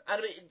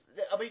 And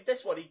I mean,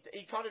 this one,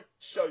 he kind of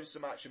shows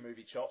some action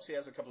movie chops. He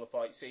has a couple of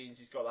fight scenes.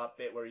 He's got that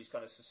bit where he's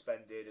kind of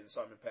suspended and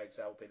Simon Pegg's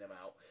helping him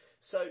out.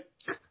 So,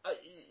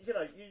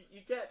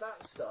 you get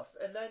that stuff.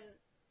 And then,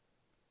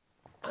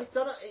 I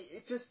don't know,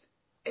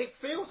 it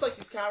feels like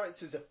his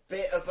character's a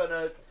bit of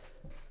an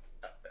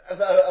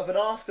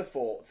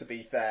afterthought, to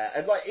be fair.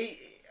 And like,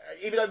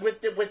 even though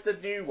with the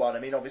new one, I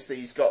mean, obviously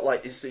he's got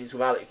like his scenes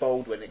with Alec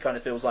Baldwin. It kind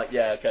of feels like,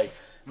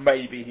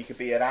 maybe he could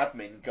be an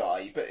admin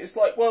guy. But it's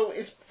like, well,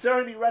 is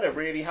Jeremy Renner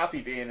really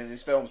happy being in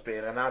his films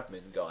being an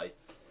admin guy?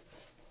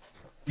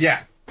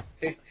 Yeah,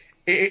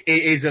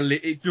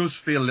 it does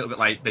feel a little bit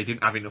like they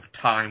didn't have enough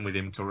time with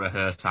him to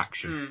rehearse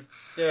action.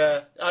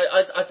 Yeah,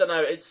 I don't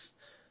know. It's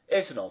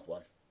an odd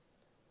one.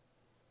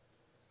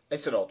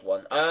 It's an odd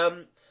one.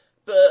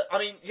 But I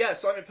mean, yeah,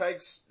 Simon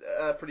Pegg's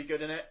pretty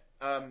good in it.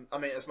 I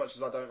mean, as much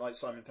as I don't like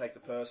Simon Pegg the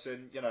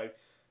person,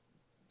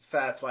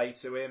 fair play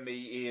to him.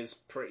 He is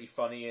pretty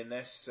funny in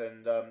this,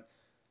 and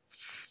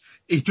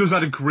he does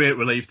add a great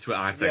relief to it,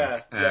 I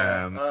think.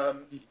 Yeah.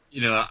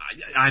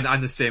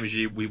 I'm the same as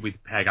you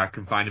with Pegg. I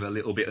can find him a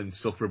little bit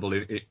insufferable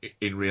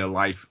in real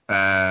life.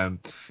 Not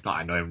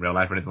I know in real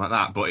life or anything like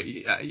that, but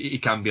he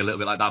can be a little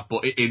bit like that.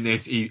 But in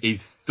this,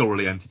 he's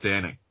thoroughly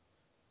entertaining.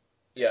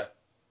 Yeah.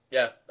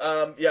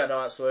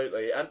 No,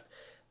 absolutely. And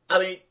I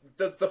mean,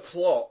 the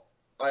plot,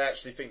 I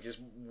actually think, is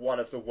one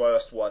of the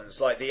worst ones.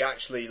 Like,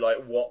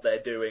 what they're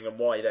doing and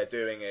why they're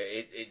doing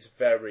it, it's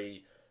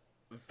very,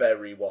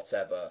 very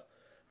whatever.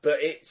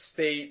 But it's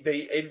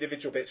the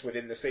individual bits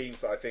within the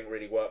scenes that I think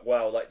really work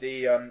well. Like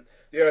the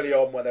early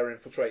on when they're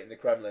infiltrating the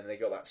Kremlin and they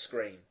got that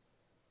screen.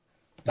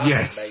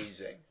 That's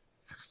amazing.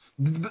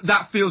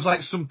 That feels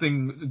like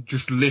something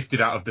just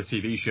lifted out of the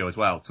TV show as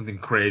well. Something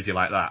crazy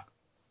like that.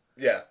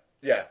 Yeah.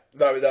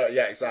 No,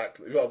 yeah,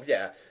 exactly. Well,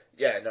 yeah,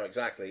 no,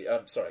 exactly.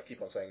 Sorry, I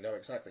keep on saying no,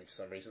 exactly for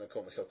some reason. I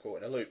caught myself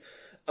caught in a loop.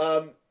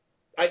 And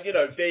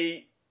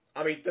the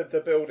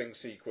building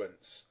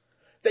sequence.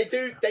 They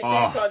do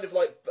kind of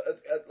like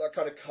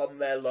kind of come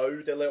their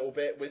load a little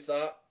bit with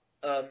that.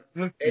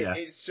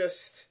 It's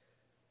just,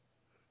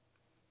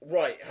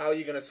 right, how are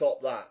you going to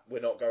top that? We're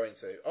not going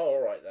to. Oh,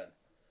 all right then.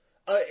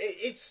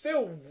 It's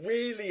still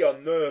really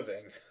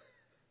unnerving.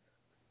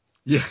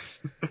 Yeah.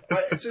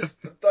 Just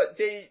like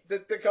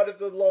the kind of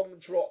the long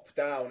drop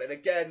down, and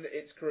again,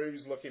 it's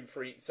Cruise looking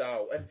freaked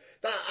out, and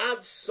that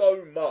adds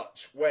so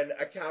much when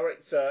a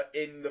character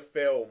in the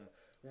film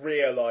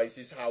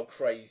realizes how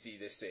crazy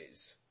this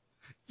is.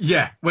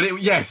 Yeah,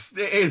 yes,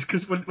 it is,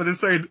 because when they're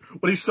saying,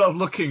 when he's sort of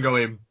looking,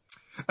 going,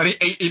 and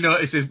he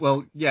notices,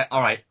 well, yeah,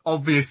 alright,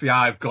 obviously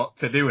I've got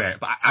to do it,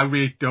 but I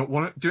really don't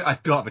want to do it, I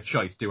don't have a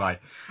choice, do I?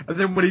 And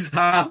then when he's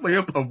halfway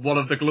up and one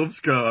of the gloves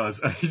goes,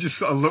 and he just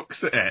sort of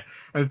looks at it,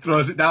 and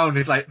throws it down, and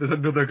he's like, there's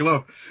another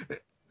glove.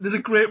 There's a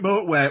great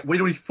moment where,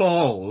 when he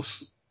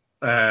falls,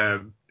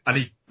 and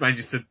he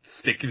manages to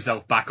stick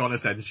himself back on,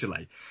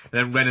 essentially. And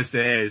then Renner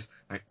says,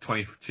 like,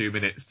 22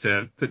 minutes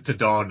to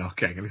door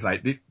knocking. And he's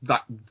like,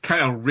 that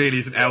kind of really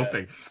isn't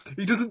helping.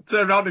 He doesn't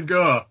turn around and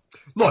go,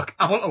 look,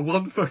 I want a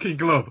one fucking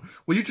glove.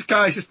 Will you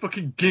guys just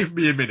fucking give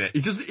me a minute?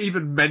 He doesn't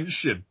even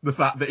mention the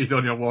fact that he's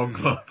only on one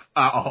glove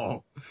at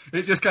all.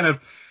 It just kind of,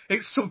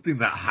 it's something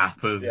that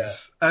happens. Yeah.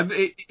 And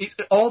it's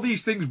all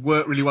these things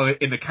work really well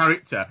in the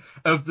character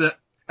of the,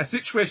 a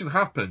situation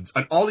happens,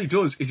 and all he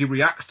does is he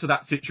reacts to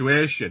that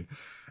situation.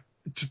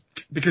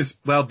 Because,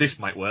 well, this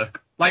might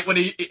work. Like when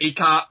he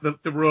can't,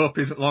 the rope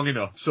isn't long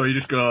enough, so he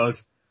just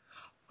goes,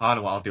 I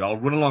know what I'll do, I'll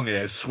run along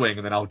here, swing,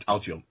 and then I'll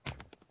jump.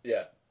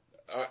 Yeah.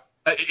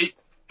 And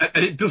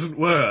it doesn't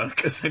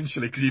work,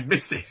 essentially, because he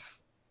misses.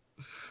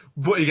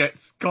 But he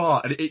gets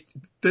caught, and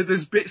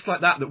there's bits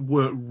like that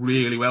work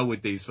really well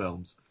with these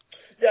films.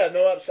 Yeah,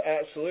 no,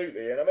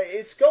 absolutely. And I mean,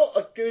 it's got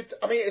a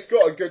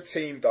good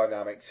team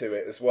dynamic to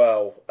it as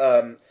well.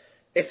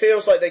 It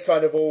feels like they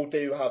kind of all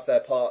do have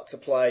their part to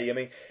play. I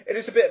mean, it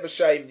is a bit of a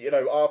shame,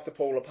 after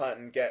Paula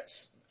Patton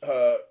gets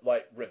her,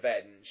 like,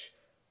 revenge,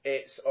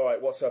 it's,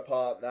 alright, what's her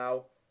part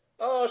now?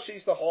 Oh,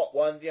 she's the hot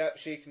one, yep,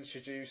 she can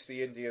seduce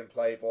the Indian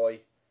playboy.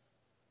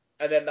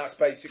 And then that's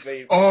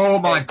basically... Oh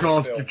my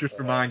god, you've just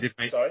reminded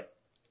me. Sorry?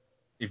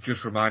 You've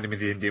just reminded me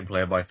of the Indian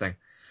playboy thing.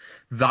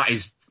 That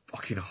is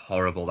fucking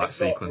horrible, that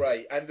sequence. It's not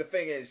great, and the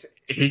thing is...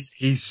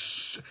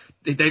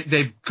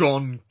 They've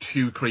gone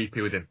too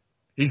creepy with him.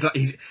 He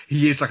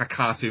is like a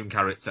cartoon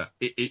character.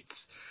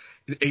 It's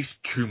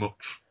too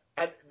much.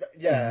 And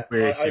I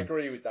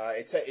agree with that.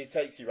 It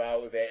takes you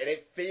out of it, and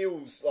it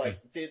feels like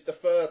the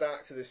third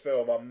act of this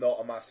film I'm not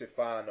a massive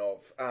fan of,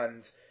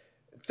 and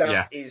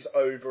that is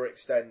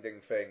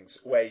overextending things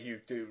where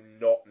you do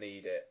not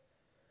need it.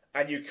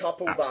 And you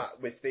couple that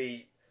with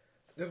the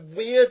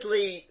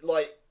weirdly,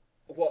 like,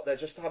 they're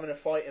just having a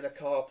fight in a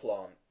car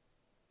plant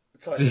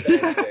kind of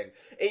ending.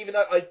 Even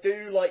though I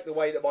do like the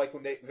way that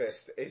Michael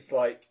Nyqvist is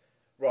like,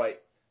 right,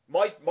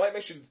 my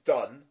mission's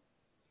done.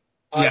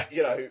 I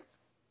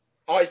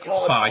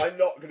can't. Bye. I'm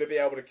not going to be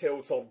able to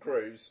kill Tom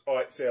Cruise. All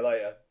right, see you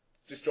later.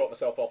 Just drop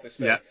myself off this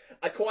thing. Yeah.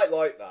 I quite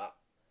like that.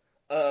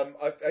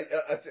 I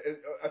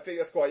think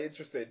that's quite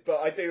interesting.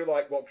 But I do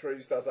like what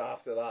Cruise does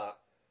after that.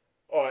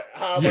 All right,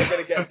 how am I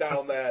going to get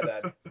down there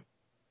then?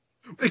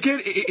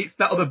 Again, it's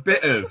that other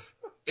bit of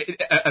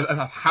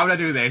how do I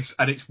do this,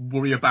 and it's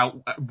worry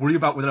about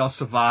whether I'll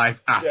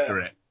survive after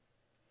it.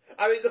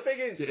 I mean, the thing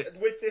is,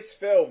 with this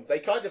film, they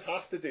kind of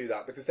have to do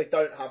that because they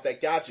don't have their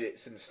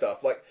gadgets and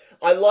stuff. Like,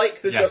 I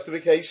like the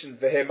justification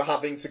for him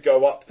having to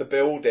go up the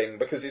building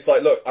because it's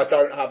like, look, I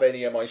don't have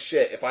any of my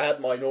shit. If I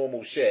had my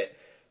normal shit,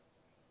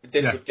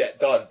 this would get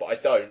done, but I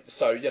don't.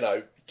 So,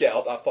 get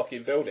up that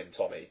fucking building,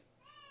 Tommy.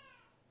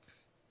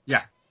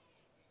 Yeah.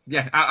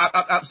 Yeah,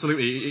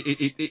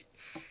 absolutely.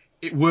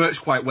 It works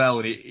quite well,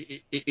 and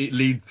it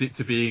leads it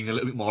to being a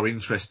little bit more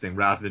interesting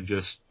rather than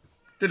just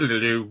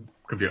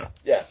computer.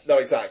 Yeah, no,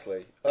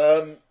 exactly.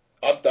 I'm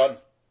done.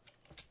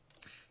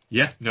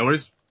 Yeah, no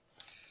worries.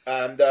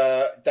 And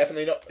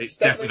definitely not. It's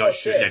definitely not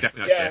shit. Yeah,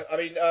 definitely not shit. I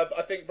mean,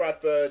 I think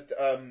Brad Bird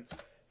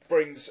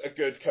brings a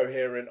good,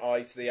 coherent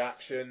eye to the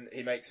action.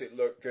 He makes it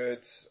look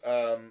good.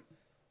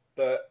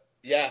 But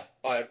yeah,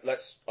 I've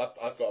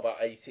got about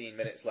 18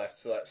 minutes left,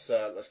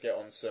 so let's get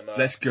on some.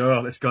 Let's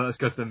go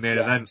to the main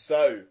event.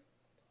 So,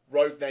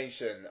 Rogue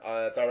Nation,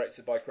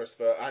 directed by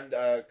Christopher and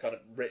kind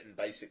of written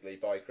basically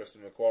by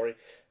Christopher McQuarrie.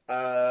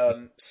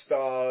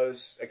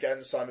 Stars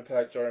again Simon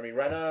Pegg, Jeremy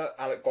Renner,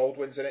 Alec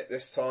Baldwin's in it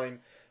this time.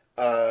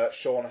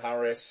 Sean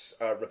Harris,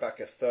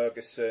 Rebecca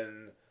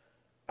Ferguson,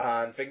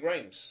 and Ving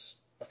Rhames.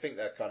 I think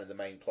they're kind of the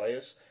main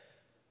players.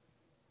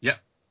 Yep.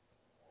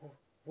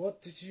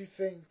 What did you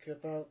think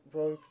about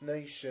Rogue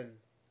Nation?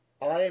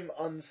 I'm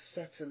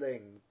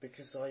unsettling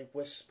because I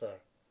whisper.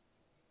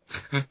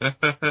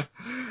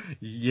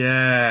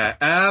 Yeah.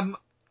 I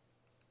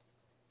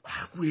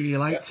really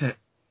liked it.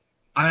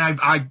 I'm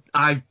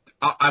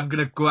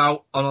gonna go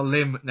out on a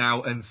limb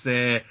now and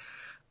say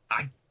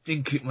I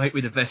think it might be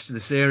the best of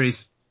the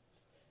series.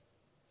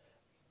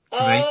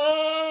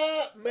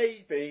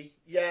 Maybe.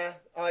 Yeah.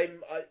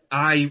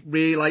 I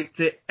really liked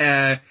it.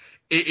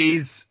 It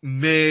is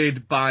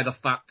made by the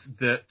fact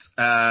that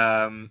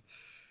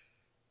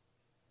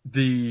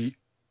the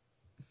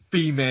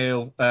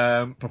female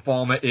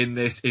performer in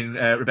this,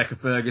 Rebecca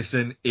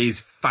Ferguson, is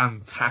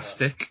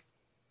fantastic.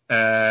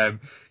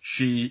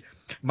 She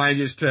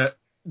manages to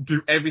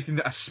do everything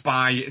that a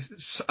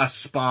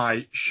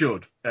spy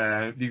should.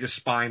 These are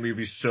spy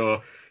movies,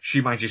 so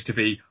she manages to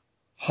be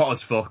hot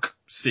as fuck,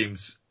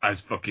 seems as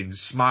fucking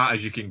smart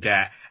as you can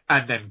get,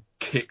 and then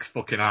kicks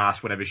fucking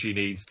ass whenever she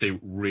needs to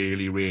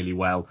really, really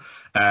well.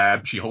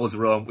 She holds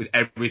her own with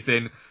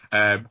everything.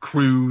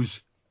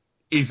 Cruise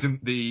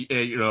isn't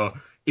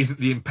isn't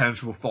the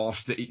impenetrable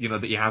force that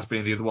that he has been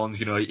in the other ones.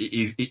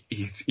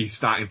 He's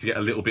starting to get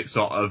a little bit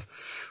sort of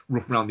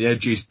rough around the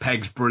edges.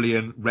 Peg's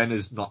brilliant.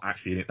 Renner's not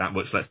actually in it that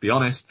much, let's be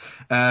honest.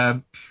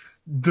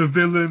 The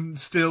villain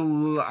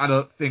still, I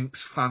don't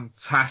think's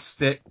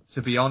fantastic,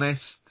 to be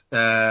honest.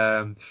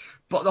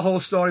 But the whole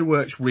story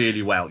works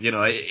really well.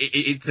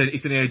 It's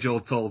an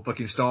age-old told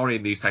fucking story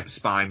in these type of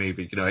spy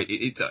movies.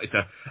 It's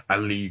a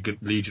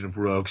legion of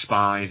rogue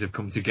spies have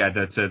come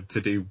together to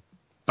do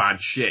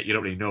bad shit. You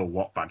don't really know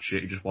what bad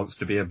shit. He just wants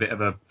to be a bit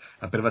of a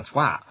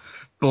twat.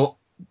 But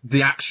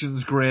the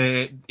action's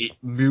great. It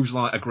moves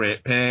along at a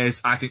great pace.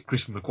 I think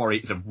Christopher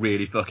McQuarrie is a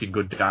really fucking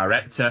good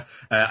director,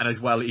 and as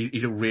well,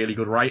 he's a really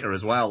good writer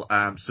as well.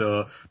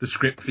 So the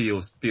script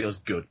feels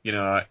good.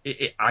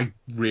 I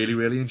really,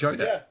 really enjoyed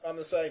it. Yeah, I'm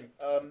the same.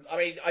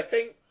 I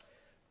think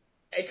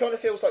it kind of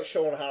feels like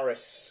Sean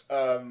Harris.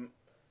 I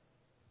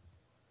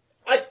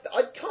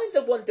kind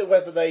of wonder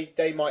whether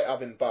they might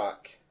have him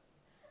back.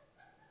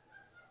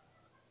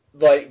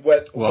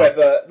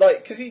 Whether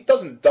because he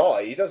doesn't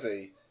die, does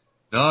he?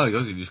 No, he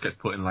doesn't. He just gets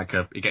put in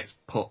he gets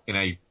put in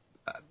a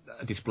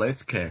display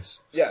case.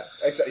 Yeah,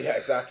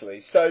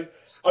 exactly. So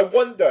I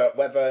wonder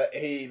whether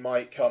he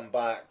might come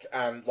back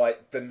and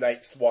the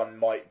next one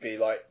might be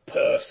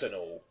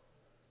personal.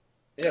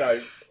 Yeah,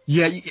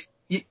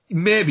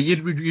 maybe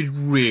you'd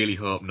really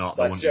hope not.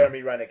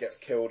 Jeremy Renner gets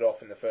killed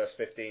off in the first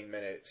 15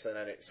 minutes, and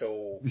then it's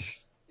all,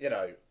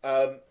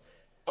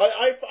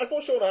 I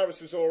thought Sean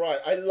Harris was all right.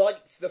 I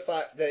liked the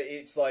fact that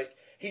it's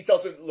he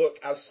doesn't look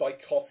as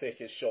psychotic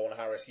as Sean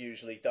Harris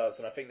usually does,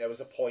 and I think there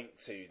was a point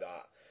to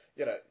that.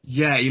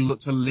 Yeah, he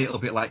looked a little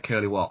bit like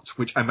Curly Watts,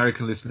 which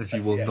American listeners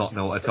you will not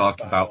know what I'm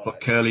talking about.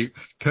 But Curly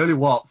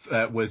Watts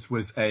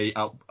was a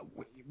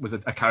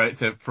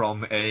character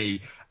from a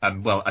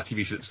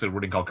TV show that's still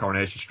running called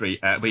Coronation Street.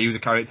 But he was a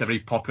very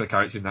popular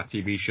character in that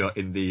TV show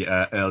in the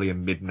early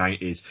and mid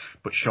 90s.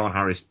 But Sean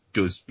Harris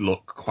does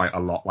look quite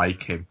a lot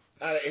like him.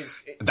 And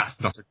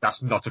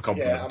that's not a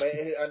compliment.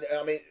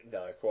 Yeah,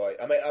 no, quite.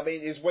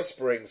 His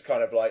whispering's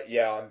kind of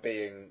I'm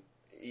being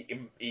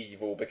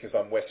evil because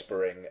I'm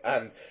whispering,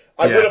 and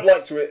I would have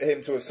liked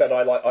him to have said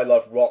I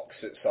love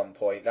rocks at some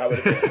point. That would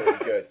have been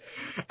pretty good.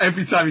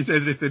 Every time he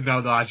says anything now,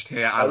 I just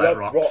hear I love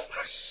like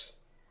rocks.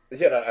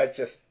 I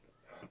just,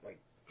 oh my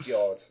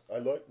god, I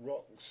like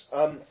rocks.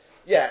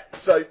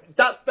 So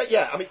that, but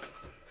yeah,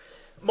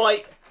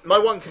 my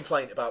one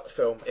complaint about the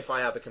film, if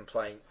I have a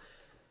complaint.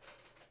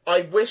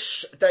 I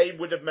wish they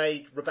would have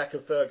made Rebecca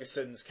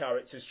Ferguson's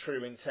character's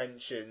true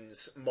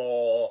intentions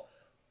more,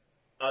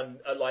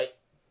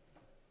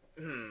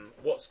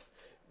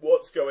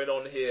 what's going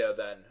on here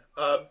then?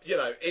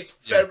 It's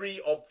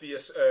very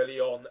obvious early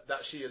on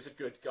that she is a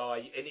good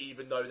guy, and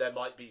even though there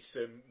might be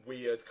some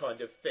weird kind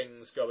of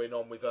things going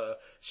on with her,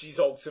 she's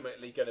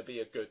ultimately going to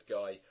be a good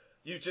guy.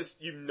 You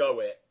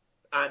know it.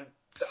 And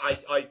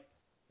I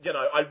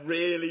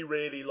really,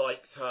 really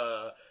liked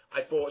her. I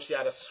thought she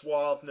had a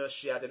suaveness,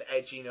 she had an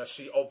edginess,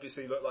 she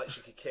obviously looked like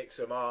she could kick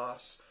some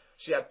ass.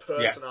 She had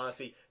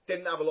personality. Yeah.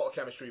 Didn't have a lot of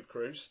chemistry with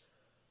Cruise,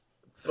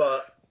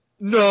 but...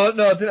 No,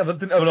 didn't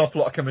have an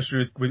awful lot of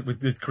chemistry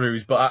with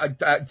Cruise, but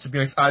to be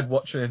honest, I'd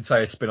watch an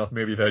entire spin-off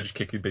movie of her just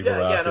kicking people's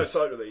asses. Yeah, no,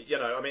 totally.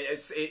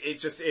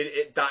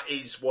 That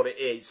is what it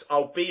is.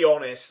 I'll be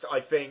honest,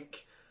 I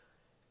think,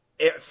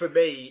 for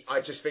me,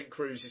 I just think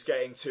Cruise is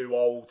getting too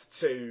old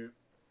to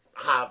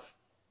have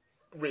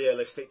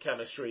realistic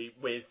chemistry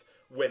with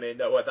women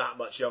that were that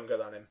much younger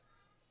than him.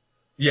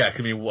 Yeah,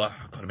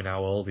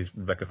 how old is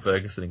Rebecca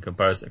Ferguson in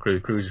comparison to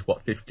Cruise? Cruise is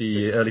what,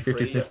 50, early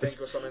 50s? I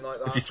think, or something like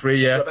that.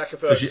 53, yeah. Rebecca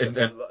Ferguson,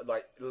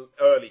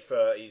 early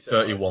 30s.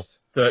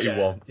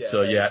 31.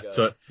 Yeah,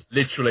 so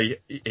literally,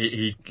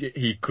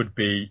 he could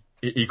be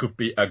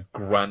a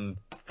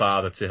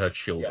grandfather to her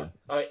children.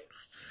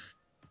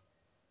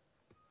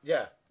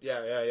 Yeah.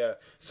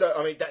 So,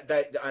 I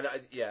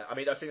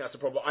think that's a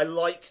problem. I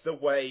like the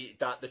way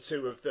that the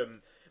two of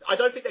them, I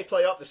don't think they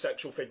play up the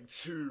sexual thing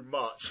too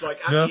much.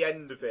 The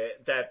end of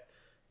it,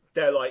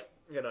 they're like,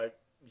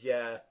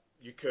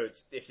 you could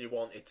if you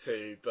wanted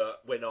to,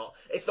 but we're not.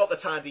 It's not the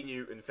Tandy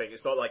Newton thing.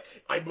 It's not like,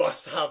 I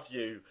must have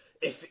you.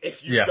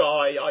 If you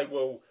die, I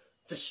will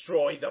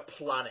destroy the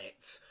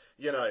planet.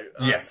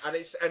 Yes. And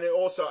it's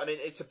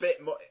a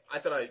bit more, I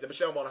don't know, the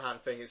Michelle Monaghan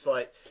thing, it's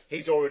like,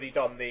 he's already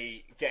done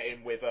the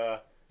getting with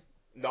a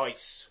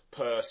nice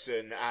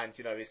person, and,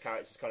 his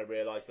character's kind of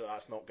realised that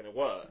that's not going to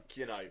work,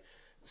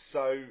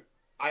 So,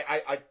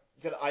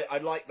 I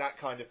like that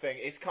kind of thing.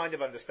 It's kind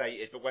of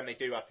understated, but when they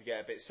do have to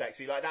get a bit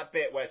sexy, like that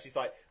bit where she's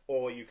like,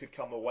 or you could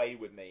come away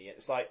with me,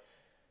 it's like,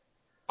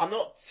 I'm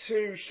not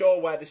too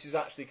sure where this is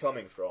actually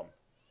coming from.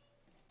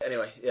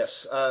 Anyway,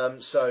 yes,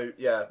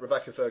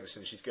 Rebecca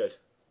Ferguson, she's good.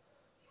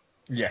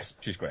 Yes,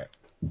 she's great.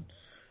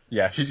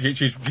 Yeah,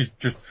 she's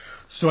just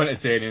so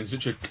entertaining,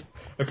 such a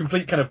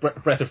complete kind of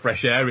breath of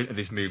fresh air into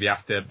this movie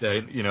after,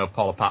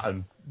 Paula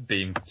Patton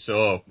being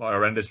so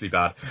horrendously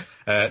bad.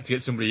 To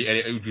get somebody in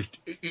it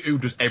who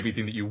does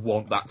everything that you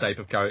want that type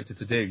of character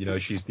to do.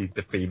 She's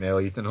the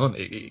female Ethan Hunt.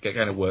 It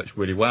kind of works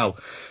really well.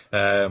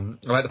 I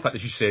like the fact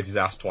that she saved his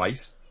ass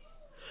twice.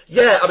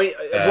 Yeah, I mean,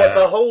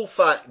 the whole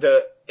fact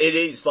that it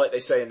is, like they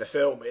say in the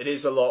film, it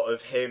is a lot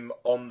of him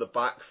on the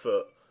back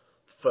foot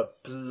for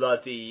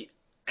bloody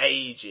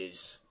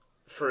ages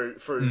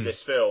through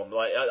this film.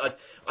 Like,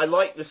 I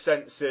like the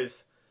sense of,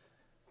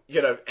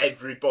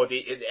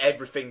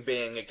 everything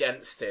being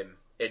against him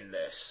in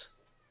this.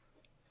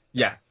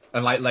 Yeah,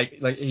 and like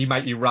he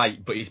might be right,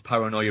 but his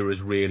paranoia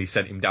has really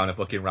sent him down a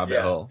fucking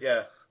rabbit hole.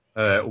 Yeah.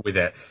 With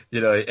it,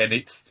 and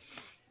it's,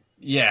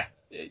 yeah,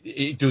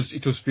 it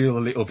does feel a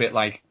little bit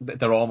like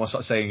they're almost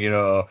sort of saying,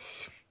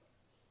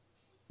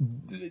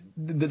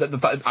 the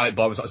fact that Alec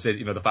Baldwin sort of says,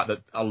 the fact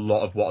that a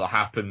lot of what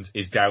happened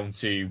is down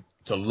to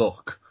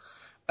luck.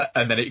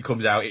 And then it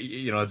comes out,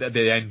 at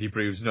the end he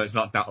proves, no, it's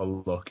not down to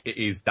luck.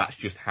 That's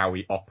just how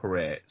he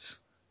operates.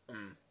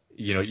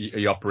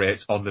 He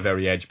operates on the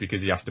very edge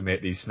because he has to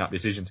make these snap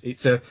decisions.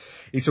 It's a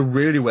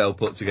really well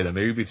put together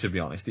movie, to be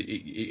honest.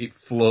 It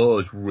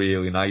flows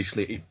really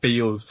nicely. It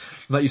feels,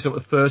 like you said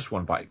with the first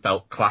one, but it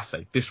felt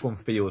classy. This one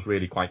feels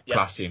really quite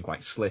classy and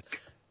quite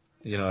slick.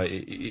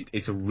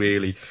 It's a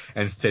really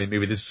entertaining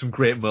movie. There's some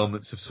great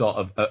moments of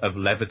sort of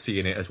levity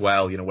in it as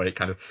well, where it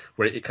kind of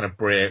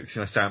breaks.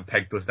 Simon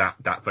Pegg does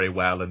that very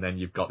well, and then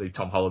you've got the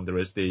Tom Hollander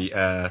as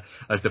the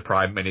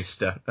Prime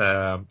Minister,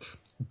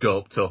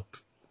 doped up,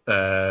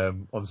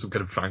 on some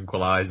kind of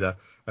tranquilizer,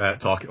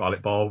 talking to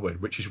Alec Baldwin,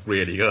 which is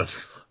really good.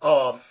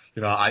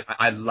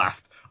 I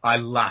laughed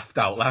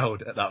out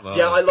loud at that moment.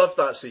 Yeah, I love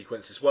that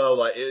sequence as well.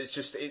 Like, it's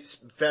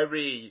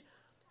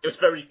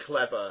very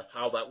clever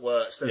how that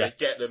works. That they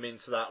get them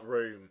into that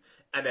room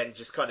and then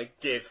just kind of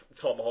give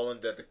Tom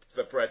Hollander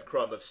the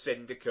breadcrumb of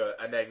Syndicate,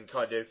 and then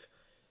kind of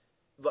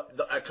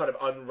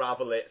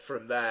unravel it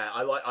from there.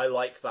 I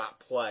like that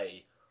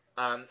play,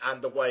 and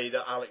the way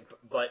that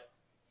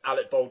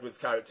Alec Baldwin's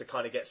character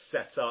kind of gets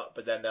set up,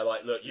 but then they're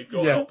like, look, you've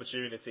got an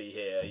opportunity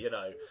here,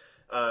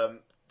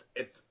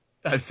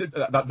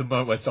 That the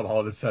moment when Tom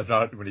Holland turns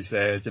around when he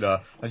says,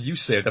 and you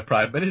saved the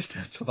Prime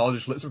Minister, Tom Holland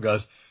just looks at him and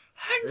goes,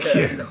 thank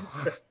you.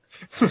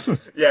 That's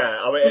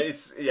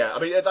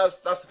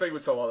the thing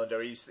with Tom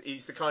Hollander.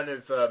 He's the kind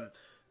of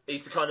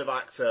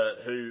actor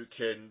who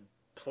can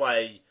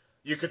play.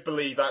 You could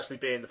believe actually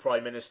being the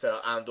Prime Minister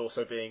and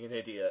also being an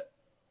idiot.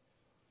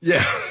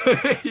 Yeah,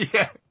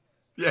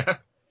 yeah.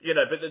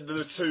 But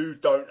the two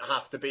don't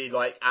have to be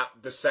like at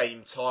the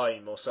same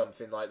time or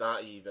something like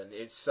that. Even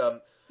it's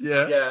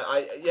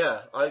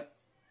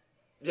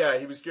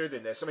he was good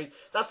in this. I mean,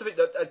 that's the thing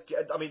that,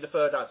 the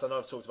third act, I know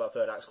I've talked about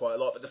third acts quite a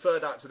lot, but the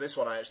third act of this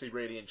one I actually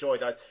really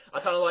enjoyed. I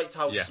kind of liked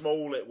how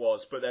small it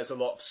was, but there's a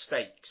lot of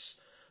stakes.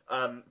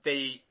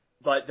 The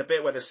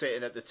bit where they're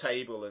sitting at the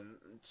table and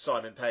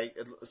Simon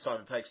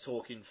Pegg's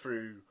talking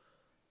through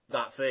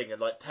that thing, and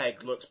like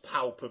Pegg looks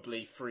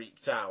palpably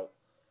freaked out.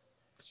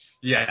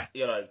 Yeah.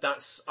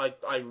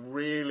 I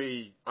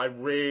really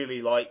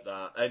like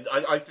that. And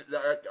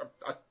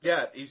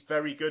he's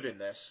very good in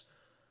this.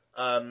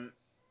 Pegg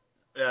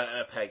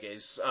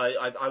is.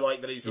 I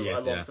like that he's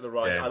along for the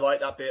ride. Yeah. I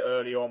like that bit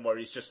early on where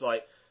he's just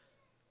like,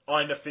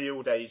 I'm a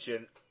field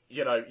agent,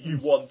 you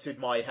wanted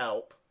my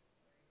help.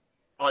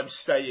 I'm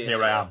staying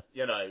here. I am.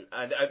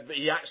 And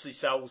he actually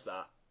sells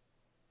that.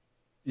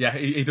 Yeah,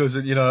 he does,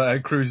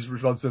 Cruise's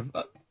response of,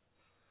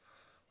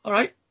 all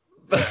right.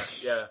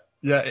 Yeah.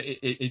 Yeah,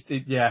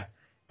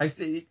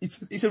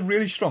 it's a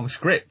really strong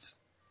script.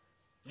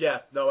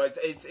 Yeah, no,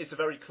 it's a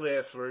very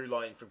clear through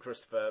line from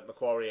Christopher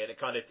McQuarrie, and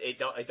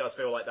it does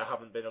feel like there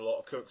haven't been a lot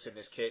of cooks in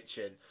this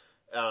kitchen.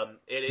 The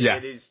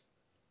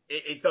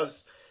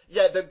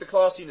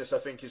classiness I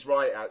think is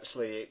right.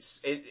 Actually,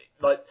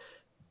 like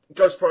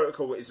Ghost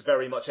Protocol is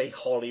very much a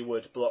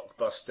Hollywood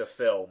blockbuster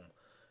film.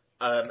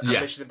 And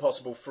Mission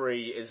Impossible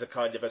 3 is a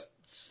kind of a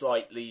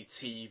slightly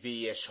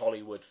TV-ish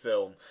Hollywood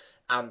film.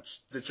 And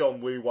the John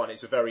Woo one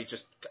is a very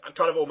just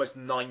kind of almost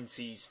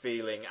 90s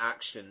feeling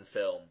action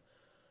film.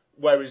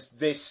 Whereas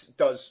this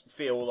does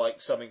feel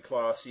like something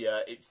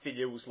classier. It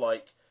feels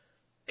like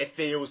a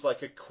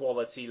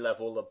quality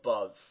level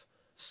above,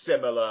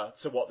 similar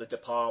to what the De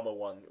Palma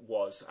one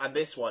was. And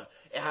this one,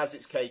 it has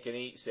its cake and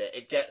eats it.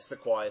 It gets the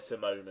quieter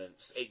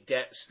moments. It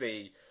gets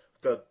the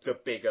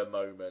bigger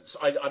moments.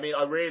 I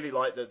really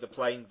like that the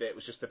plane bit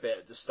was just a bit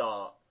at the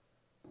start.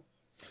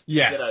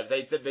 Yeah.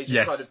 They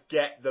just kind of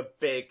get the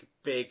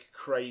big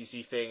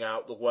crazy thing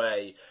out the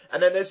way.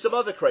 And then there's some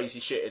other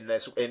crazy shit in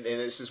this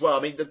as well.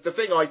 I mean,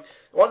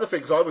 one of the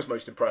things I was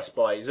most impressed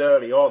by is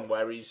early on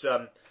where he's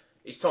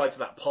tied to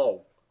that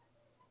pole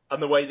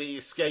and the way that he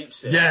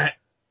escapes it. Yeah.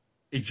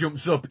 He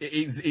jumps up.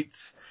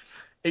 It's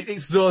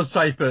those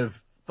type of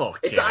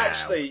It's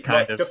actually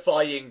like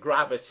defying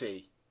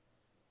gravity.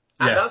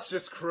 And that's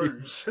just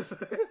Cruise.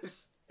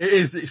 It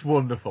is. It's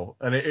wonderful.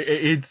 And it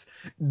is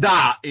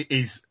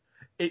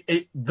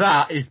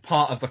that is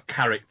part of the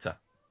character.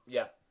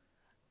 Yeah.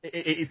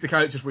 It's the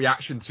character's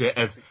reaction to it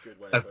That's a good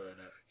way of putting it.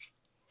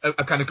 of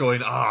kind of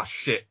going,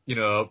 shit,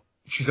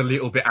 she's a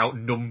little bit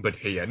outnumbered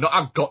here. Not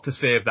I've got to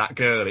save that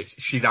girl, it's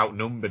she's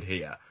outnumbered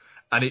here.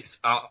 And it's,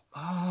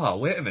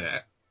 wait a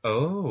minute.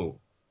 Oh.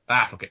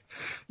 Fuck it.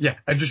 Yeah,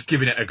 and just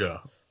giving it a go.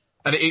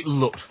 And it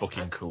looked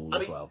fucking cool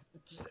as well.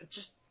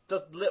 Just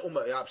the little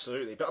moments,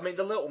 absolutely. But I mean,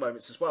 the little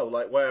moments as well,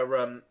 like where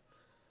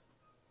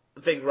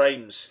Ving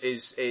Rhames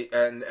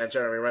and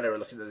Jeremy Renner are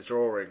looking at the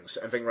drawings,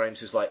 and Ving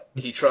Rhames is like,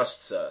 he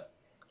trusts her.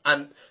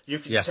 And you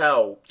can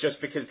tell, just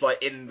because,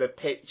 like, in the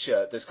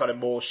picture, there's kind of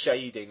more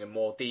shading and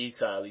more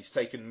detail. He's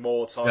taken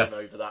more time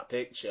over that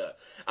picture.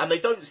 And they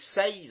don't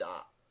say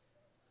that.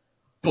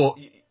 But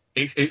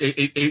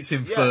it's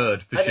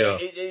inferred, for sure.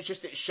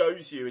 It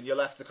shows you, and you're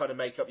left to kind of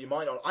make up your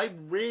mind on. I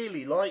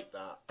really like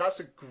that. That's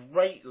a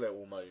great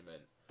little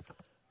moment.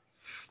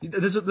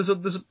 There's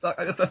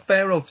a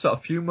fair of sort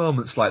of few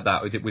moments like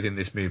that within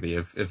this movie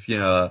of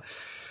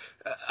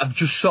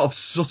just sort of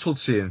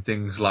subtlety and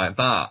things like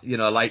that.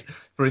 Like,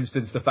 for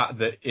instance, the fact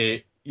that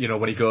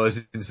when he goes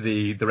into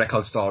the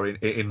record store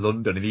in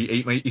London and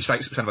he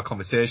strikes up kind of a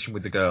conversation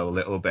with the girl a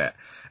little bit,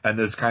 and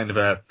there's kind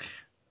of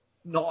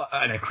not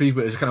an creep,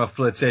 but there's kind of a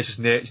flirtatious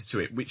nature to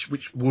it, which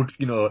would,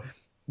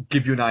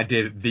 give you an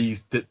idea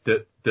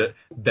that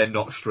they're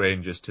not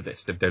strangers to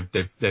this.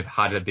 They've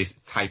had this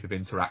type of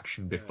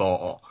interaction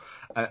before,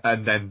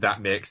 and then that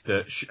makes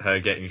her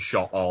getting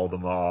shot all the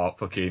more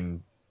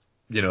fucking,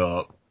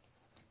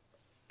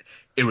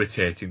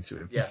 irritating to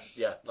him.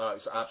 Yeah, no,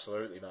 it's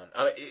absolutely, man.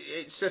 I mean,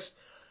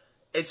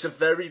 it's a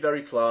very,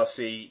 very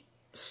classy,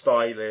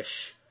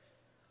 stylish,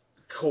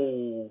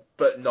 cool,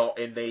 but not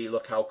in the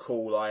look how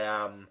cool I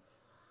am.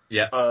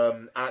 Yeah.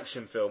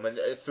 Action film, and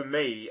for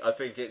me, I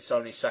think it's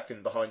only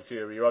second behind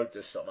Fury Road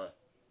this summer.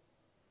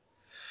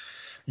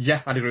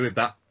 Yeah, I'd agree with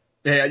that.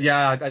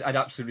 Yeah, I'd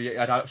absolutely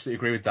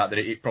agree with that. That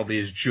it probably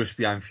is just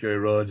behind Fury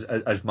Road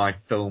as my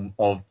film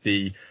of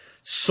the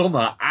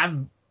summer,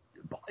 and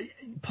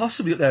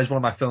possibly up there as one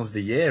of my films of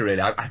the year.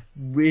 Really, I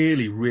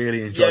really,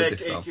 really enjoyed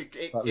this film.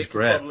 That was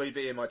great. Could probably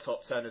be in my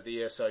top 10 of the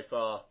year so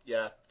far.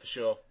 Yeah, for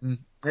sure.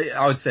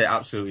 I would say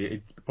absolutely.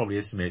 It probably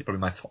is to me. It's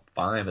probably my top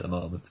 5 at the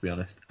moment, to be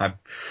honest. I've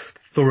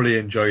thoroughly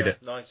enjoyed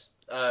it. Nice.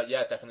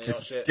 Yeah, definitely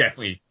not shit.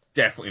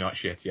 Definitely not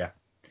shit. Yeah.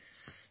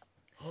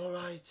 All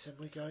right, and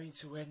we're going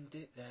to end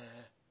it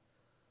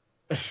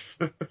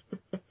there.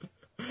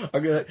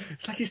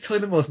 It's like he's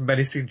telling the most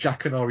menacing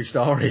Jack and Ori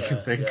story you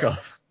can think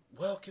of.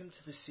 Welcome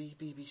to the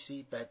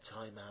CBBC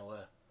Bedtime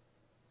Hour.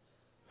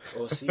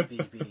 Or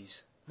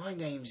CBBS. My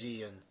name's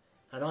Ian,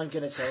 and I'm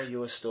going to tell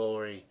you a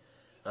story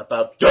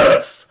about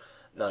death!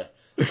 No.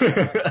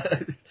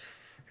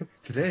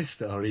 Today's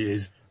story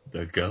is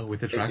The Girl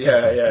with the Dragon.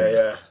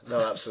 Yeah.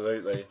 No,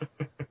 absolutely.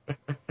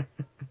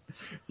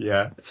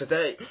 Yeah.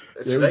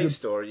 Today's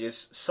story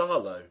is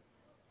Sarlo.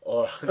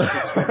 Or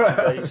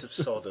 120 Days of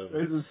Sodom.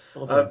 Days of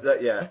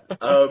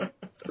Sodom.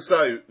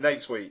 So,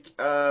 next week.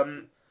 Are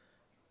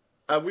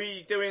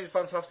we doing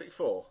Fantastic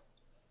Four?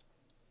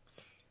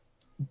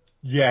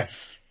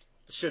 Yes.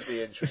 Should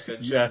be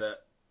interesting, shouldn't it?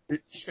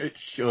 It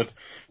should.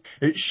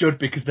 It should,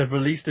 because they've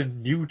released a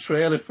new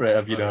trailer for it,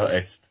 have you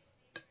noticed?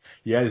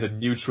 Yeah, there's a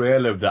new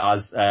trailer that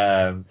has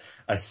a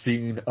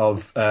scene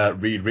of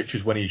Reed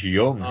Richards when he's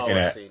young in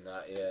it. I've seen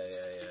that, yeah.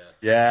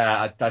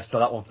 Yeah, I saw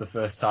that one for the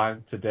first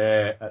time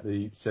today at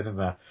the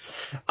cinema.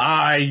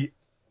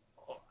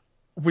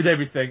 With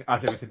everything,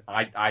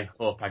 I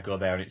hope I go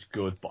there and it's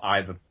good, but I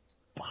have a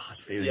bad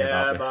feeling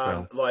about this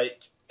film.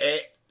 Like,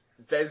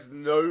 there's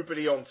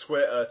nobody on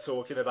Twitter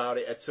talking about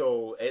it at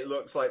all. It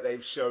looks like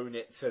they've shown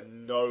it to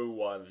no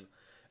one.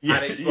 Yeah,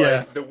 and it's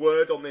like, the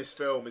word on this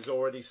film is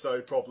already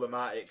so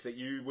problematic that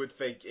you would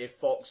think if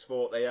Fox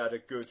thought they had a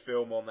good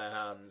film on their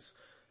hands,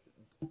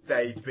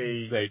 they'd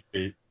be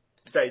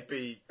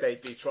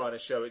trying to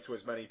show it to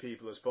as many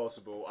people as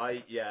possible.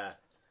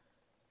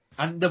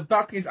 And the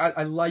bad thing is,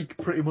 I like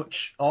pretty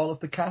much all of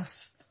the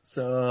cast,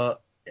 so,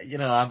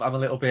 I'm a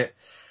little bit,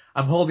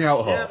 I'm holding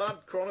out hope. Yeah, man,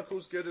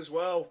 Chronicle's good as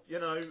well.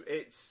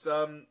 It's,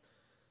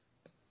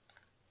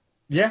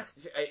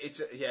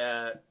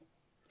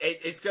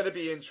 It's going to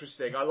be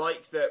interesting. I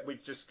like that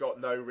we've just got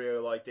no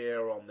real idea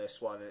on this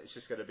one, and it's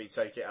just going to be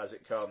take it as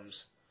it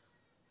comes.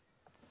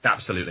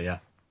 Absolutely, yeah.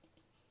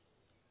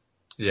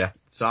 Yeah,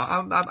 so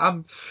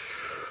I'm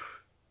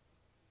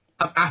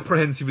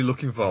apprehensively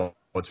looking forward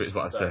to it, is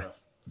what I'd say.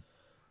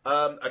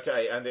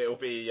 Okay, and it'll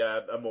be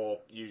a more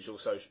usual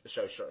show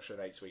structure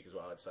next week as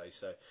well, I'd say.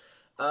 So,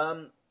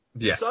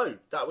 yeah. So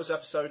that was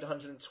episode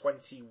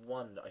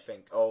 121, I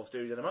think, of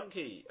Dude and a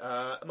Monkey.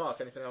 Mark,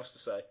 anything else to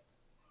say?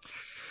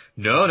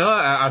 No.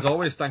 As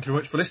always, thank you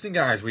very much for listening,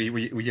 guys.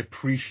 We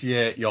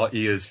appreciate your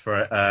ears for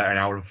an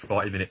hour and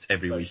 40 minutes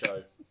every week.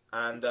 Show.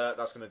 And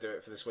that's going to do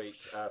it for this week.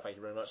 Thank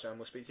you very much, and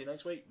we'll speak to you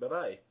next week.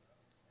 Bye-bye.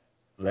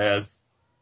 Les.